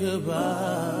say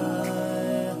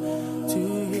goodbye to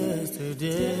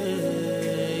yesterday.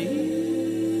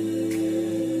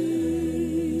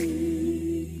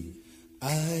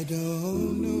 I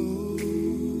don't know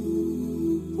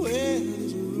where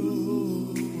this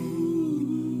road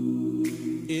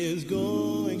is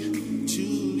going to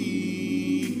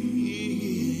lead.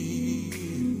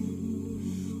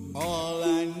 All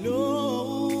I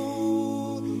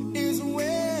know is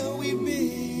where we've been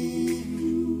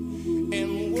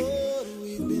and what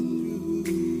we've been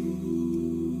through.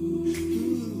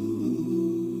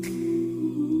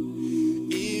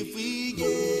 If we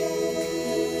get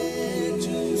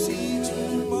to see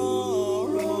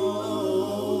tomorrow,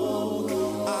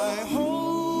 I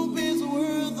hope it's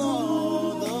worth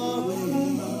all the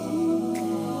wait.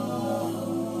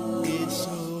 It's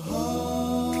so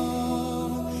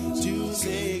hard to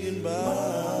say goodbye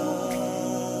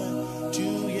to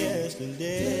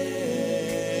yesterday.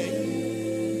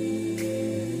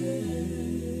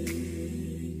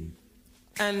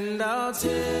 And I'll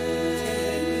take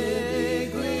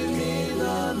with me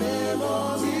the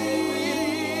memories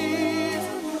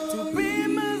to be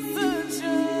my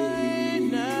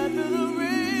sunshine after the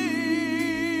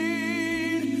rain.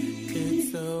 It's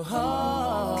so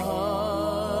hard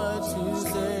to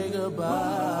say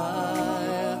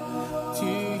goodbye to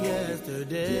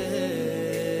yesterday.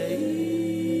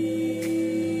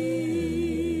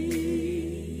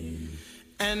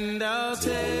 And I'll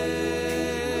take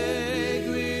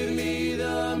with me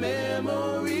the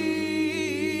memory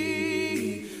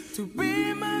to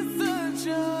be my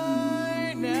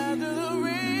sunshine after the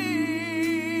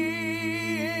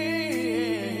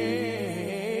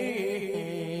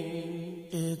rain.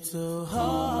 It's so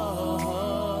hard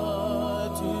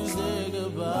to say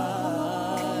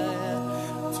goodbye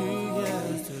to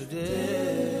yesterday.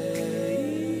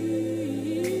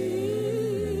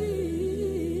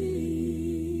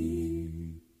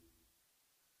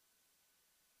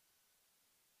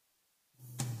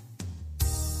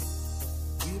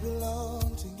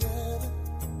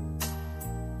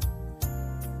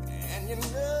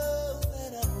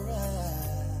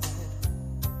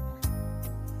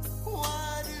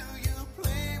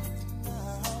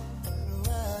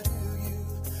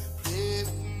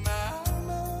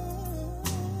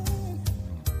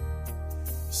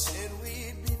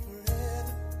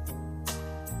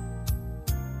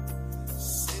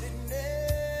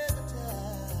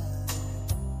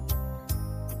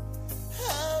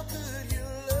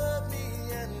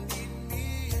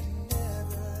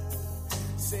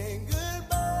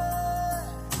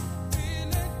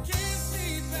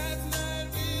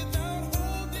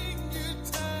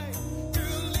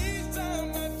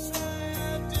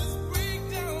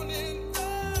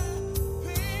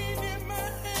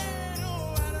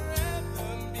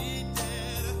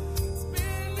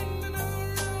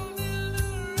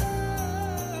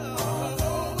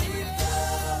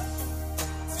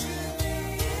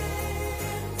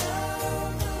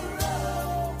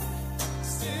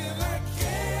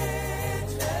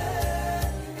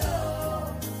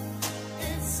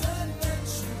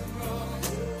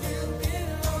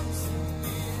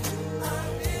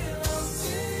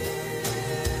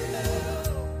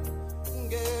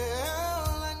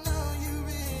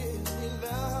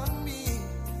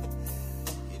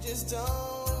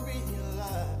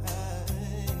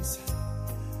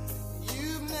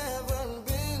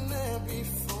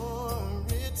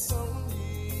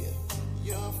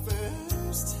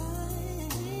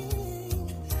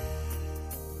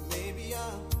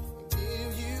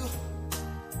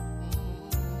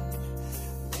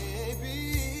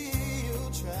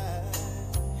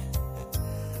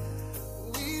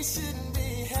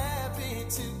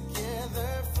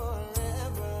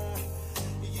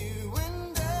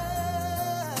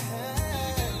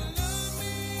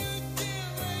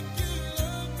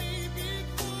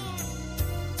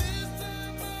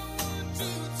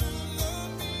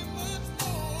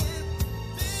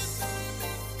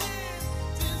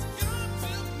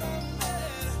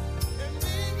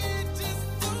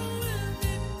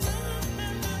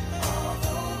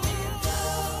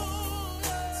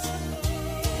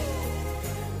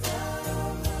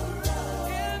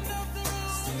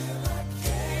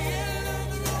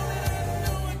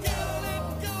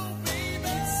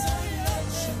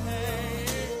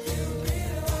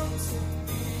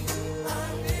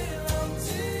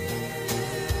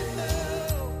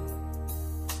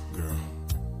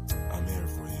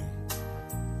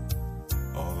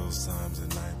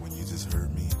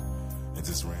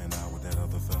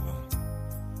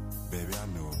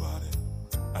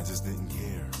 just didn't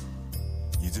care.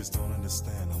 You just don't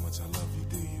understand how much I love you,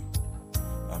 do you?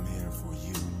 I'm here for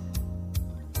you.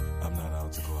 I'm not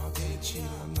out to go out there and cheat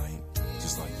all night,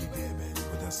 just like you did, baby,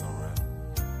 but that's alright.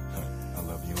 I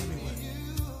love you anyway,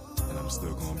 and I'm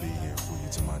still gonna be here for you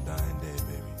till my dying day,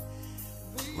 baby.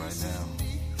 Right now,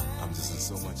 I'm just in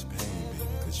so much pain, baby,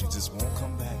 because you just won't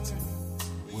come back to me,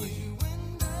 will you?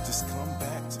 Just come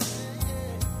back to me.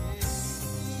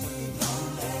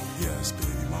 Yes,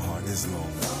 baby, my heart is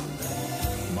lonely.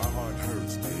 My heart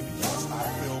hurts, baby. Yes, I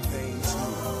feel pain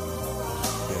too.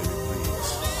 Baby,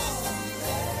 please.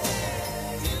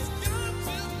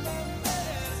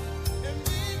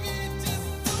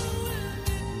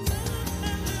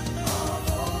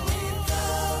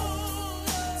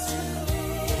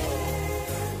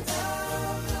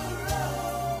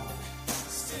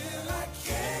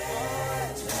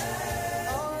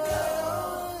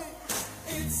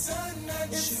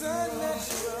 It's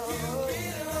unnatural.